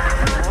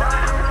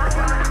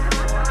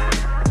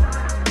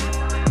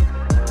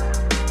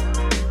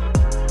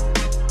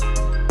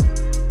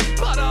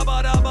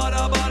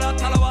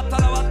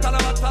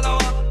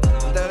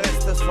 The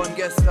rest is from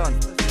guest done.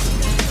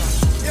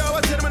 Yo,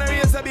 what's the man I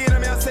say,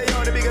 and I say,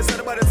 yo, the biggest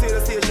everybody see the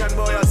station,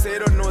 boy, I say,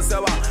 don't know,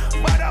 so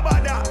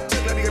Badda.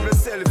 Check like you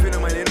yourself, you know,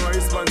 man, you know,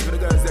 response for the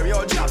girls there.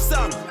 Yo, drop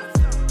song.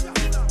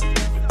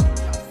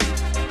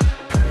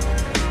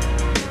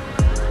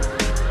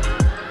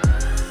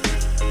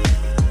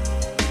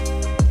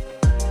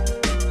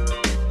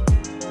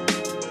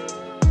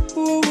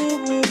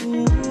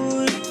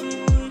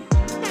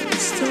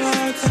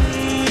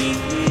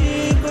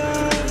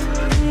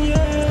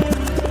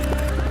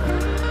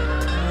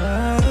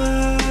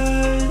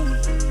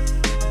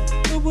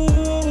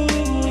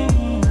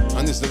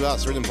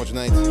 Last rhythm for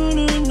tonight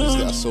is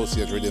the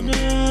associate rhythm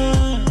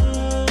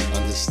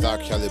and the Star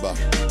Caliber.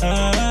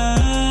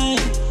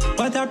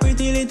 What a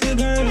pretty little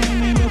girl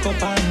me broke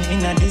up on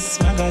in this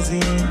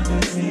magazine.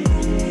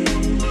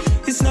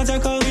 It's not a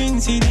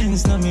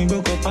coincidence, no me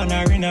broke up on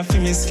her in a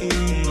film scheme.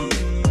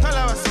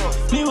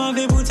 Me want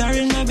to put her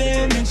in my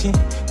bed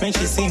when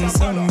she sing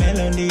some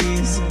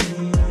melodies.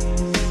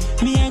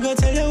 Me I go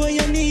tell her what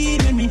you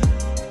need when me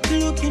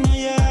look in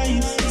your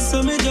eyes.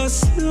 So me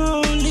just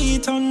slowly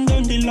turn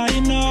down the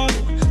line now.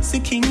 See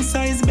king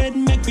size bed,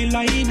 make me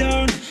lie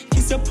down.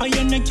 Kiss up on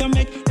your neck, you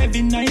make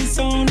every nice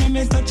sound. And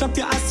me touch up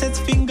your assets,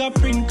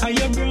 fingerprint, cause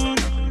you're brown.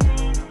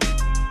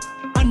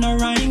 And a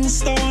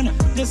rhinestone,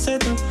 just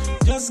set up,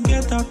 just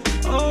get up.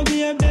 Oh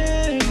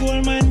baby,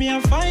 gold mine me a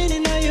find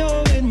in a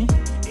yo. When me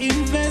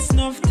invest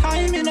enough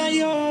time in a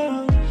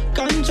yo.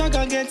 Contract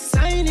I get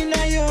signed in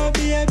a yo,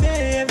 baby.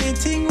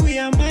 Everything we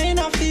are mine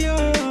of you.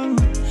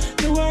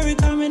 Don't worry,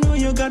 cause me know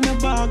you got my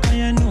back.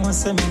 And you know,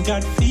 so me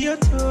got for you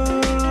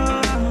too.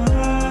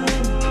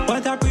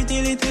 What a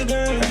pretty little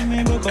girl,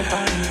 me broke up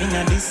on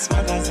in this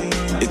magazine.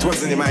 It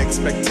wasn't in my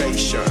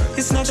expectation.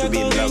 It's not to a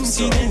be loved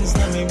so.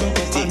 Me broke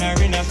up on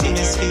her in a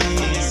famous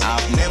face.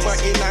 I've never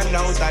in and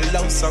out I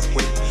love so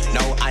quick.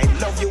 Now I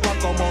love you, I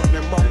come out my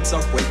mouth so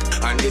quick.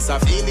 And this a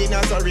feeling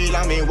as so real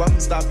and me won't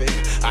stop it.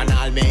 And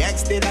all me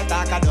ex did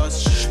attack a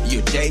dust.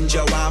 You change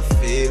how I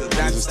feel.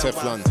 This is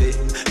Teflon.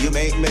 You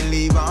make me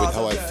leave off with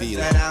how I feel.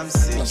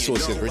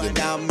 Associate rhythm.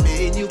 I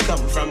mean, you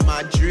come from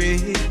my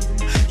dream.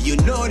 You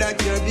know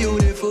that you're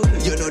beautiful.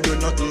 You don't do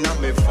nothing, I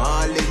me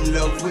fall in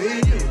love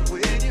with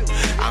you.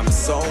 I'm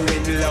so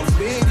in love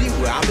with you.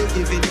 I'll be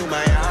giving you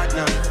my heart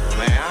now.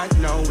 My heart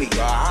now, we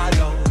go all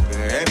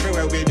over.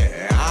 Everywhere we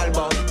there, all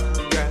about.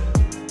 Yeah.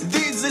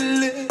 These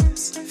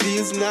lips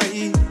feels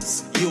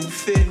nice. You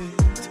fit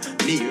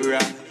me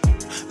right.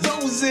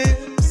 Those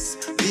hips,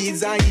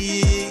 these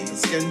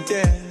eyes can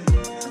tell.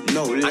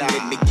 No lie. And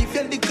let me give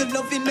you a little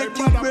love in the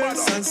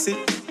breast and sit.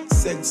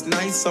 sense,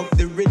 nice up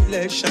the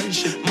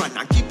relationship. Man,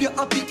 I keep you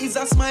happy is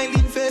a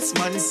smiling face.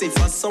 Man, say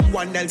for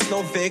someone else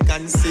no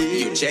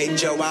vacancy. You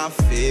change how I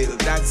feel,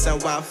 that's how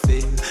I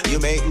feel. You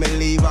make me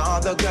leave all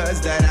the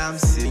girls that I'm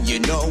seeing. You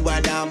know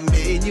what I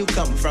mean, you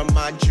come from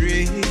my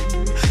dream.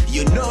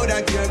 You know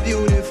that you're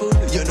beautiful.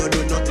 You know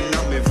do nothing,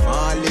 I'll me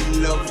fall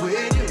in love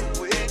with you.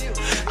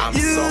 I'm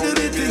you so in love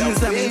with you. I'll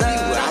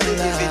be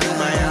giving you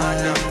my heart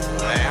now.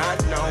 My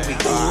heart now, we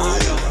go.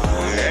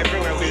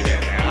 Everywhere we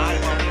get.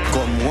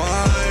 Come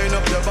wind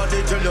up your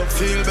body till you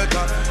feel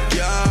better.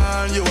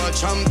 Girl, you a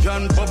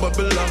champion,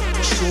 bubbler.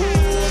 Show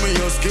me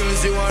your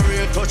skills, you a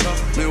real toucher.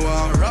 Me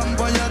want ramp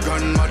on your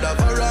grandmother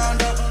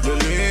veranda. You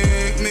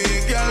lick me,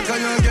 girl,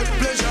 can you get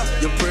pleasure?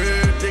 You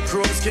pretty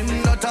crow skin,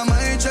 that a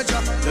my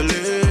treasure. Your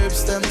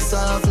lips, them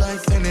soft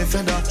like any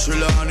feather.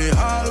 Trelawney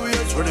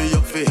always ready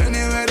up for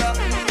any weather.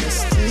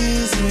 Just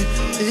tease me,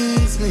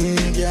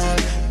 girl,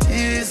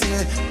 tease me.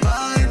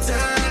 Bite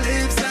your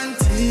lips and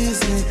tease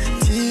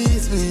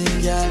me,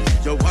 girl.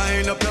 You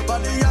wind up your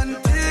body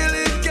until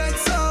it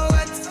gets so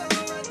wet.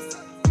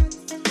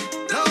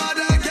 No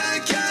other girl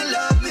can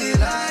love me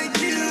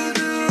like you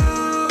do.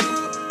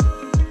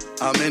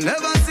 I may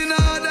never seen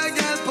another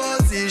girl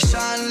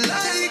position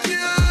like you.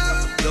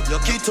 Love your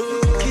Kito,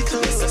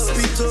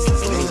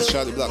 This is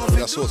Charlie Black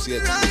with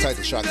Associate, the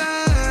title track.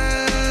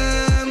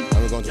 And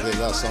we're going to play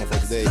the last song for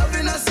today.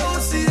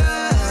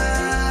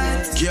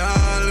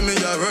 Girl, me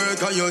a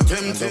work on your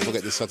tempting. And don't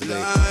forget this Saturday,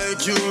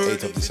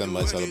 8th of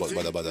December, it's all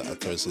about Badda at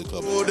Thursday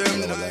Club.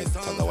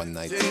 One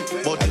night.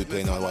 I'll be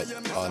playing all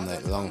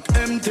night long.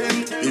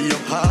 Your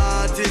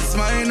heart is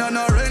mine and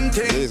a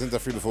renting. Ladies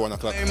interfere before 1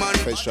 o'clock.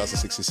 Feldstrasse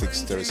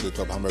 66, Thursday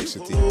Club, Hamburg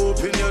City.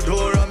 Open your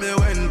door and me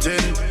went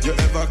in. You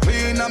ever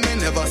clean and me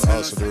never smell.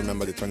 Also do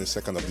remember the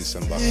 22nd of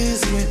December.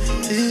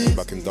 We're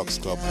back in Ducks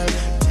Club.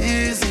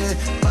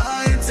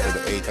 For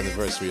the 8th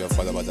anniversary of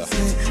Badda.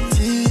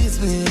 Tease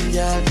me,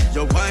 girl.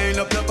 You wind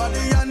up your body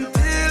until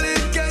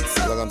it gets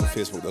log on to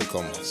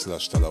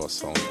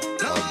facebook.com/TalawSound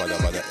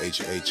or Badda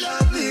HH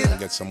and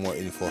get some more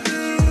info.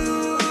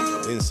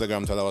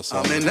 Instagram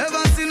TalawSound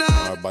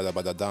or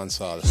Badda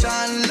Dancehall.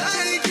 Shine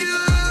like you.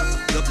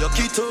 Love your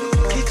Kito.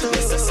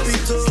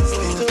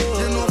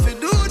 You know if you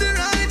do the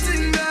right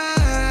thing,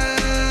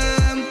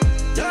 then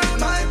you're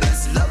my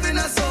best loving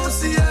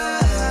associate.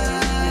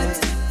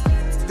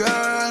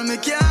 Girl, me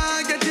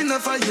can't get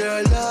enough of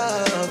your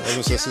love.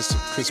 Ever since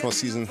Christmas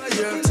season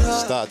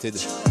started,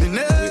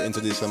 we're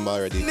into December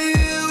already. So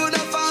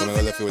I'm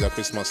gonna left you with a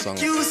Christmas song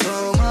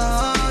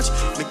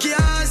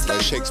by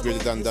Shakespeare the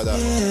Dan Dada.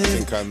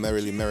 Think I'm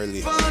merrily.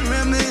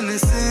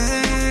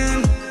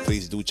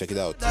 Please do check it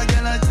out.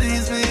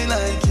 Tease me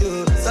like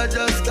you, so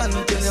just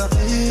continue.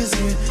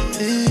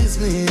 Tease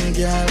me,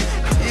 girl.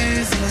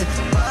 Tease me,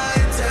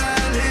 bite your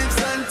lips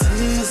and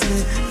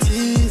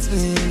tease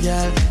me,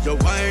 girl. You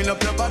wind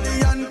up your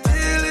body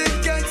until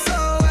it gets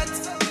so wet.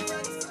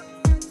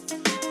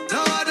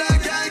 No other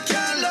girl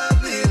can love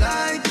me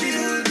like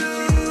you do.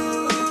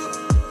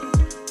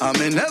 I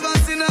may never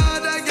seen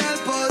another girl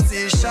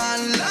position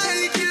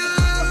like you.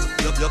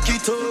 Love your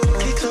Kito.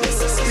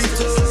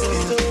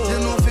 You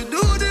know if you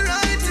do the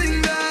right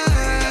thing,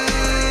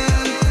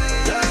 then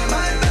you're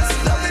my best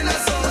loving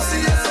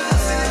associate.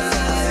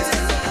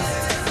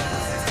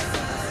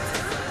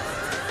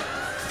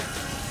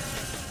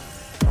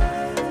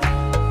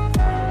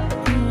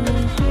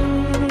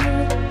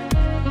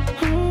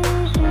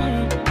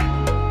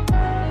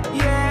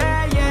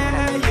 Yeah.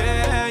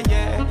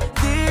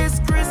 This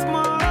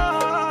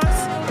Christmas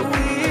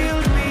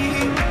will be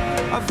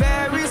a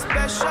very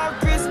special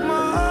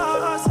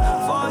Christmas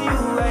for you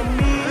and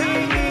me.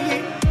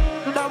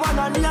 The one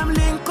and them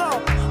link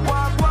up,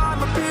 walk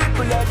my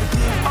people,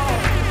 everything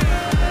up.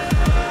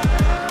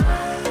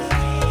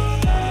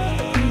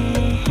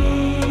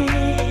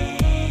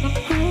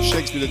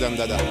 Shakespeare the Dan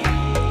Dada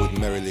with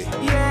Merrily.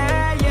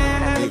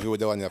 Yeah. Leave you with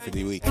the one for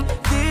the week.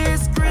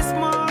 This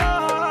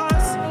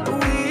Christmas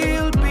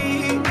will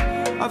be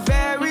a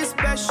very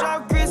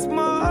special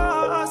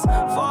Christmas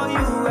for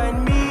you and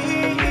me.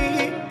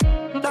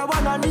 The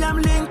one and them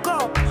link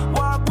up,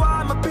 walk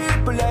my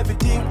people,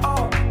 everything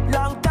up.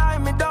 Long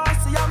time me don't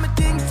see how me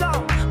think so.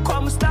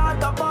 Come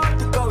start a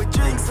party, go we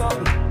drink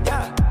some.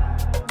 Yeah.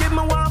 Give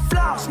me one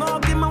flash, no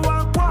give me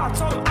one quart.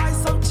 Some ice,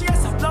 some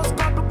cheese, plus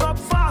couple cup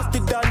fast. The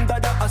Dan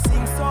Dada I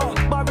sing so.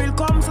 Barrel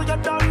come so you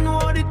don't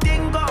know the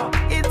thing go.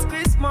 It's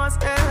Christmas,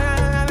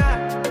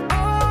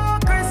 Oh,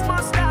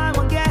 Christmas time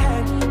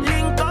again.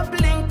 Link up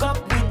with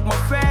my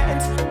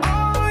friends.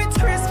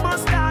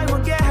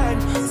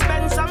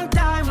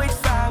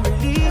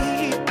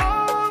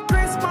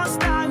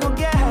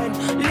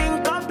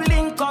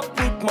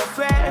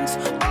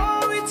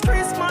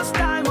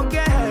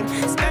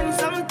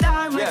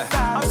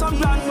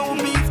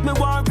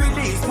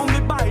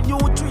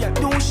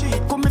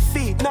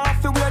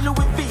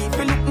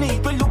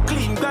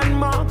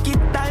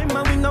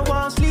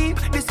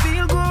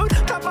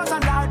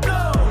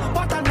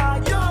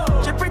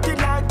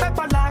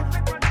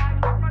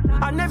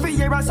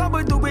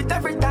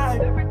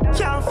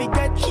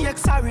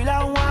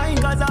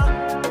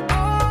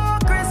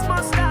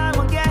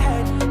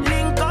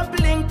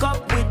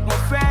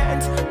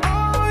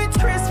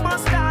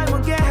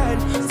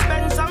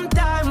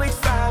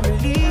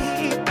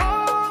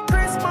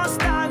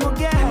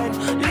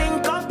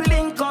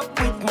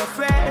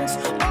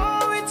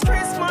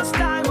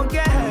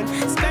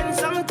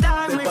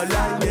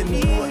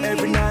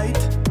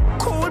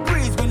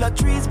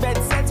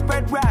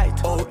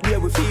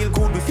 feel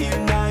good, we feel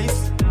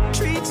nice.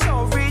 Treat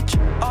so rich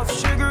of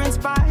sugar and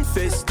spice.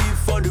 Festive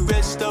for the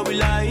rest of our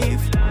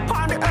life.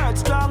 On the earth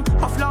strong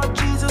of Lord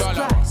Jesus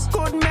Christ.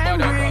 Good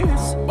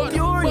memories,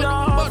 pure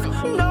love,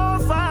 no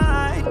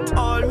fight.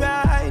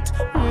 Alright.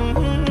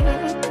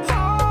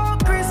 Oh,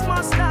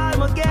 Christmas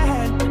time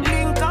again.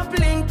 Link up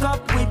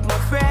with my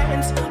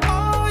friends.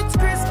 Oh, it's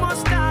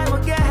Christmas time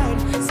again.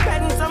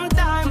 Spend some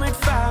time with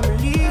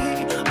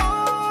family.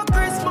 Oh,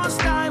 Christmas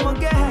time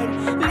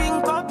again.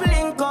 Link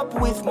up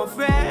with my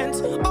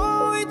friends.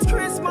 Oh, it's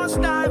Christmas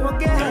time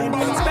again.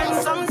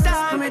 Spend some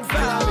time with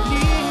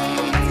family.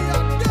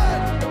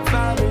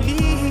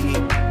 Family,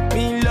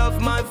 me love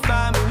my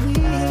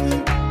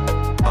family.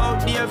 Oh,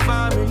 dear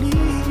family.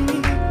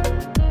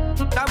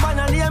 That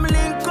wanna name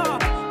link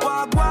up.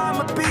 Walk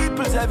my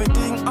people's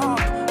everything up.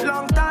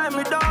 Long time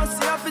we don't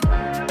see of it.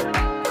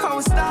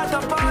 Come start a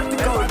party,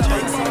 go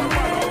Jason.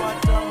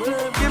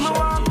 Give me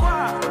one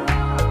quack.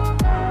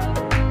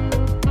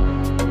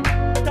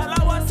 Tell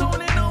her what's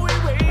on it, now we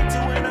wait to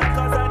win.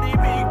 Cause of the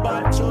big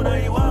bad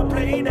tune, you want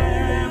play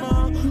them.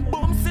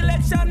 Boom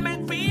selection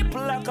make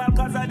people call.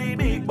 Cause of the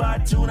big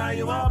bad tune,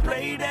 you want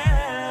play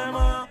them.